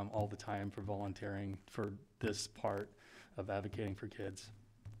dedicate all the time for volunteering for this part of advocating for kids.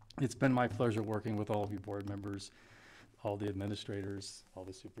 It's been my pleasure working with all of you board members, all the administrators, all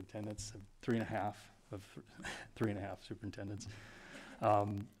the superintendents, three and a half superintendents,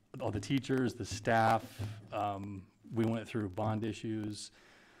 all the teachers, the staff. We went through bond issues,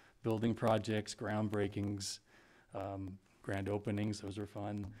 building projects, groundbreakings, grand openings, those are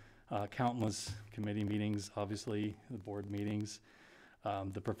fun. Countless committee meetings, obviously, the board meetings,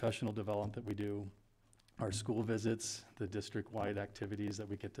 the professional development that we do, our school visits, the district-wide activities that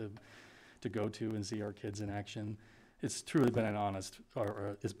we get to go to and see our kids in action. It's truly been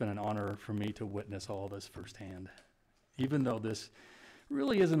it's been an honor for me to witness all this firsthand. Even though this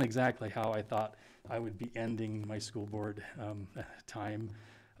really isn't exactly how I thought I would be ending my school board time,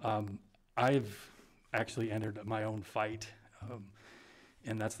 I've actually entered my own fight,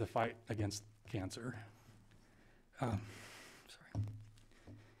 and that's the fight against cancer. Sorry.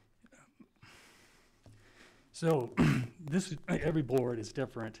 So every board is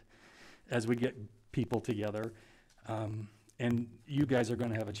different as we get people together. And you guys are going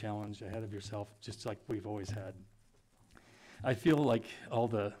to have a challenge ahead of yourself, just like we've always had. I feel like all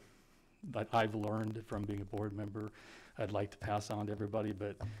that I've learned from being a board member, I'd like to pass on to everybody,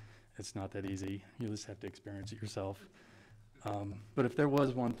 but it's not that easy. You just have to experience it yourself. But if there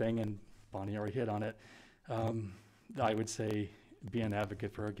was one thing, and Bonnie already hit on it, I would say be an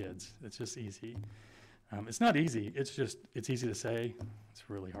advocate for our kids. It's just easy. It's not easy. It's easy to say. It's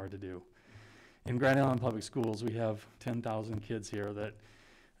really hard to do. In Grand Island Public Schools, we have 10,000 kids here that,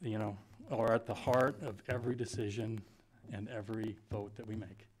 are at the heart of every decision and every vote that we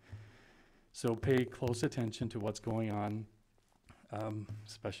make. So pay close attention to what's going on,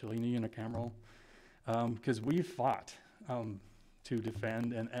 especially in the unicameral, because we fought to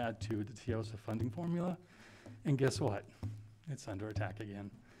defend and add to the TIOSA funding formula, and guess what? It's under attack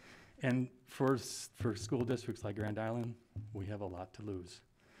again. And for school districts like Grand Island, we have a lot to lose.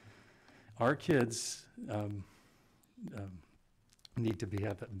 Our kids need to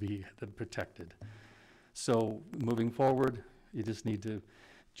be protected. So moving forward, you just need to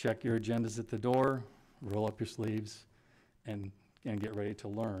check your agendas at the door, roll up your sleeves, and get ready to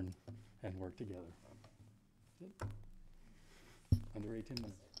learn and work together. Under 18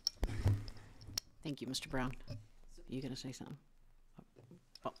 minutes. Thank you, Mr. Brown. You gonna say something?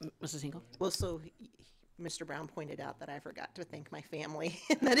 Oh, Mrs. Hinkle? Well, so Mr. Brown pointed out that I forgot to thank my family,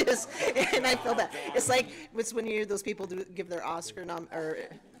 and I feel that. It's like, it's when you hear those people give their Oscar or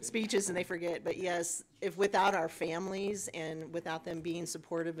speeches and they forget, but yes, if without our families and without them being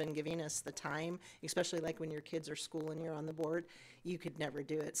supportive and giving us the time, especially like when your kids are school and you're on the board, you could never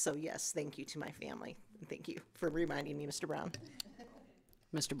do it. So yes, thank you to my family. And thank you for reminding me, Mr. Brown.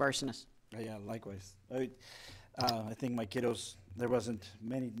 Mr. Barsonas? Yeah, likewise. I think my kiddos, there wasn't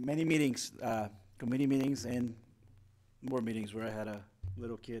many meetings, committee meetings and board meetings where I had a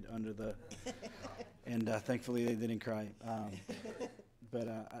little kid under the, and thankfully they didn't cry. But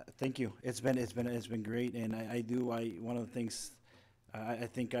thank you. It's been great, and one of the things, I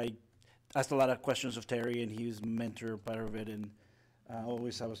think I asked a lot of questions of Terry, and he was mentor part of it, and I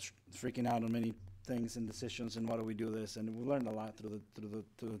was freaking out on many things and decisions and why do we do this, and we learned a lot through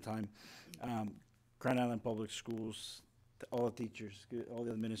the time. Grand Island Public Schools, all the teachers, all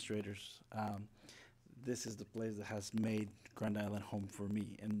the administrators, this is the place that has made Grand Island home for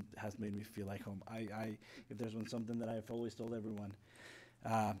me and has made me feel like home. If there's been something that I've always told everyone,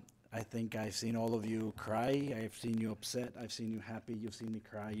 I think I've seen all of you cry, I've seen you upset, I've seen you happy, you've seen me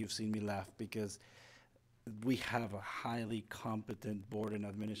cry, you've seen me laugh, because we have a highly competent board and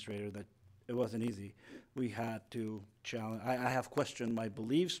administrator that it wasn't easy. We had to challenge. I have questioned my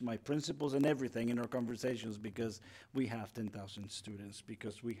beliefs, my principles, and everything in our conversations because we have 10,000 students,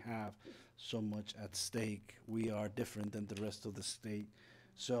 because we have so much at stake. We are different than the rest of the state.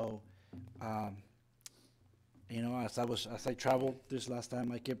 So, as I traveled this last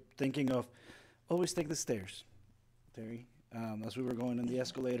time, I kept thinking of always take the stairs, Terry. As we were going in the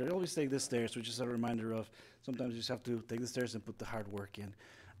escalator, always take the stairs, which is a reminder of sometimes you just have to take the stairs and put the hard work in.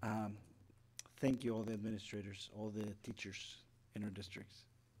 Thank you, all the administrators, all the teachers in our districts,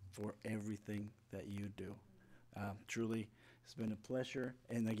 for everything that you do. Truly, It's been a pleasure.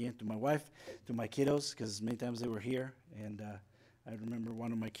 And again, to my wife, to my kiddos, because many times they were here. And I remember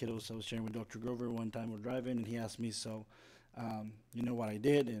one of my kiddos, I was sharing with Dr. Grover one time we're driving, and he asked me, so, you know what I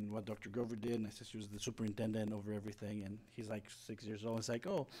did and what Dr. Grover did? And I said she was the superintendent over everything. And he's like 6 years old. It's like,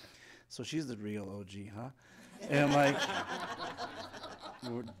 oh, so she's the real OG, huh? And I'm like,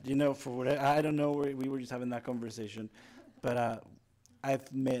 you know, for what I don't know, we were just having that conversation. But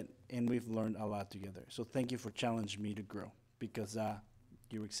I've met and we've learned a lot together. So thank you for challenging me to grow, because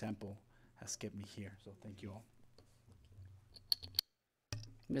your example has kept me here. So thank you all.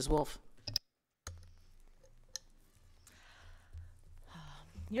 Ms. Wolf.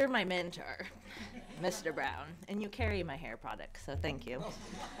 You're my mentor, Mr. Brown, and you carry my hair product, so thank you.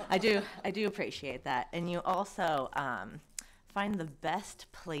 I do appreciate that. And you also find the best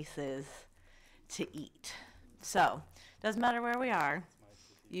places to eat. So, doesn't matter where we are,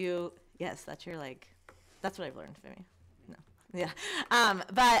 yes, that's what I've learned from you. No. Yeah.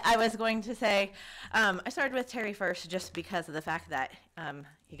 But I was going to say, I started with Terry first just because of the fact that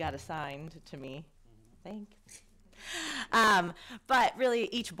he got assigned to me. Thank you. But really,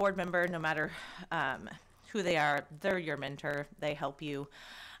 each board member, no matter who they are, they're your mentor. They help you.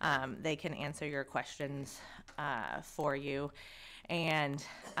 They can answer your questions for you. And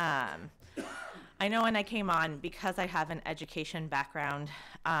I know when I came on, because I have an education background,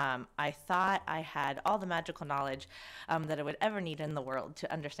 I thought I had all the magical knowledge that I would ever need in the world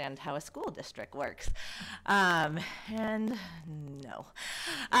to understand how a school district works. And no.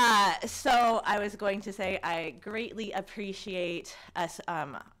 So I was going to say I greatly appreciate us,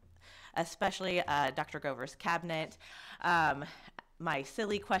 especially Dr. Grover's cabinet, my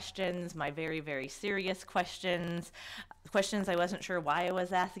silly questions, my very, very serious questions I wasn't sure why I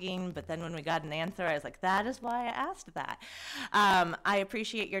was asking, but then when we got an answer, I was like, that is why I asked that. I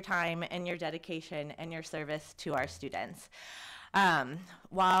appreciate your time and your dedication and your service to our students.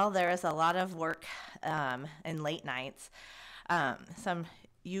 While there is a lot of work and late nights,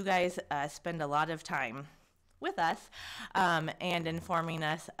 you guys spend a lot of time with us and informing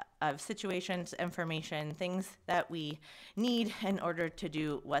us of situations, information, things that we need in order to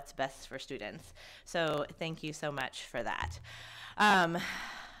do what's best for students. So thank you so much for that. And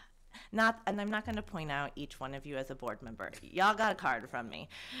I'm not going to point out each one of you as a board member. Y'all got a card from me.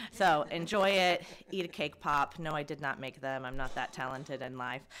 So enjoy it, eat a cake pop. No, I did not make them. I'm not that talented in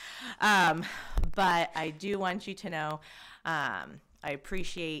life. But I do want you to know I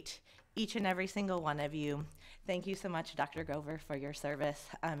appreciate each and every single one of you. Thank you so much, Dr. Grover, for your service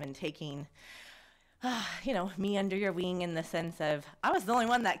and taking, me under your wing in the sense of I was the only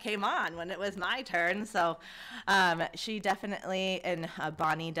one that came on when it was my turn. So she definitely, and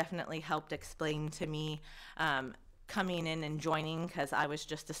Bonnie definitely helped explain to me coming in and joining, because I was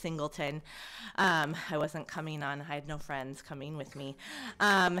just a singleton. I wasn't coming on. I had no friends coming with me.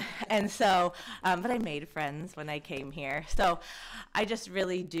 And so, but I made friends when I came here. So I just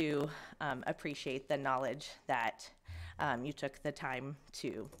really do appreciate the knowledge that you took the time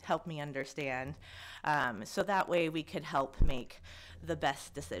to help me understand. So that way we could help make the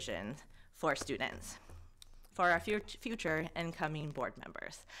best decisions for students, for our future incoming board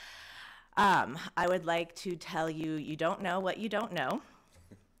members. I would like to tell you, you don't know what you don't know,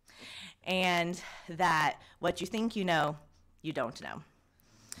 and that what you think you know, you don't know.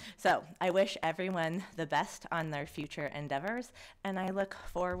 So I wish everyone the best on their future endeavors, and I look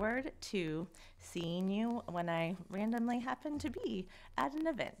forward to seeing you when I randomly happen to be at an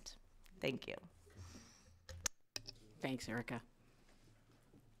event. Thank you. Thanks, Erica.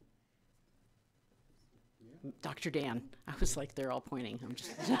 Dr. Dan. I was like, they're all pointing. I'm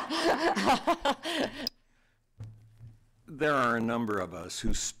just. There are a number of us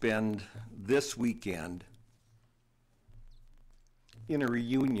who spend this weekend in a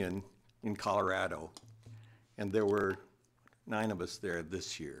reunion in Colorado, and there were 9 of us there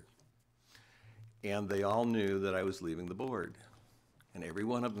this year. And they all knew that I was leaving the board. And every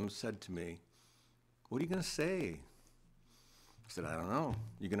one of them said to me, "What are you going to say?" I said, "I don't know."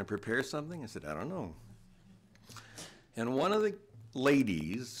 "You going to prepare something?" I said, "I don't know." And one of the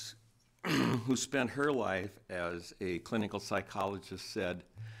ladies who spent her life as a clinical psychologist said,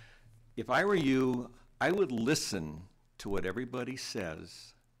 "If I were you, I would listen to what everybody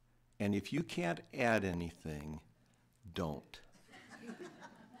says, and if you can't add anything, don't."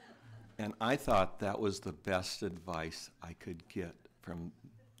 And I thought that was the best advice I could get from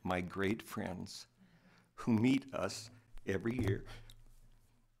my great friends who meet us every year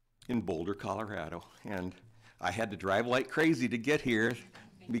in Boulder, Colorado. And I had to drive like crazy to get here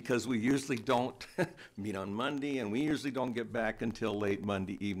because we usually don't meet on Monday, and we usually don't get back until late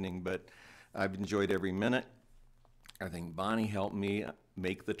Monday evening, but I've enjoyed every minute. I think Bonnie helped me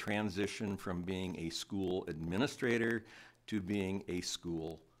make the transition from being a school administrator to being a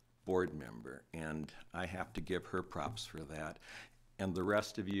school board member. And I have to give her props for that. And the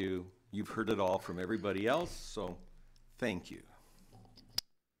rest of you, you've heard it all from everybody else, so thank you.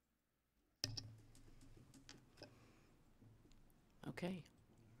 Okay,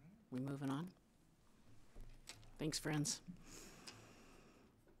 we moving on? Thanks, friends.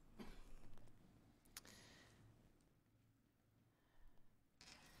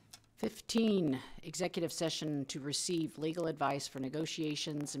 Executive session to receive legal advice for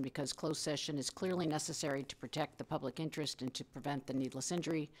negotiations, and because closed session is clearly necessary to protect the public interest and to prevent the needless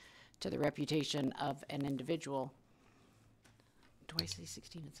injury to the reputation of an individual. Do I say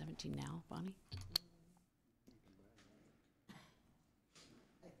 16 and 17 now, Bonnie?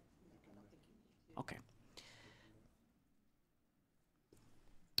 Okay.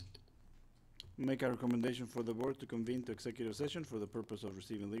 Make a recommendation for the board to convene to executive session for the purpose of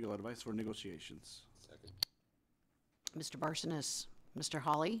receiving legal advice for negotiations. Second. Mr. Barsonis, Mr.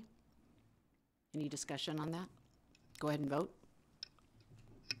 Hawley, any discussion on that? Go ahead and vote.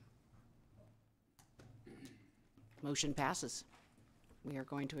 Motion passes. We are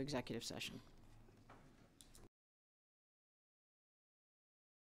going to executive session.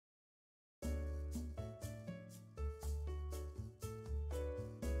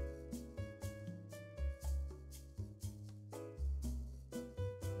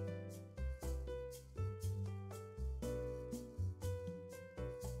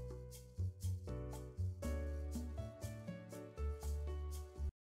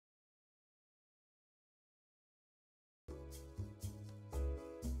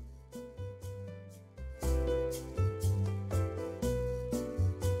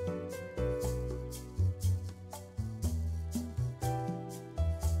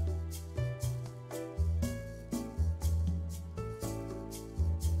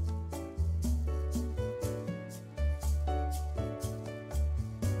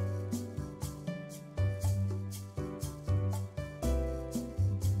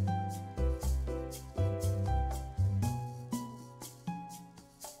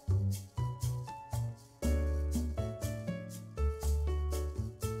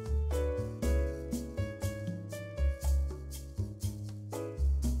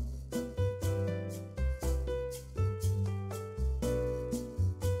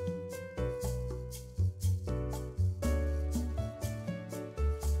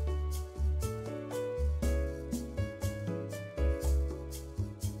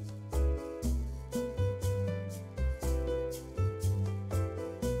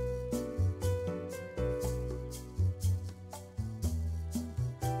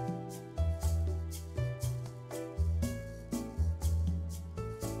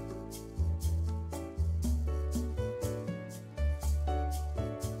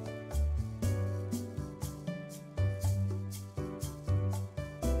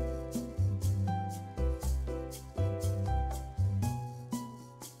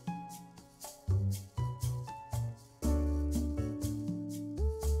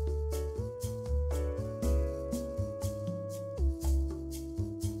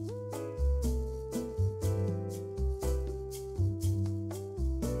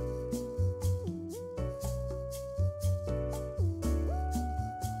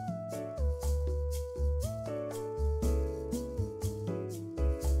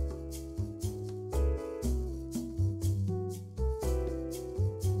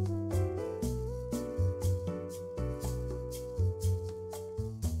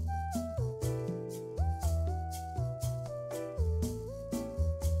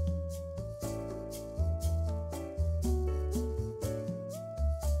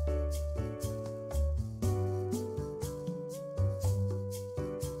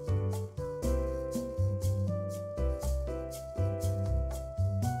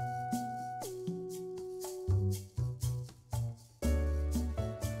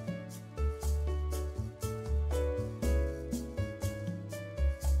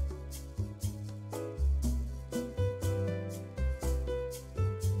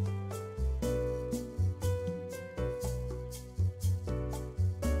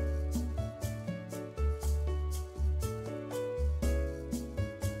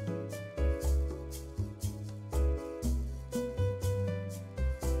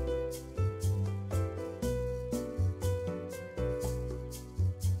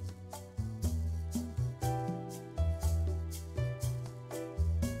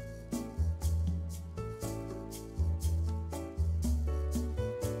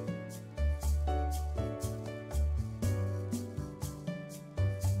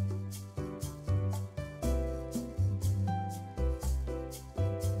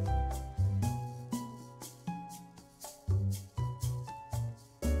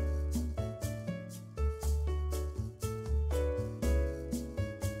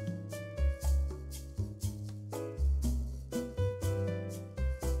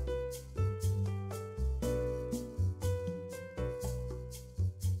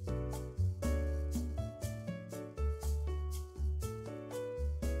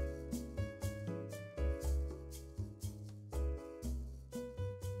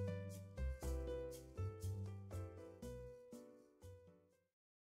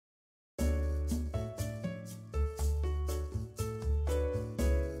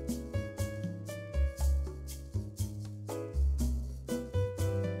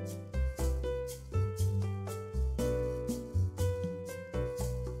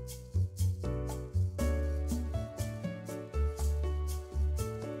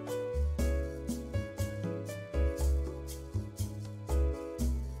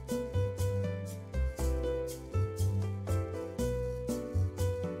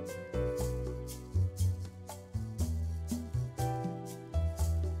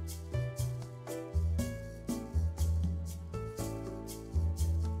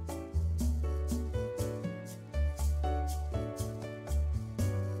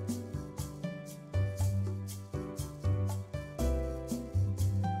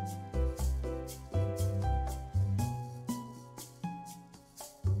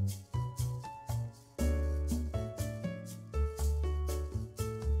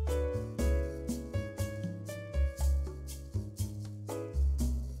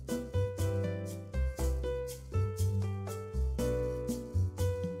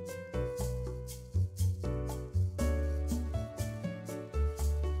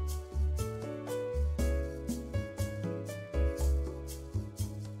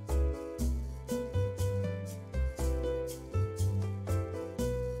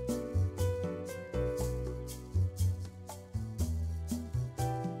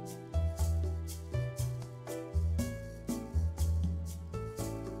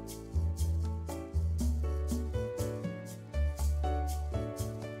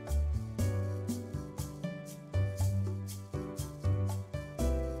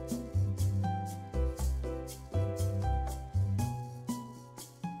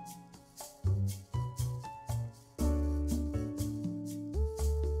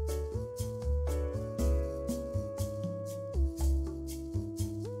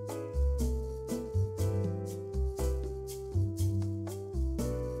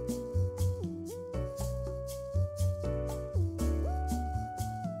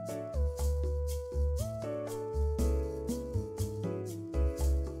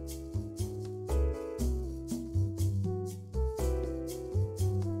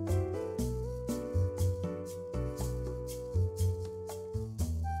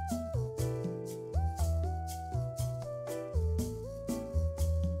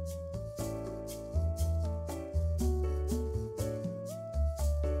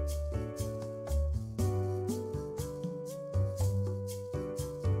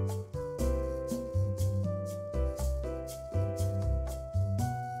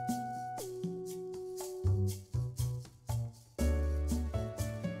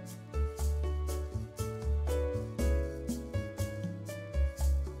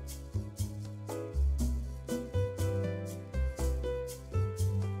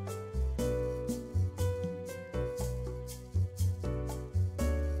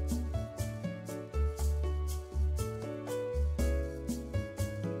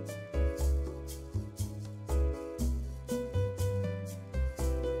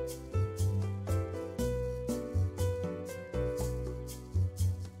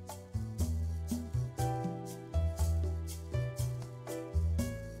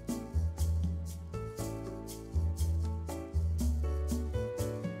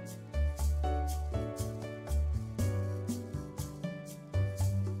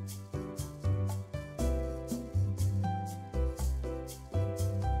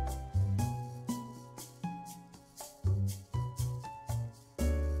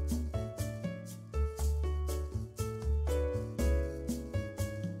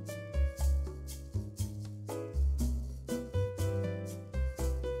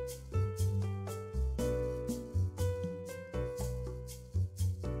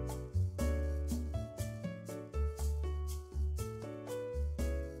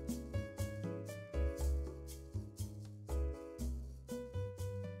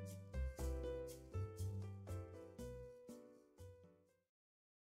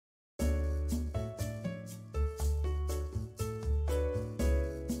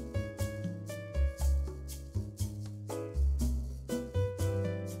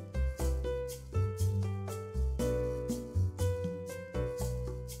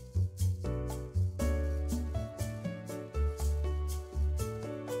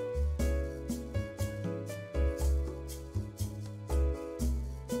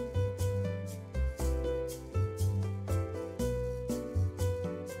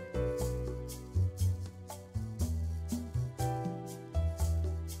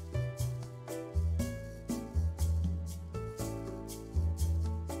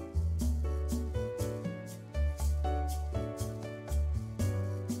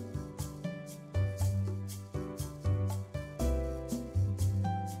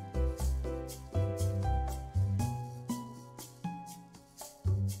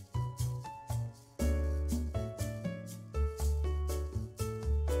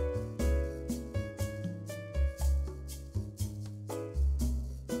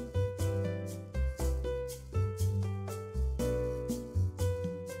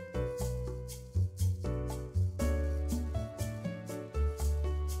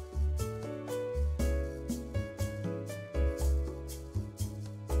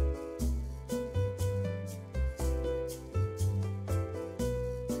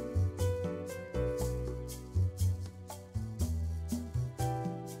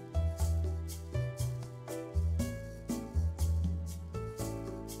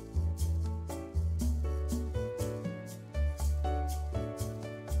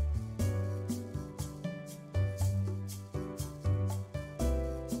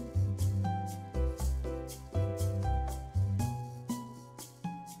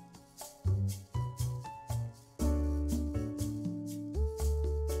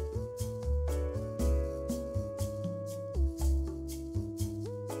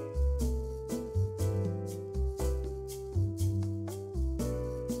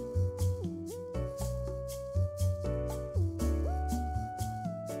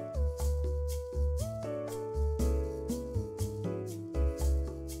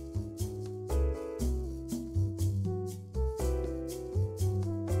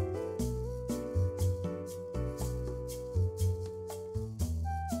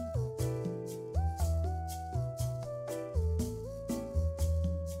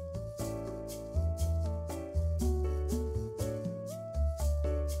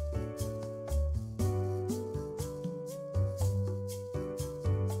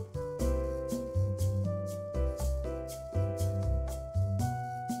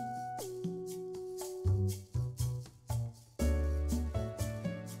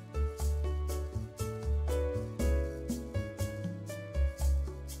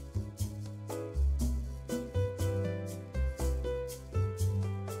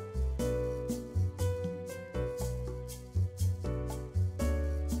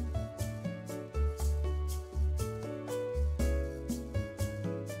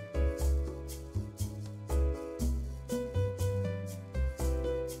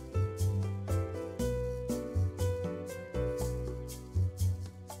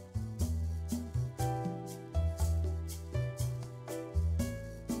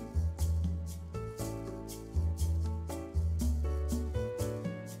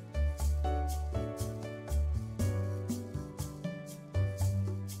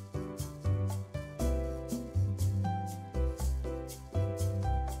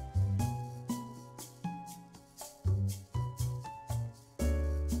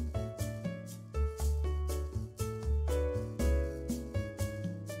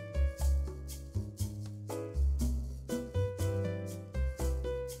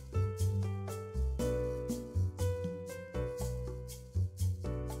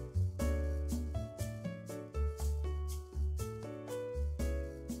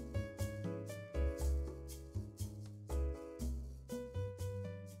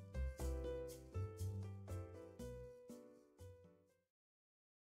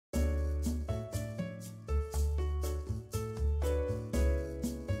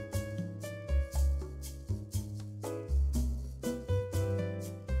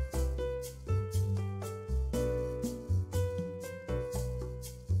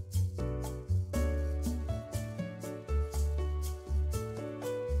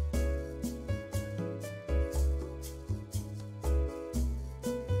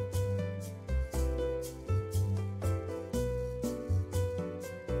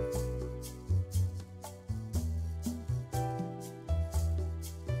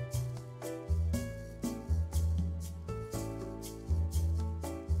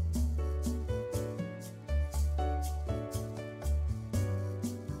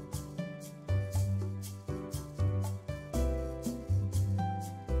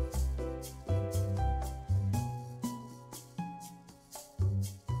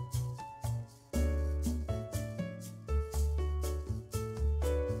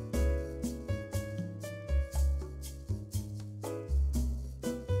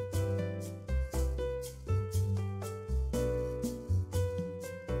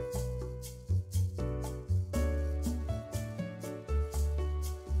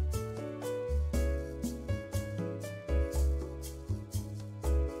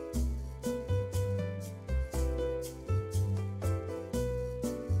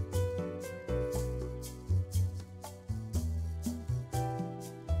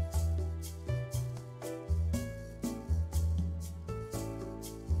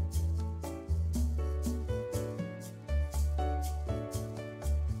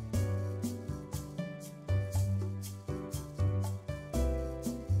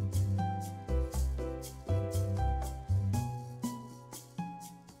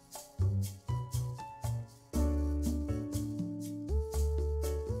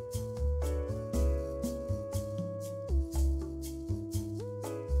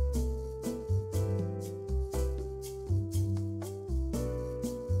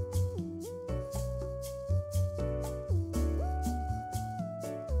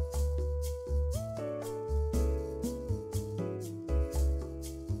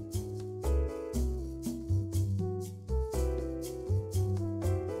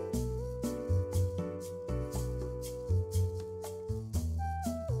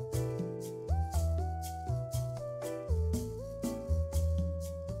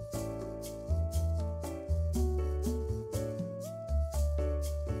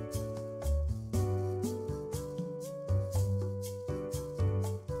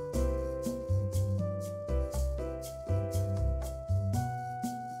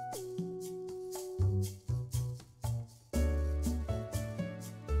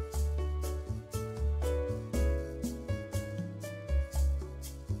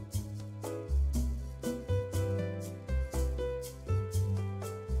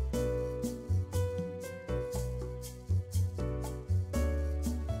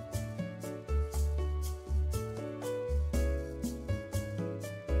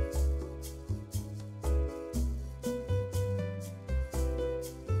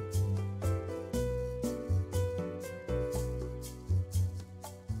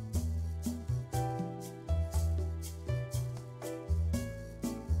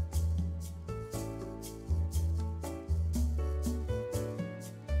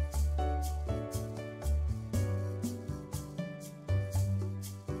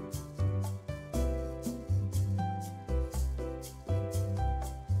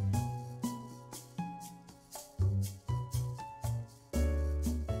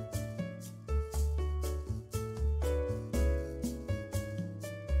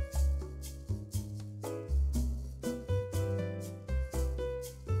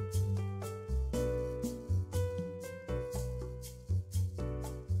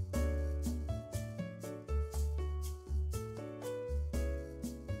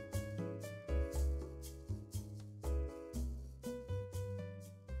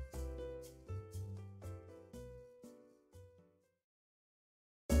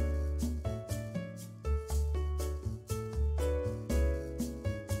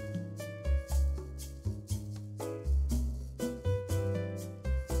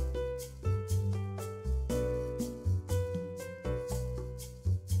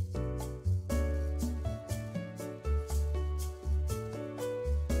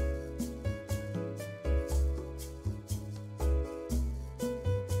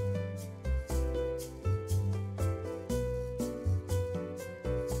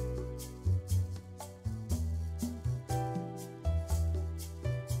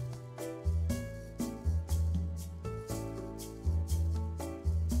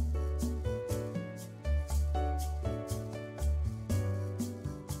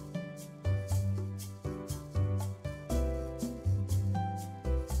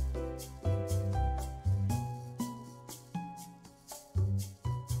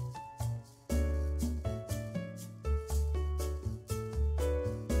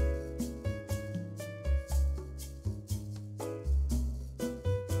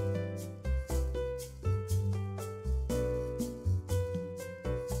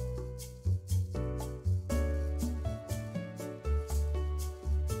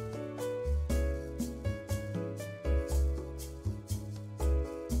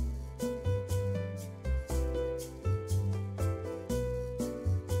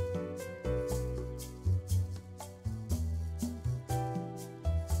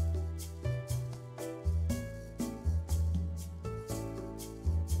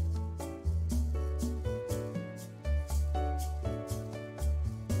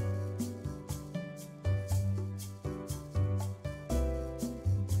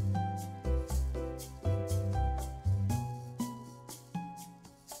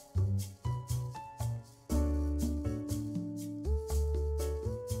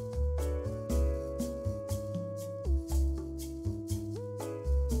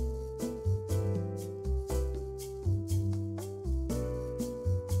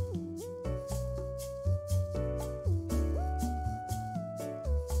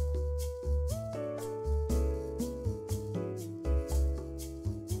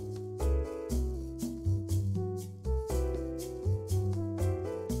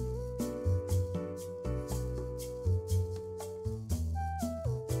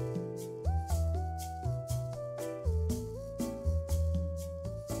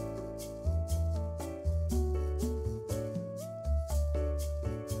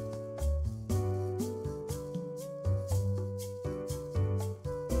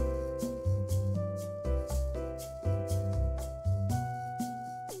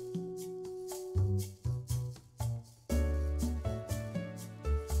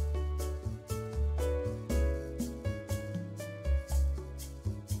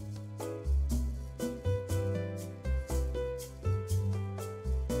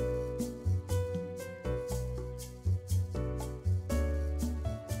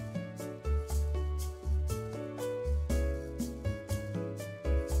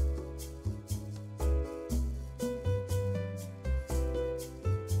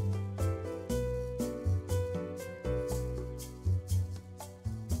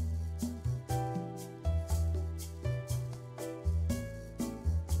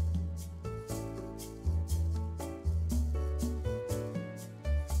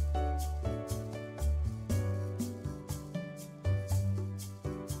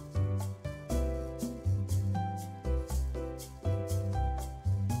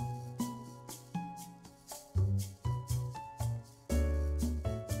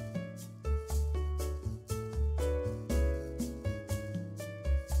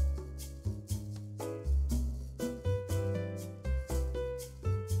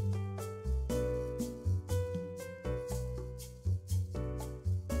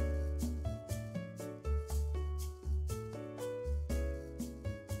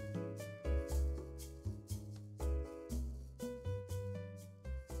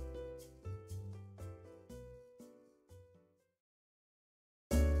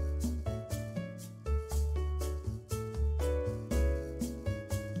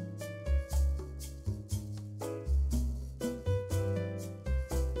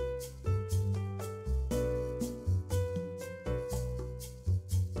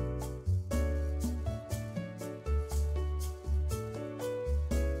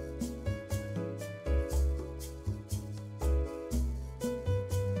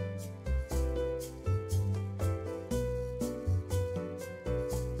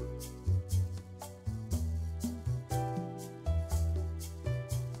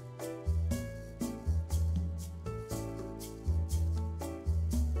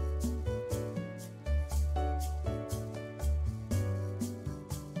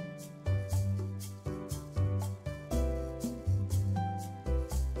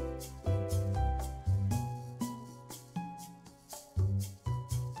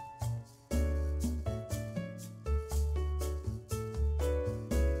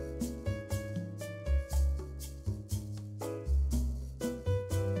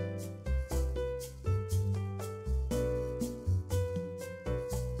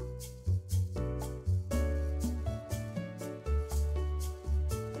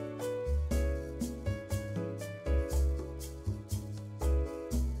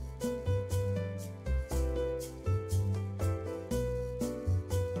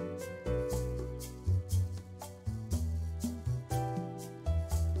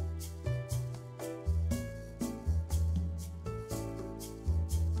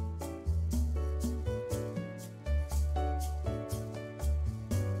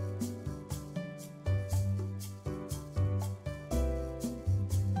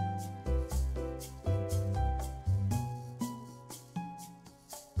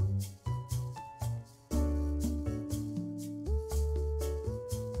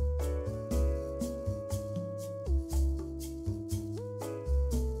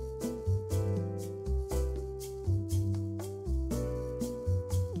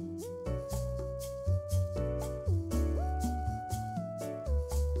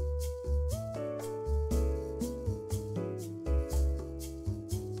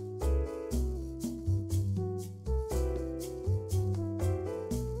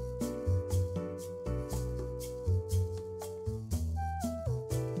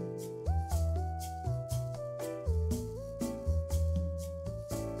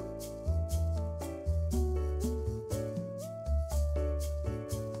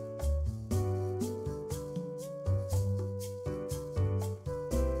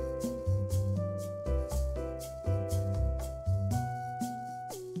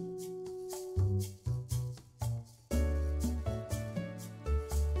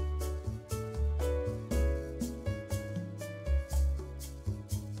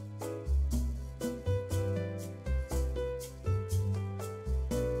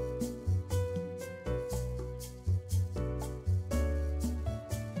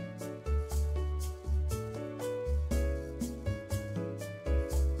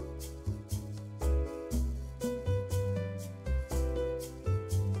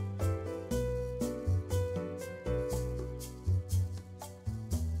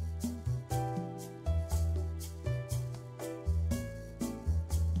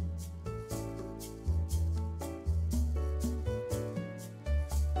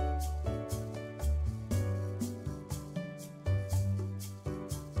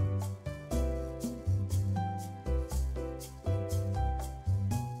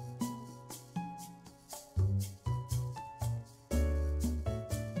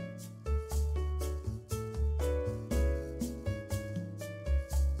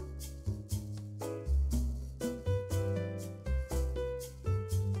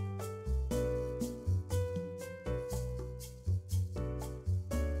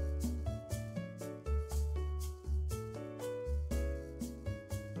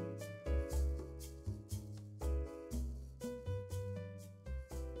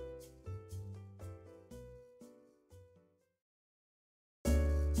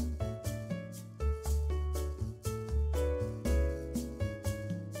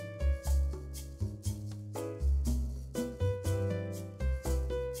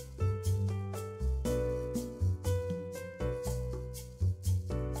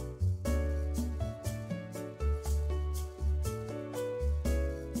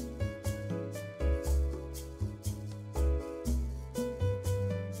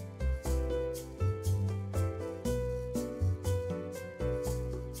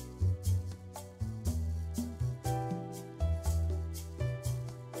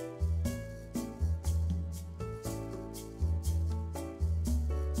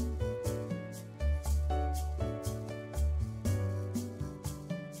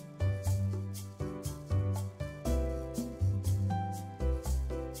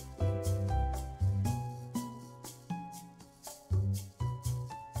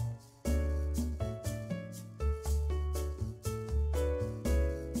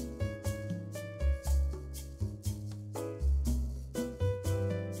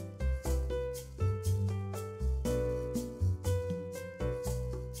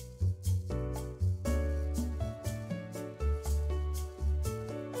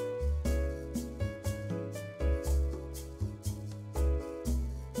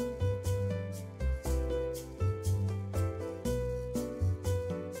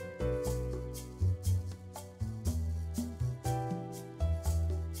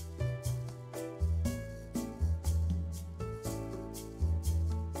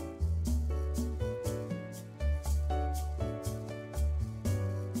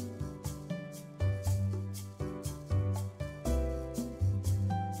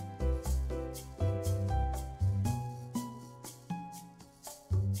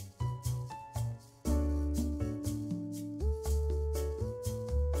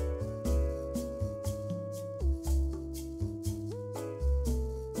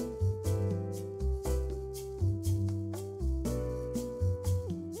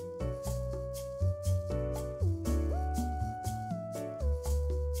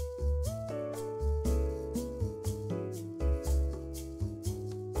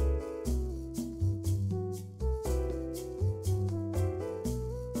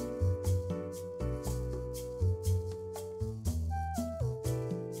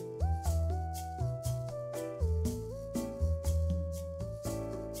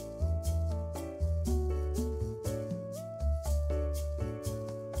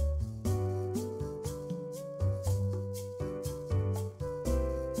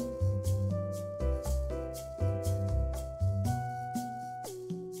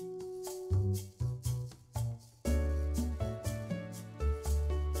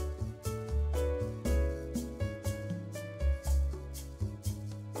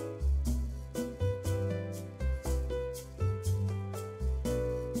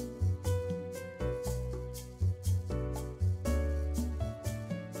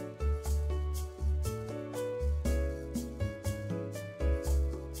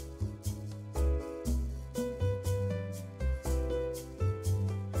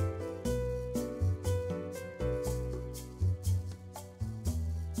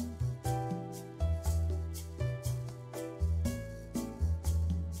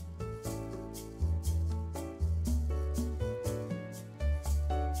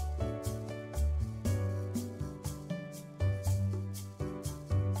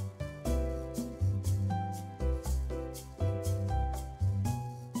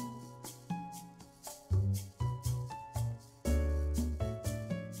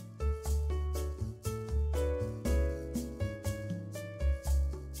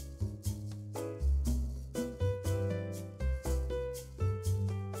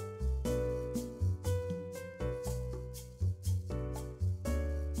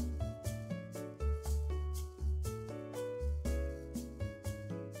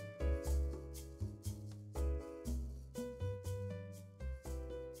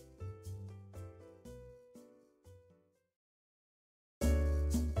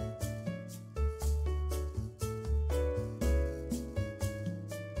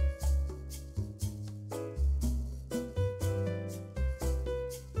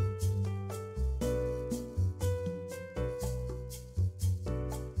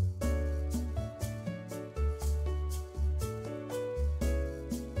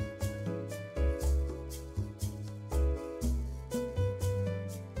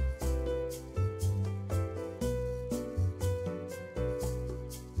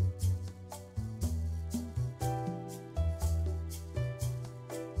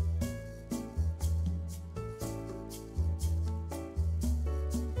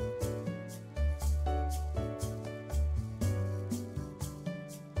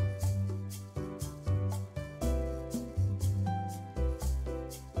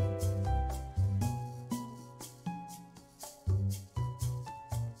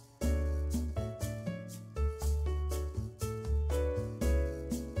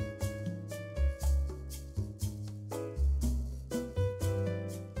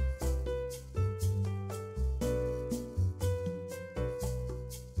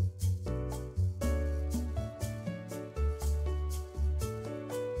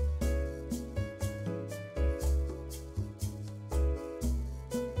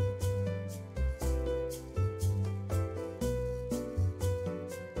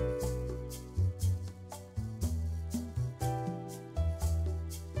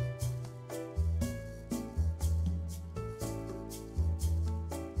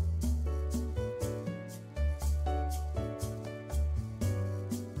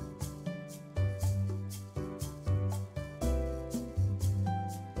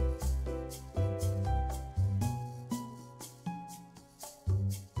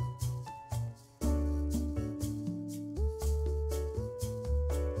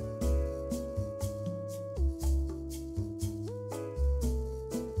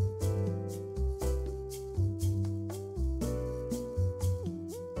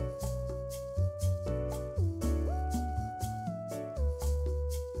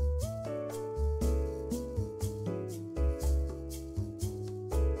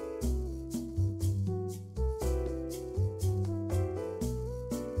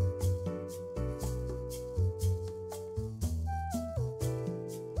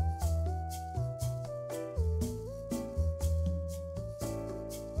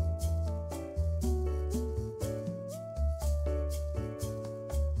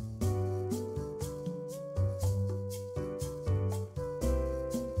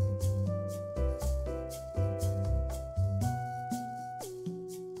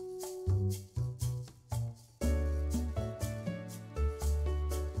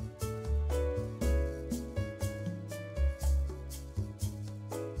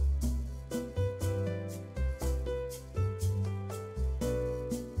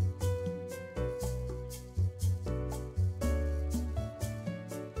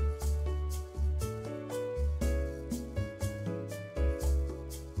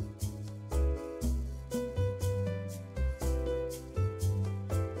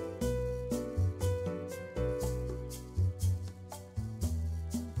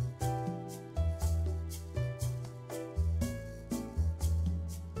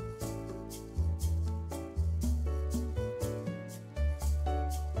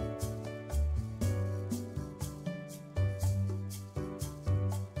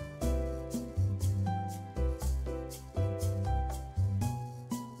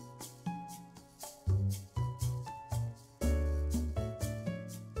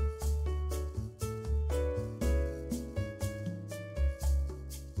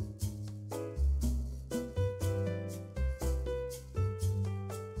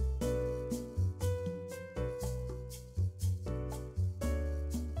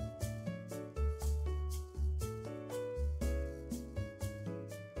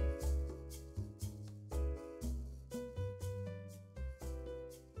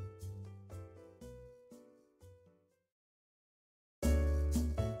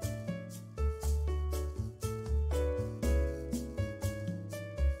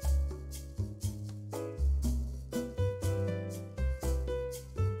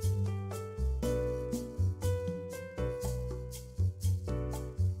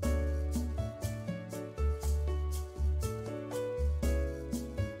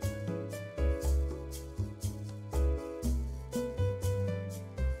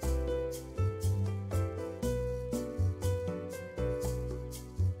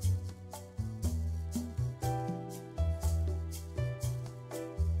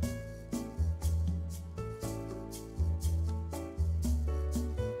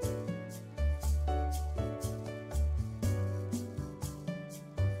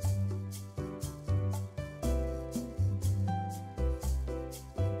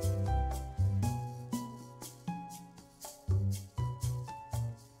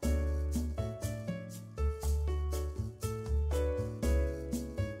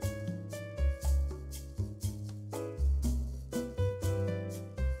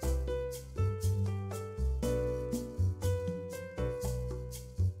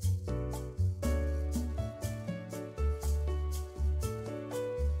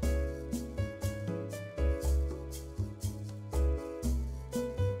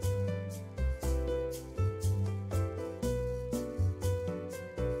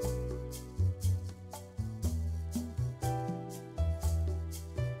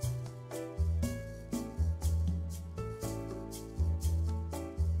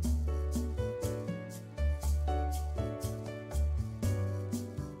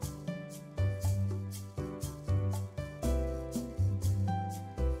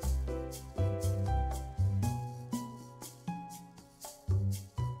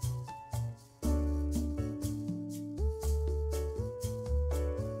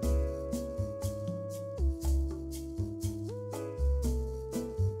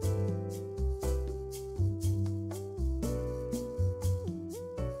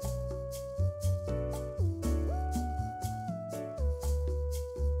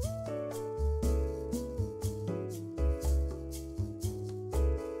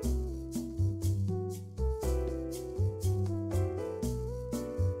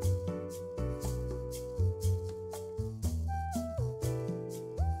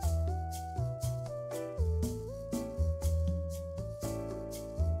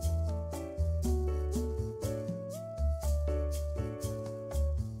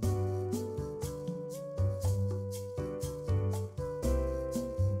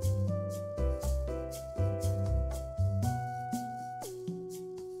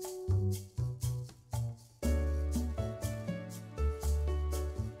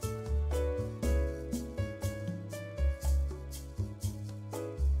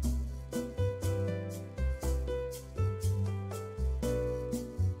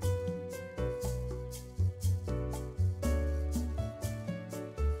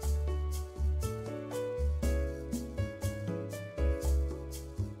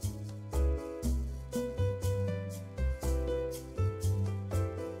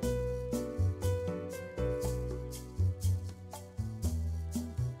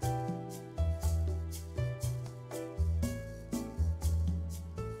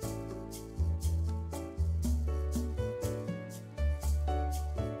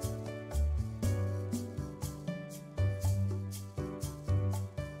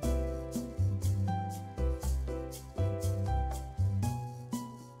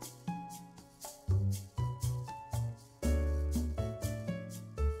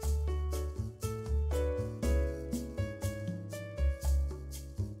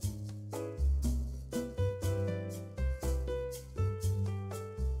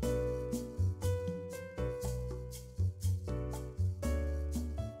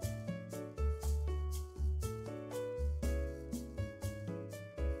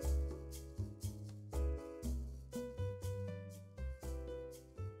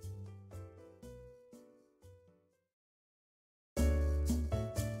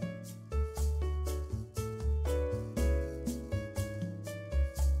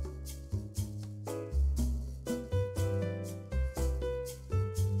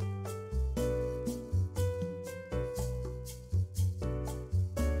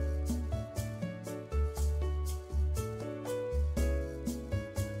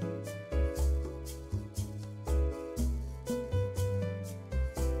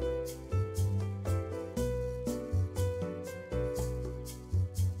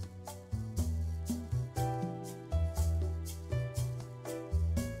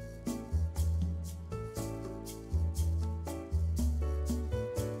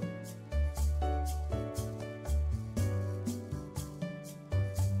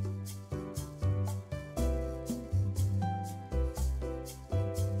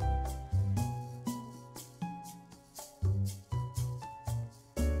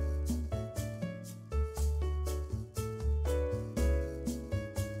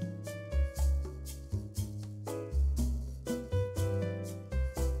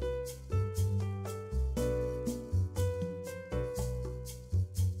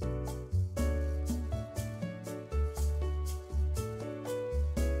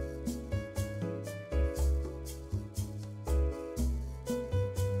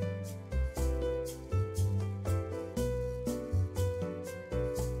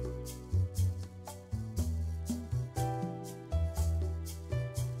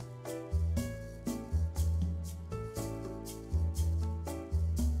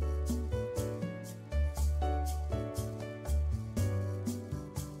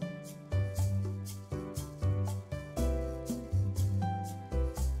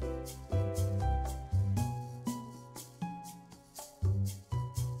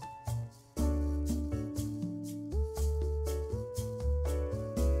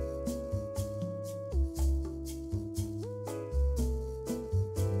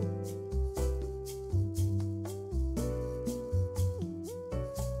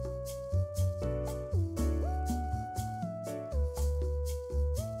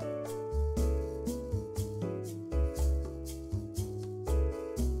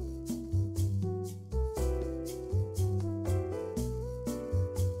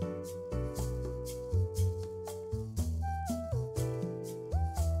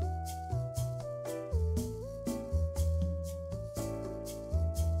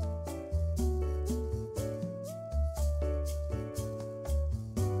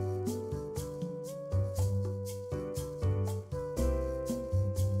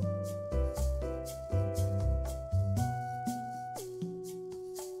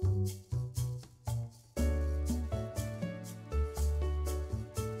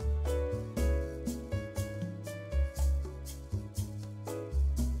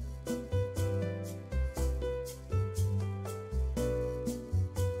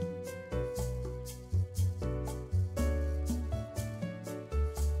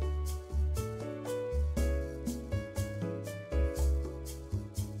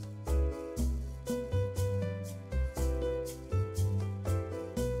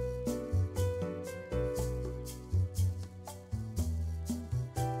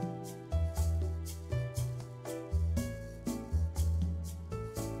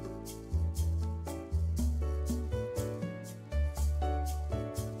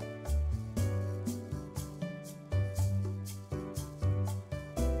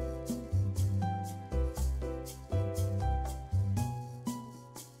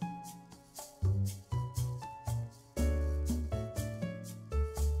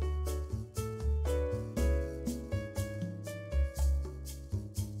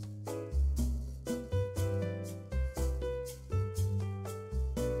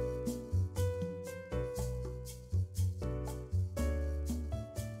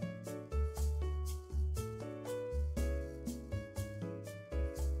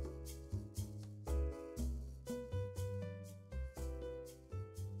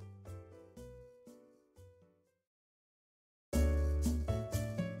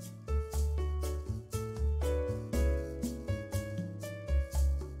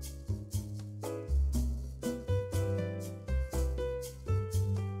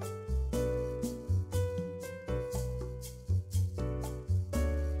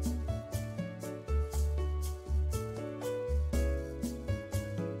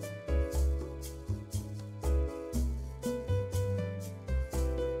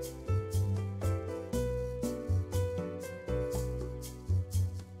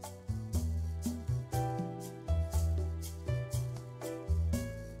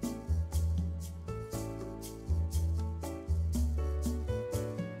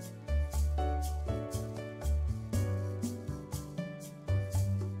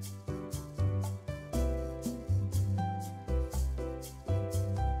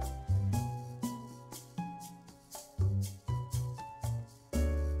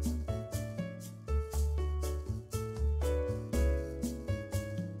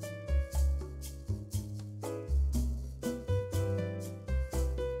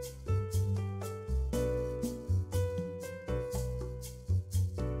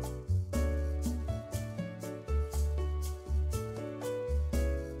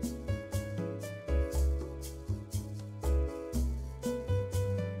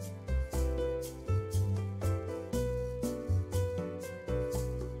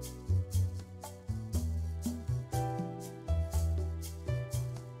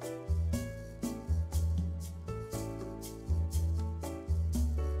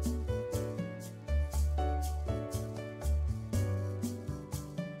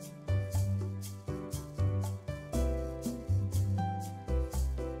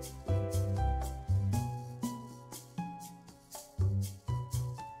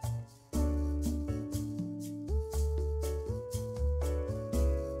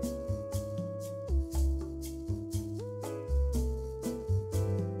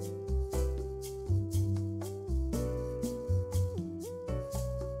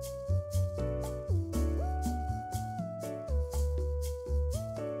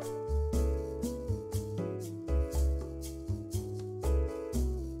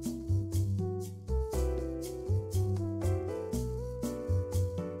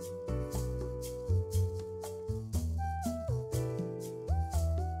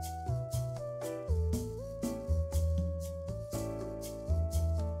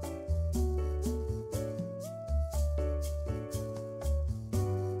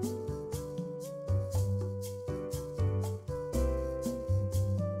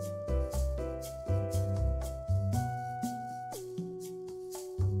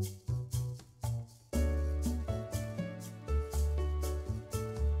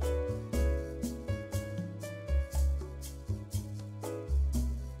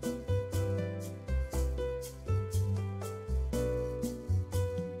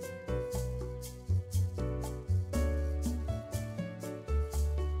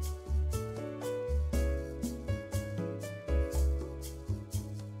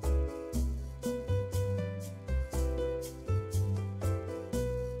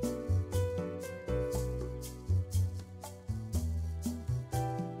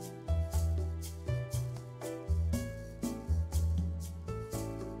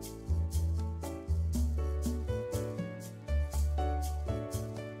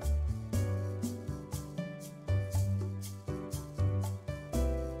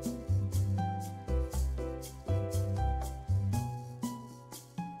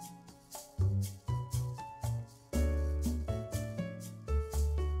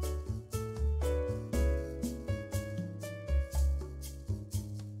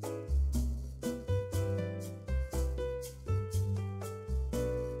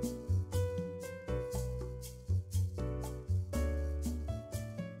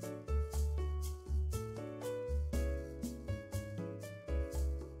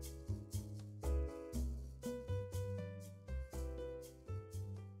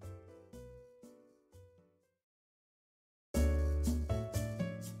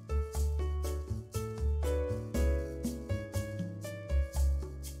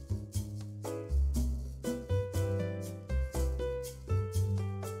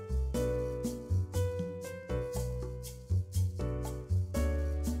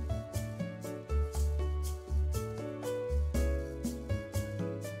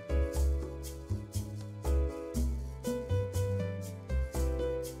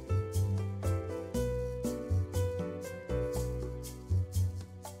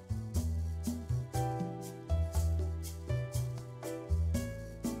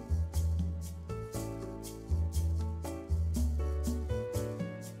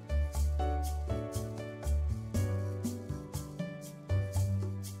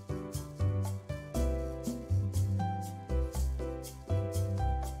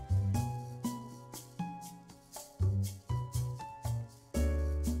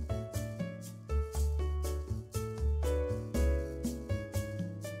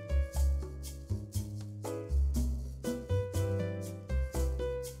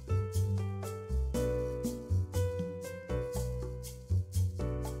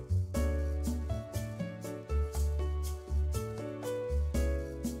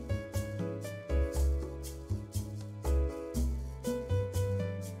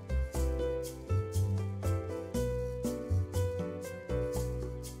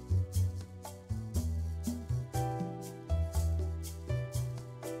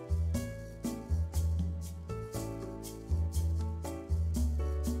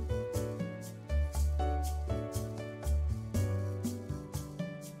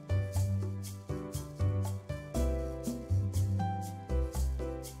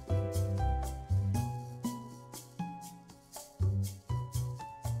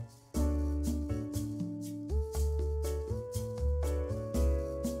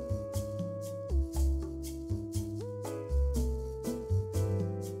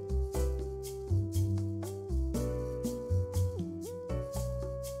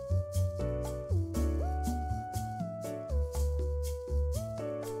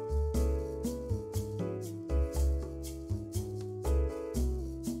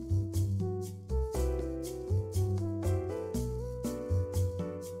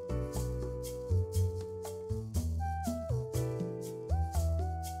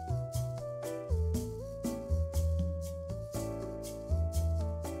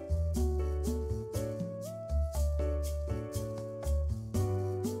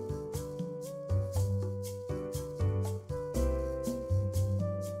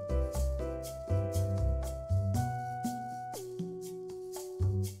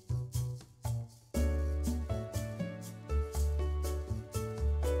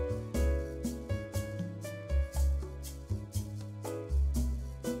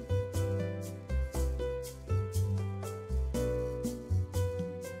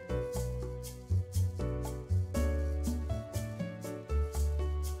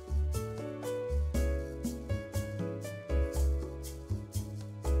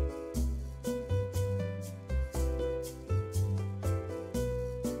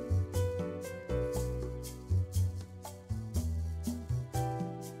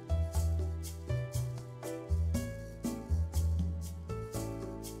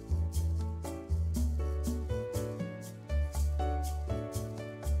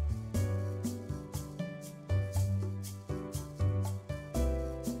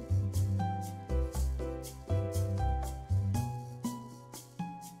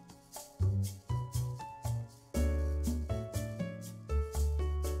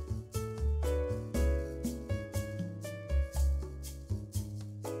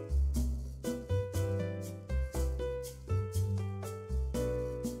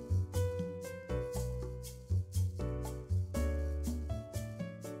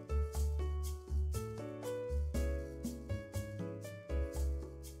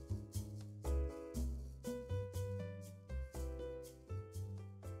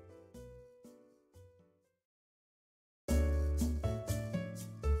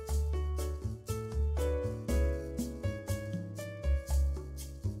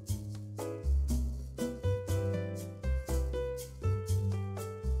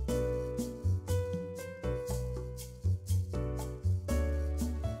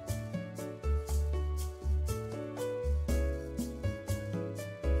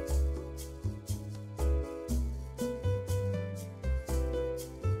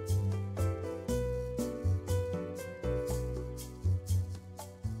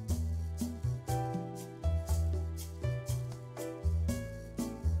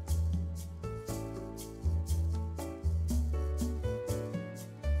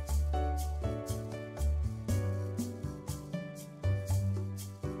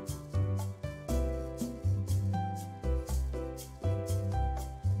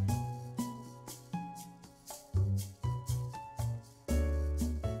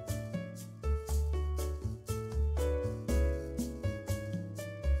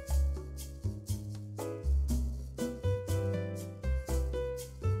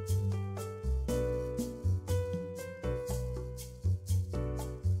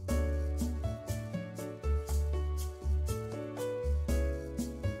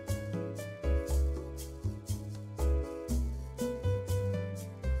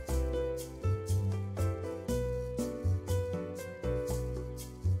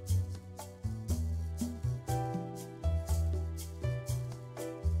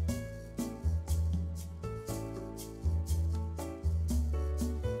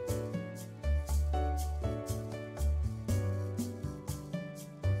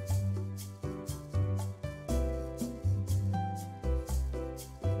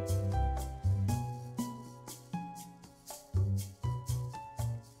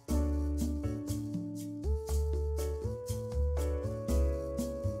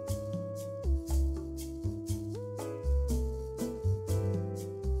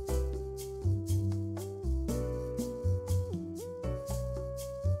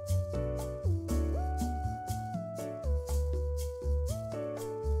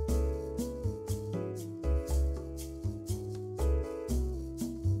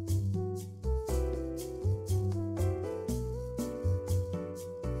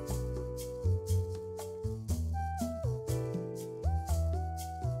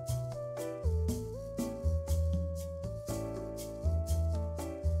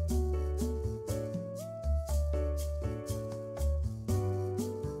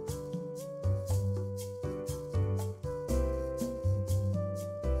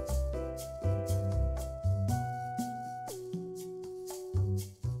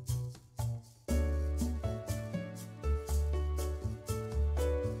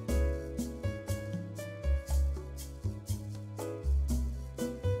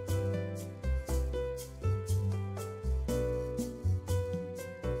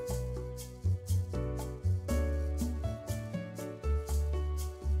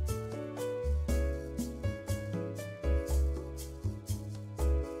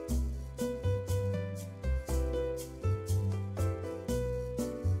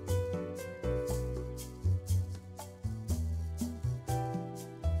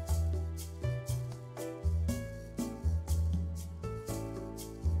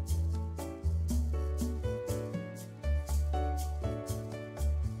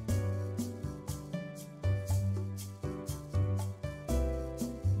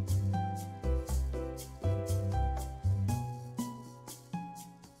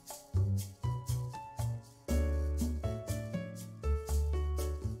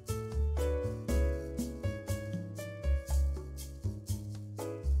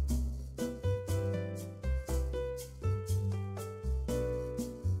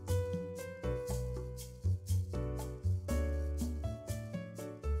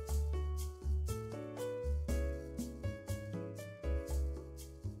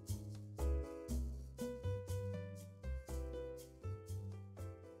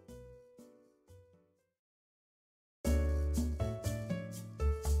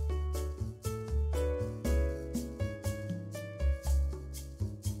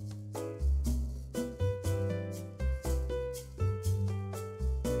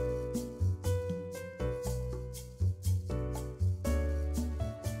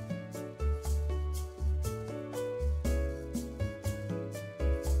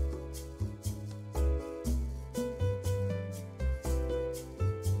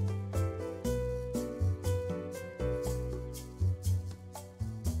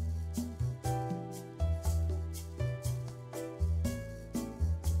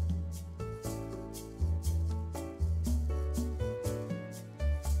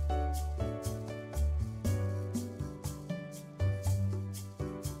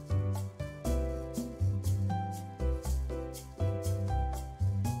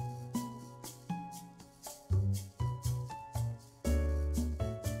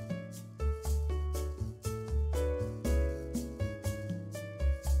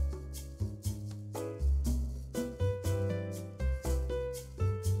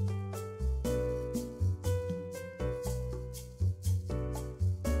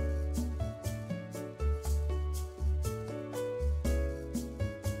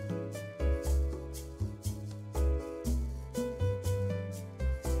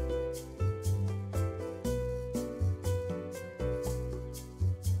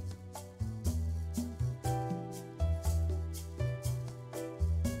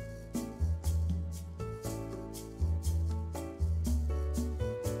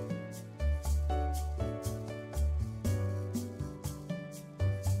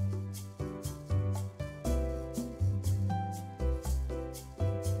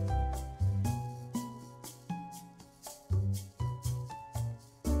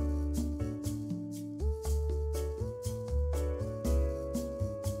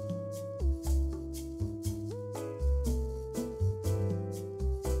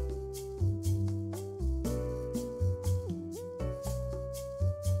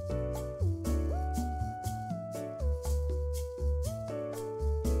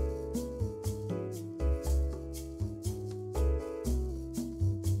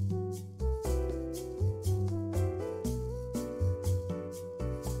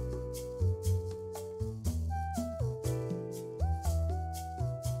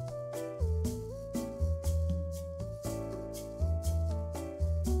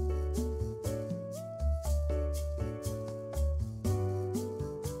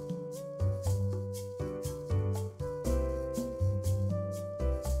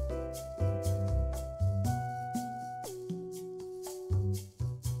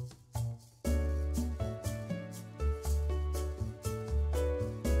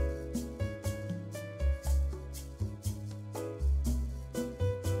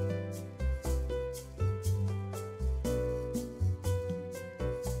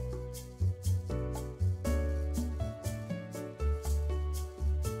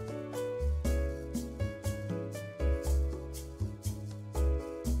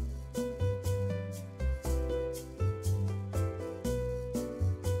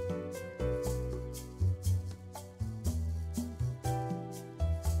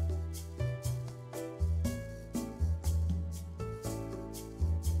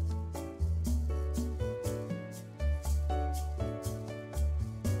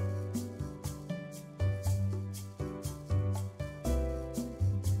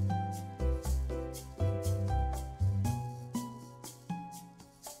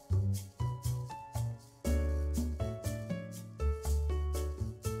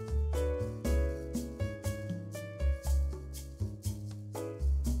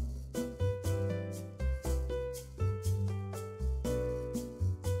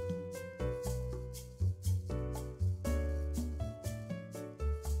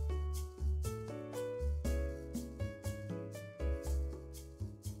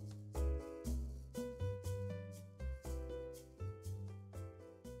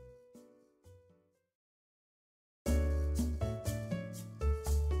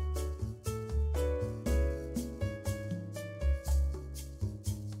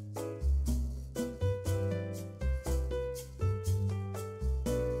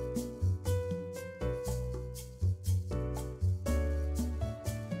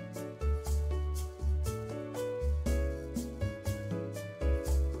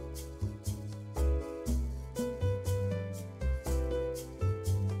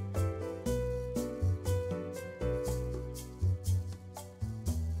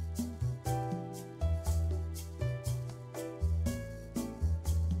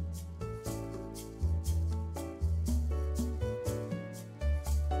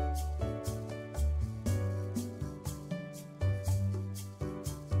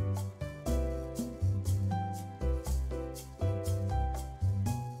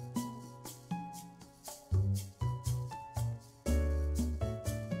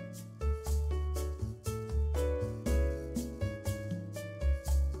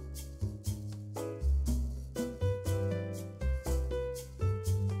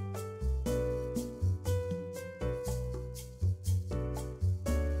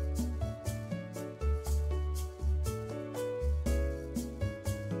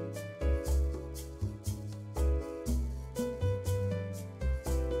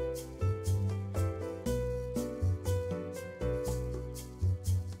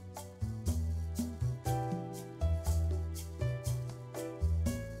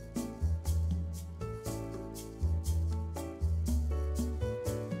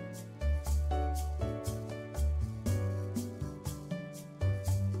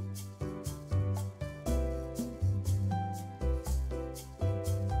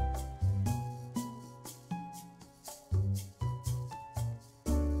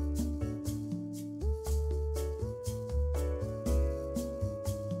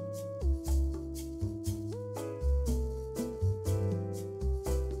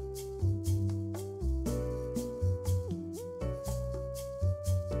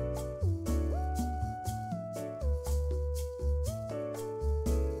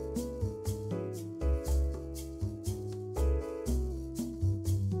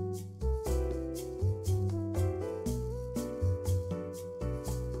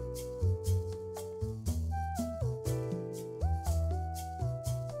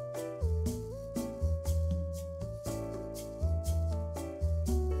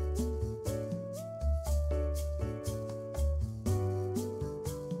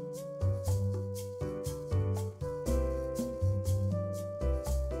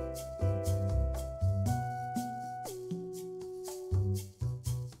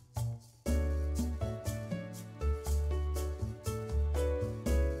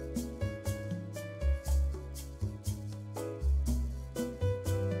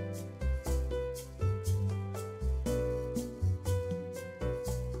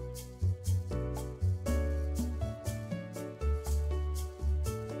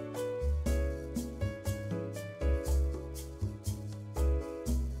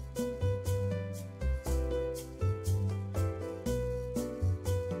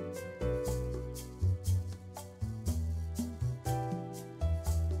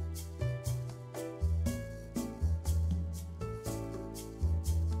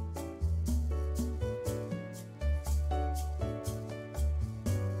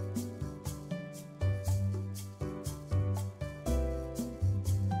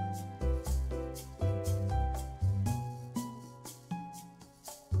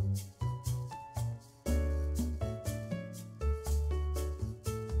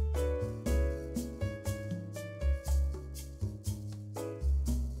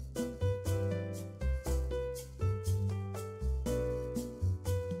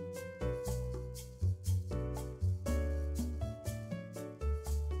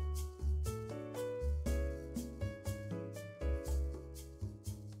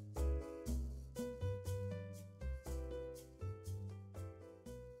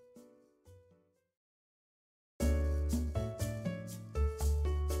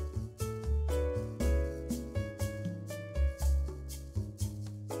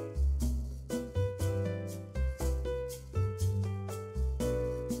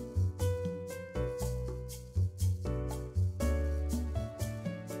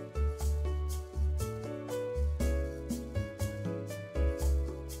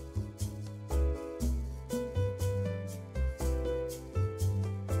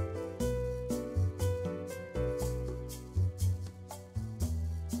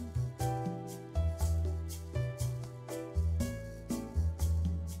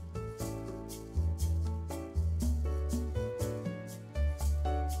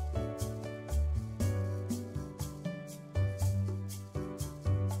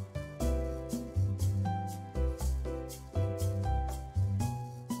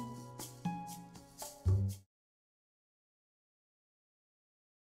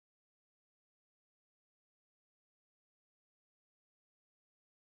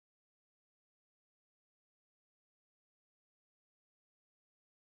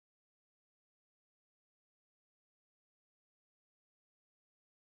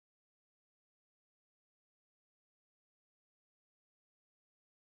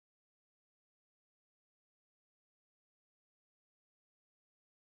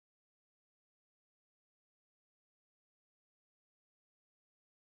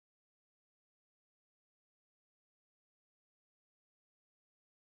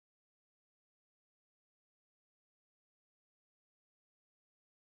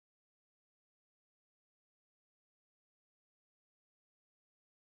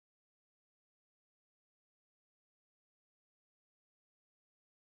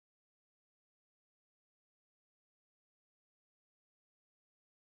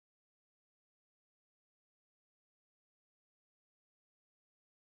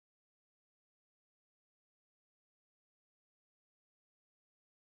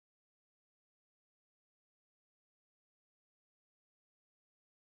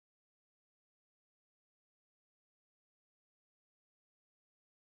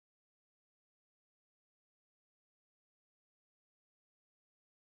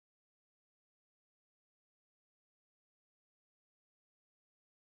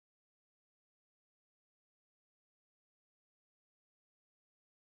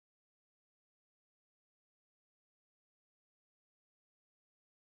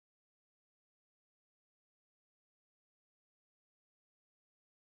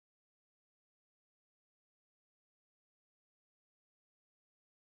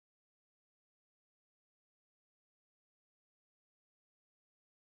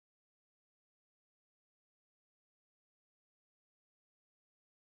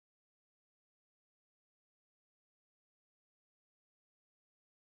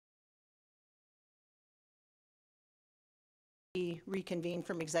 reconvene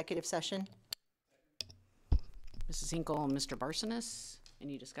from executive session. Mrs. Hinkle and Mr. Barsonas,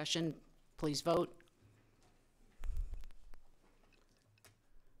 any discussion? Please vote.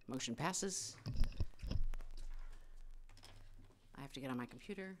 Motion passes. I have to get on my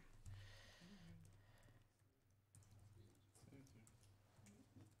computer.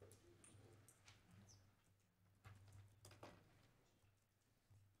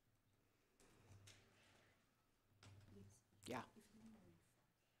 Yeah.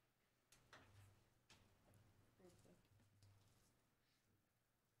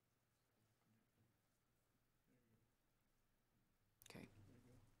 Okay.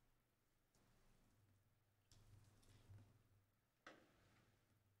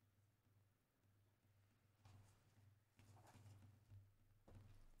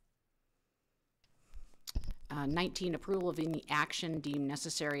 19, approval of any action deemed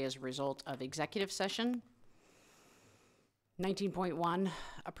necessary as a result of executive session. 19.1,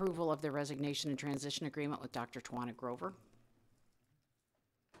 approval of the resignation and transition agreement with Dr. Tawana Grover.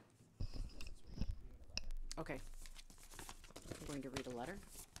 Okay. I'm going to read a letter.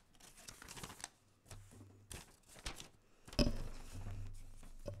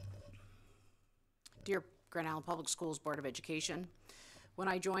 Dear Grand Island Public Schools Board of Education, when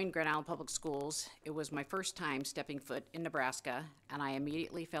I joined Grand Island Public Schools, it was my first time stepping foot in Nebraska, and I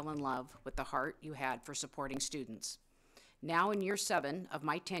immediately fell in love with the heart you had for supporting students. Now in year 7 of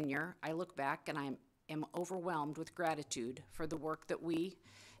my tenure, I look back and I am overwhelmed with gratitude for the work that we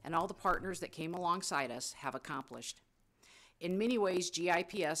and all the partners that came alongside us have accomplished. In many ways,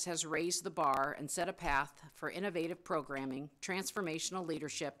 GIPS has raised the bar and set a path for innovative programming, transformational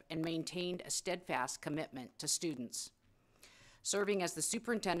leadership, and maintained a steadfast commitment to students. Serving as the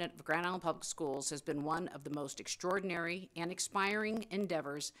superintendent of Grand Island Public Schools has been one of the most extraordinary and inspiring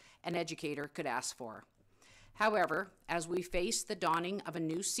endeavors an educator could ask for. However, as we face the dawning of a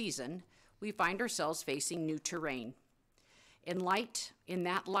new season, we find ourselves facing new terrain. In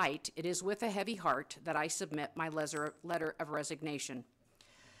that light, it is with a heavy heart that I submit my letter of resignation.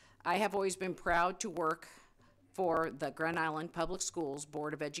 I have always been proud to work for the Grand Island Public Schools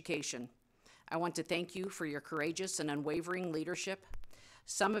Board of Education. I want to thank you for your courageous and unwavering leadership.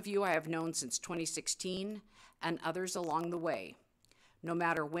 Some of you I have known since 2016, and others along the way. No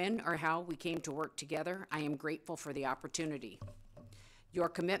matter when or how we came to work together, I am grateful for the opportunity. Your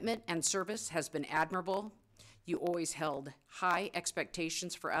commitment and service has been admirable. You always held high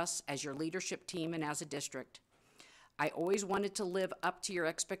expectations for us as your leadership team and as a district. I always wanted to live up to your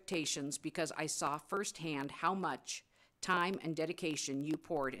expectations because I saw firsthand how much time and dedication you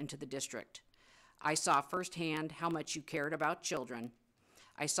poured into the district. I saw firsthand how much you cared about children.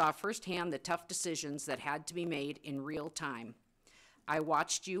 I saw firsthand the tough decisions that had to be made in real time. I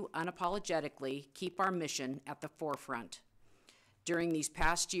watched you unapologetically keep our mission at the forefront. During these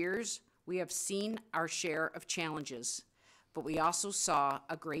past years, we have seen our share of challenges, but we also saw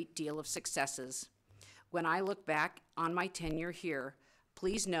a great deal of successes. When I look back on my tenure here,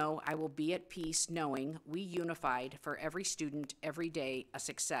 please know I will be at peace knowing we unified for every student, every day, a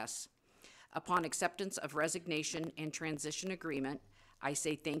success. Upon acceptance of resignation and transition agreement, I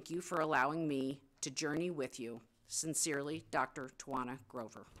say thank you for allowing me to journey with you. Sincerely, Dr. Tawana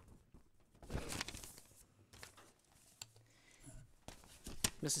Grover.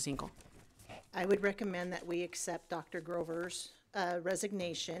 Mrs. Hinkle. I would recommend that we accept Dr. Grover's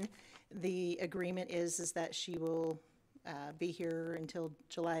resignation. The agreement is that she will be here until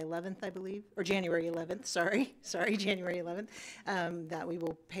July 11th, I believe, or January 11th, sorry, January 11th, that we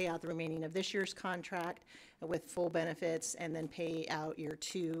will pay out the remaining of this year's contract with full benefits and then pay out year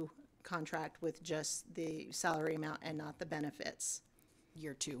 2 contract with just the salary amount and not the benefits.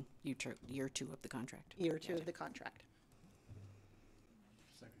 Year two of the contract. Year 2 of the contract.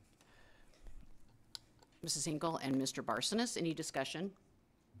 Mrs. Hinkle and Mr. Barsonas, any discussion?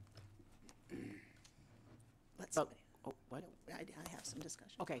 Oh, what? No, I have some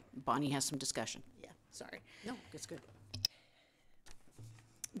discussion. Okay, Bonnie has some discussion. Yeah, sorry. No, that's good.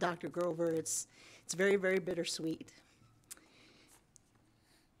 Dr. Grover, it's very, very bittersweet.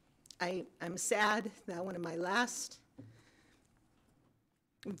 I'm sad that one of my last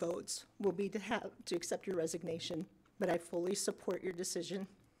votes will be to accept your resignation, but I fully support your decision.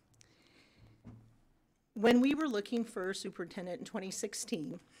 When we were looking for a superintendent in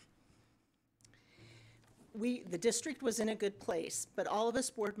 2016, the district was in a good place, but all of us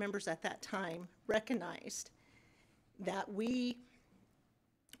board members at that time recognized that we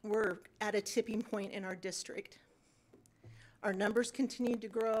were at a tipping point in our district. Our numbers continued to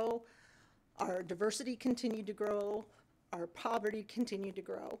grow, our diversity continued to grow, our poverty continued to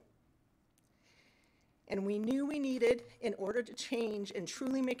grow. And we knew we needed, in order to change and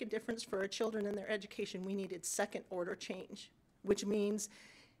truly make a difference for our children and their education, we needed second order change, which means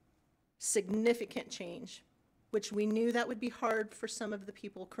significant change, which we knew that would be hard for some of the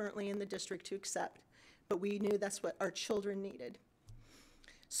people currently in the district to accept, but we knew that's what our children needed.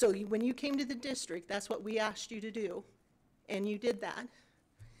 So when you came to the district, that's what we asked you to do, and you did that.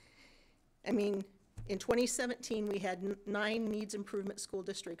 I mean, in 2017, we had 9 needs improvement school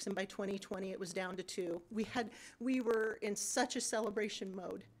districts, and by 2020, it was down to 2. We were in such a celebration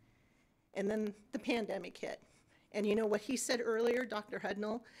mode, and then the pandemic hit. And you know what he said earlier, Dr.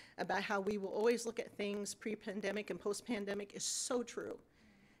 Hudnall, about how we will always look at things pre-pandemic and post-pandemic is so true.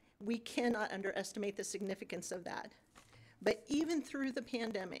 We cannot underestimate the significance of that. But even through the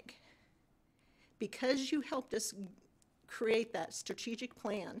pandemic, because you helped us create that strategic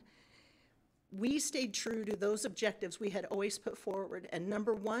plan, we stayed true to those objectives we had always put forward. And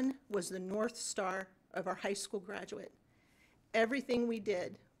number 1 was the North Star of our high school graduate. Everything we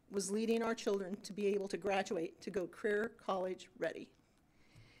did was leading our children to be able to graduate, to go career college ready.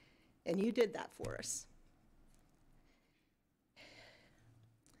 And you did that for us.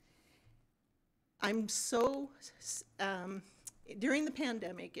 I'm so, during the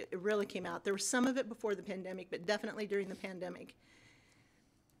pandemic, it really came out. There was some of it before the pandemic, but definitely during the pandemic.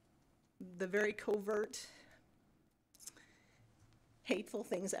 The very covert, hateful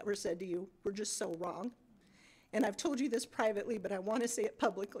things that were said to you were just so wrong. And I've told you this privately, but I want to say it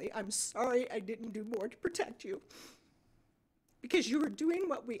publicly. I'm sorry I didn't do more to protect you. Because you were doing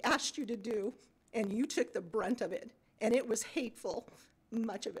what we asked you to do, and you took the brunt of it. And it was hateful,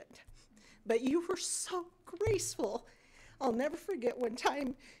 much of it. But you were so graceful. I'll never forget one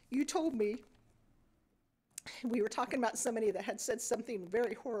time you told me, we were talking about somebody that had said something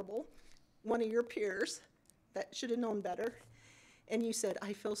very horrible, one of your peers that should have known better, and you said,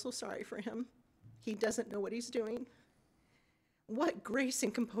 I feel so sorry for him. He doesn't know what he's doing. What grace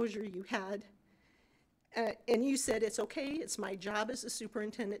and composure you had. And you said, it's okay, it's my job as a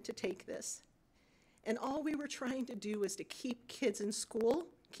superintendent to take this. And all we were trying to do was to keep kids in school,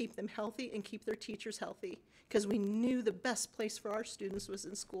 keep them healthy, and keep their teachers healthy, because we knew the best place for our students was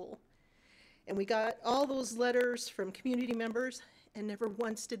in school. And we got all those letters from community members, and never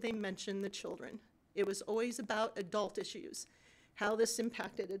once did they mention the children. It was always about adult issues, how this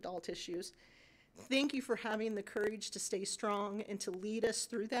impacted adult issues. Thank you for having the courage to stay strong and to lead us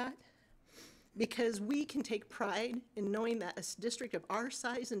through that, because we can take pride in knowing that a district of our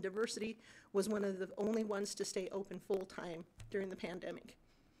size and diversity was one of the only ones to stay open full-time during the pandemic.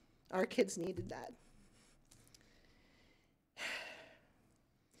 Our kids needed that.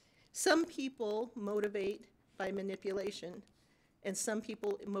 Some people motivate by manipulation, and some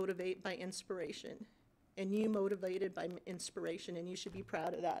people motivate by inspiration. And you motivated by inspiration, and you should be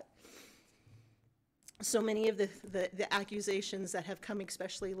proud of that. So many of the accusations that have come,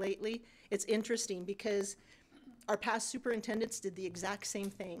 especially lately, it's interesting because our past superintendents did the exact same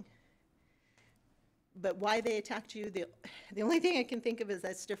thing. But why they attacked you, the only thing I can think of is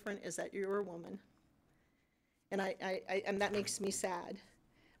that's different is that you're a woman. And and that makes me sad.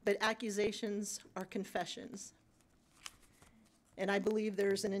 But accusations are confessions. And I believe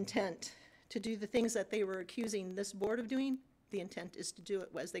there's an intent to do the things that they were accusing this board of doing. The intent is to do it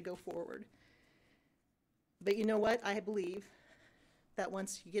as they go forward. But you know what? I believe that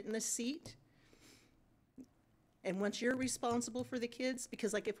once you get in this seat, and once you're responsible for the kids,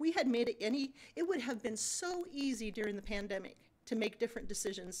 because like if we had made it it would have been so easy during the pandemic to make different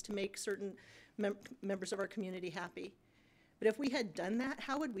decisions, to make certain members of our community happy. But if we had done that,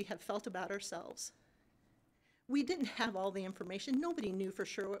 how would we have felt about ourselves? We didn't have all the information. Nobody knew for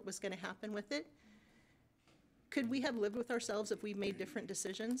sure what was going to happen with it. Could we have lived with ourselves if we made different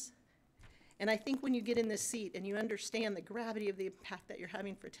decisions? And I think when you get in this seat and you understand the gravity of the impact that you're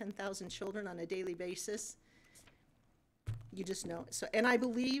having for 10,000 children on a daily basis, you just know it. So, and I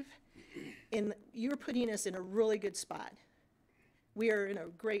believe you're putting us in a really good spot. We are in a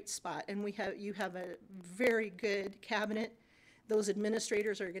great spot, and you have a very good cabinet. Those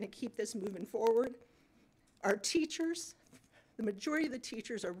administrators are going to keep this moving forward. Our teachers, the majority of the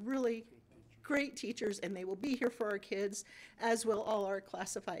teachers are really great teachers, and they will be here for our kids, as will all our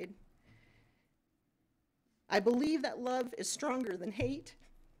classified. I believe that love is stronger than hate,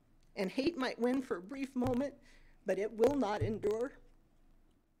 and hate might win for a brief moment, but it will not endure.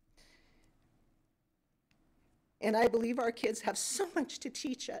 And I believe our kids have so much to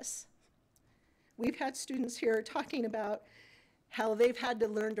teach us. We've had students here talking about how they've had to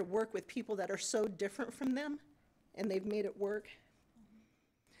learn to work with people that are so different from them, and they've made it work.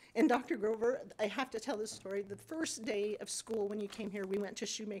 And Dr. Grover, I have to tell this story. The first day of school when you came here, we went to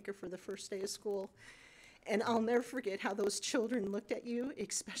Shoemaker for the first day of school. And I'll never forget how those children looked at you,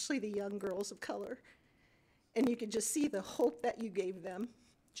 especially the young girls of color. And you could just see the hope that you gave them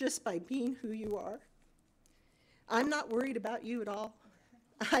just by being who you are. I'm not worried about you at all.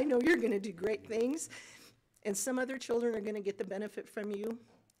 I know you're going to do great things, and some other children are going to get the benefit from you.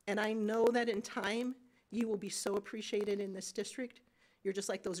 And I know that in time, you will be so appreciated in this district. You're just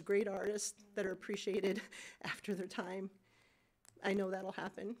like those great artists that are appreciated after their time. I know that'll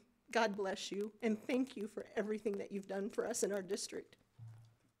happen. God bless you, and thank you for everything that you've done for us in our district.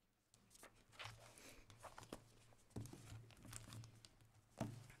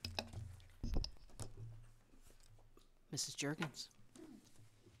 Mrs. Juergens.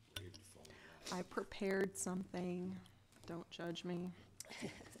 I prepared something. Don't judge me.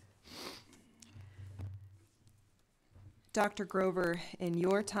 Dr. Grover, in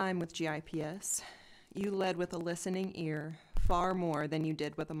your time with GIPS, you led with a listening ear far more than you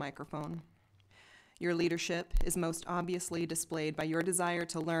did with a microphone. Your leadership is most obviously displayed by your desire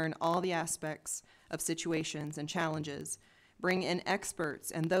to learn all the aspects of situations and challenges, bring in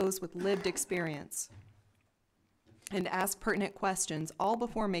experts and those with lived experience, and ask pertinent questions all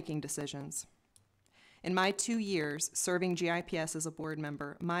before making decisions. In my 2 years serving GIPS as a board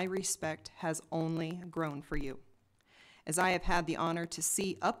member, my respect has only grown for you, as I have had the honor to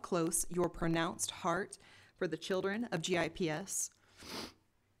see up close your pronounced heart for the children of GIPS.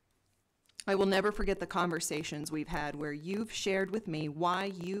 I will never forget the conversations we've had where you've shared with me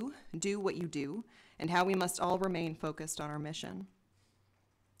why you do what you do and how we must all remain focused on our mission.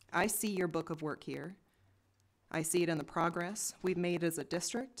 I see your book of work here. I see it in the progress we've made as a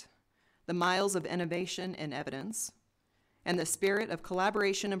district, the miles of innovation and evidence, and the spirit of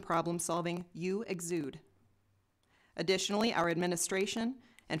collaboration and problem solving you exude. Additionally, our administration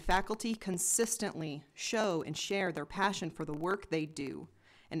and faculty consistently show and share their passion for the work they do,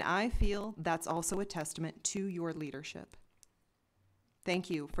 and I feel that's also a testament to your leadership. Thank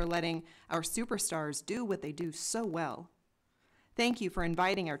you for letting our superstars do what they do so well. Thank you for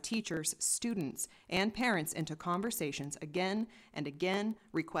inviting our teachers, students, and parents into conversations again and again,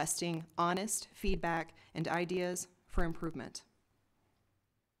 requesting honest feedback and ideas for improvement.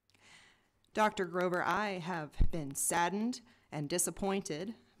 Dr. Grover, I have been saddened and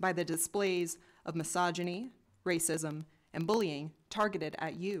disappointed by the displays of misogyny, racism, and bullying targeted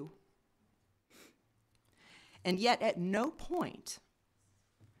at you. And yet at no point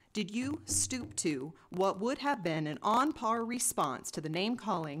did you stoop to what would have been an on-par response to the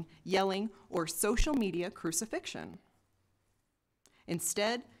name-calling, yelling, or social media crucifixion.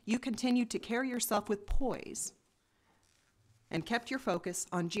 Instead, you continued to carry yourself with poise and kept your focus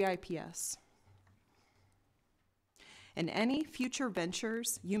on GIPS. In any future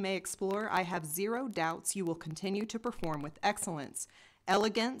ventures you may explore, I have zero doubts you will continue to perform with excellence,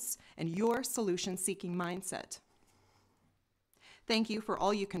 elegance, and your solution-seeking mindset. Thank you for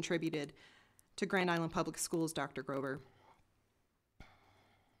all you contributed to Grand Island Public Schools, Dr. Grover.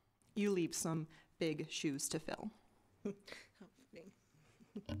 You leave some big shoes to fill.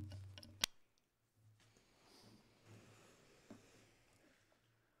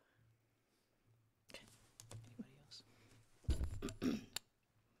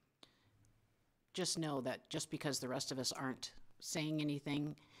 Just know that just because the rest of us aren't saying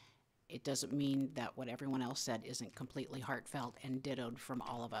anything, it doesn't mean that what everyone else said isn't completely heartfelt and dittoed from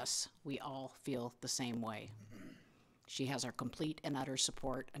all of us. We all feel the same way. She has our complete and utter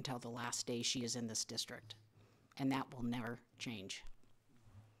support until the last day she is in this district, and that will never change.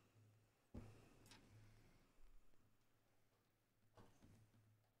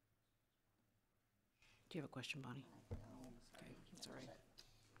 Do you have a question, Bonnie? Okay, that's all right.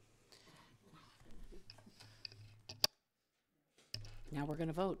 Now we're going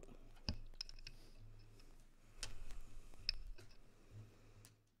to vote.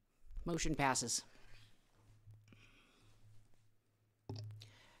 Motion passes.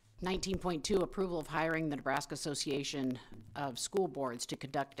 19.2, approval of hiring the Nebraska Association of School Boards to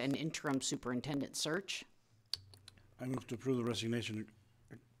conduct an interim superintendent search. I move to approve the resignation.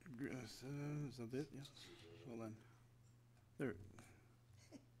 Is that it? Yes. Hold on. There.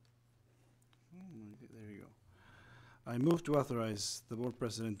 There you go. I move to authorize the board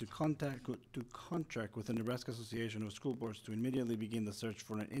president to contract with the Nebraska Association of School Boards to immediately begin the search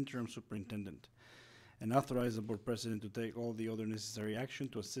for an interim superintendent, and authorize the board president to take all the other necessary action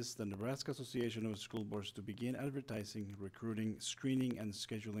to assist the Nebraska Association of School Boards to begin advertising, recruiting, screening, and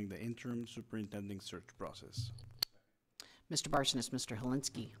scheduling the interim superintendent search process. Mr. Barsonis, Mr.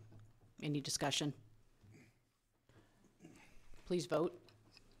 Helinski. Any discussion? Please vote.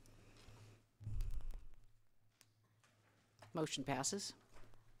 Motion passes.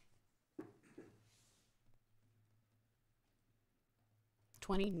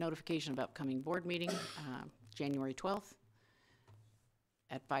 20, notification of upcoming board meeting, January 12th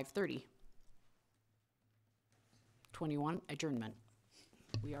at 5:30. 21, adjournment.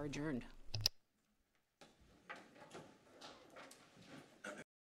 We are adjourned.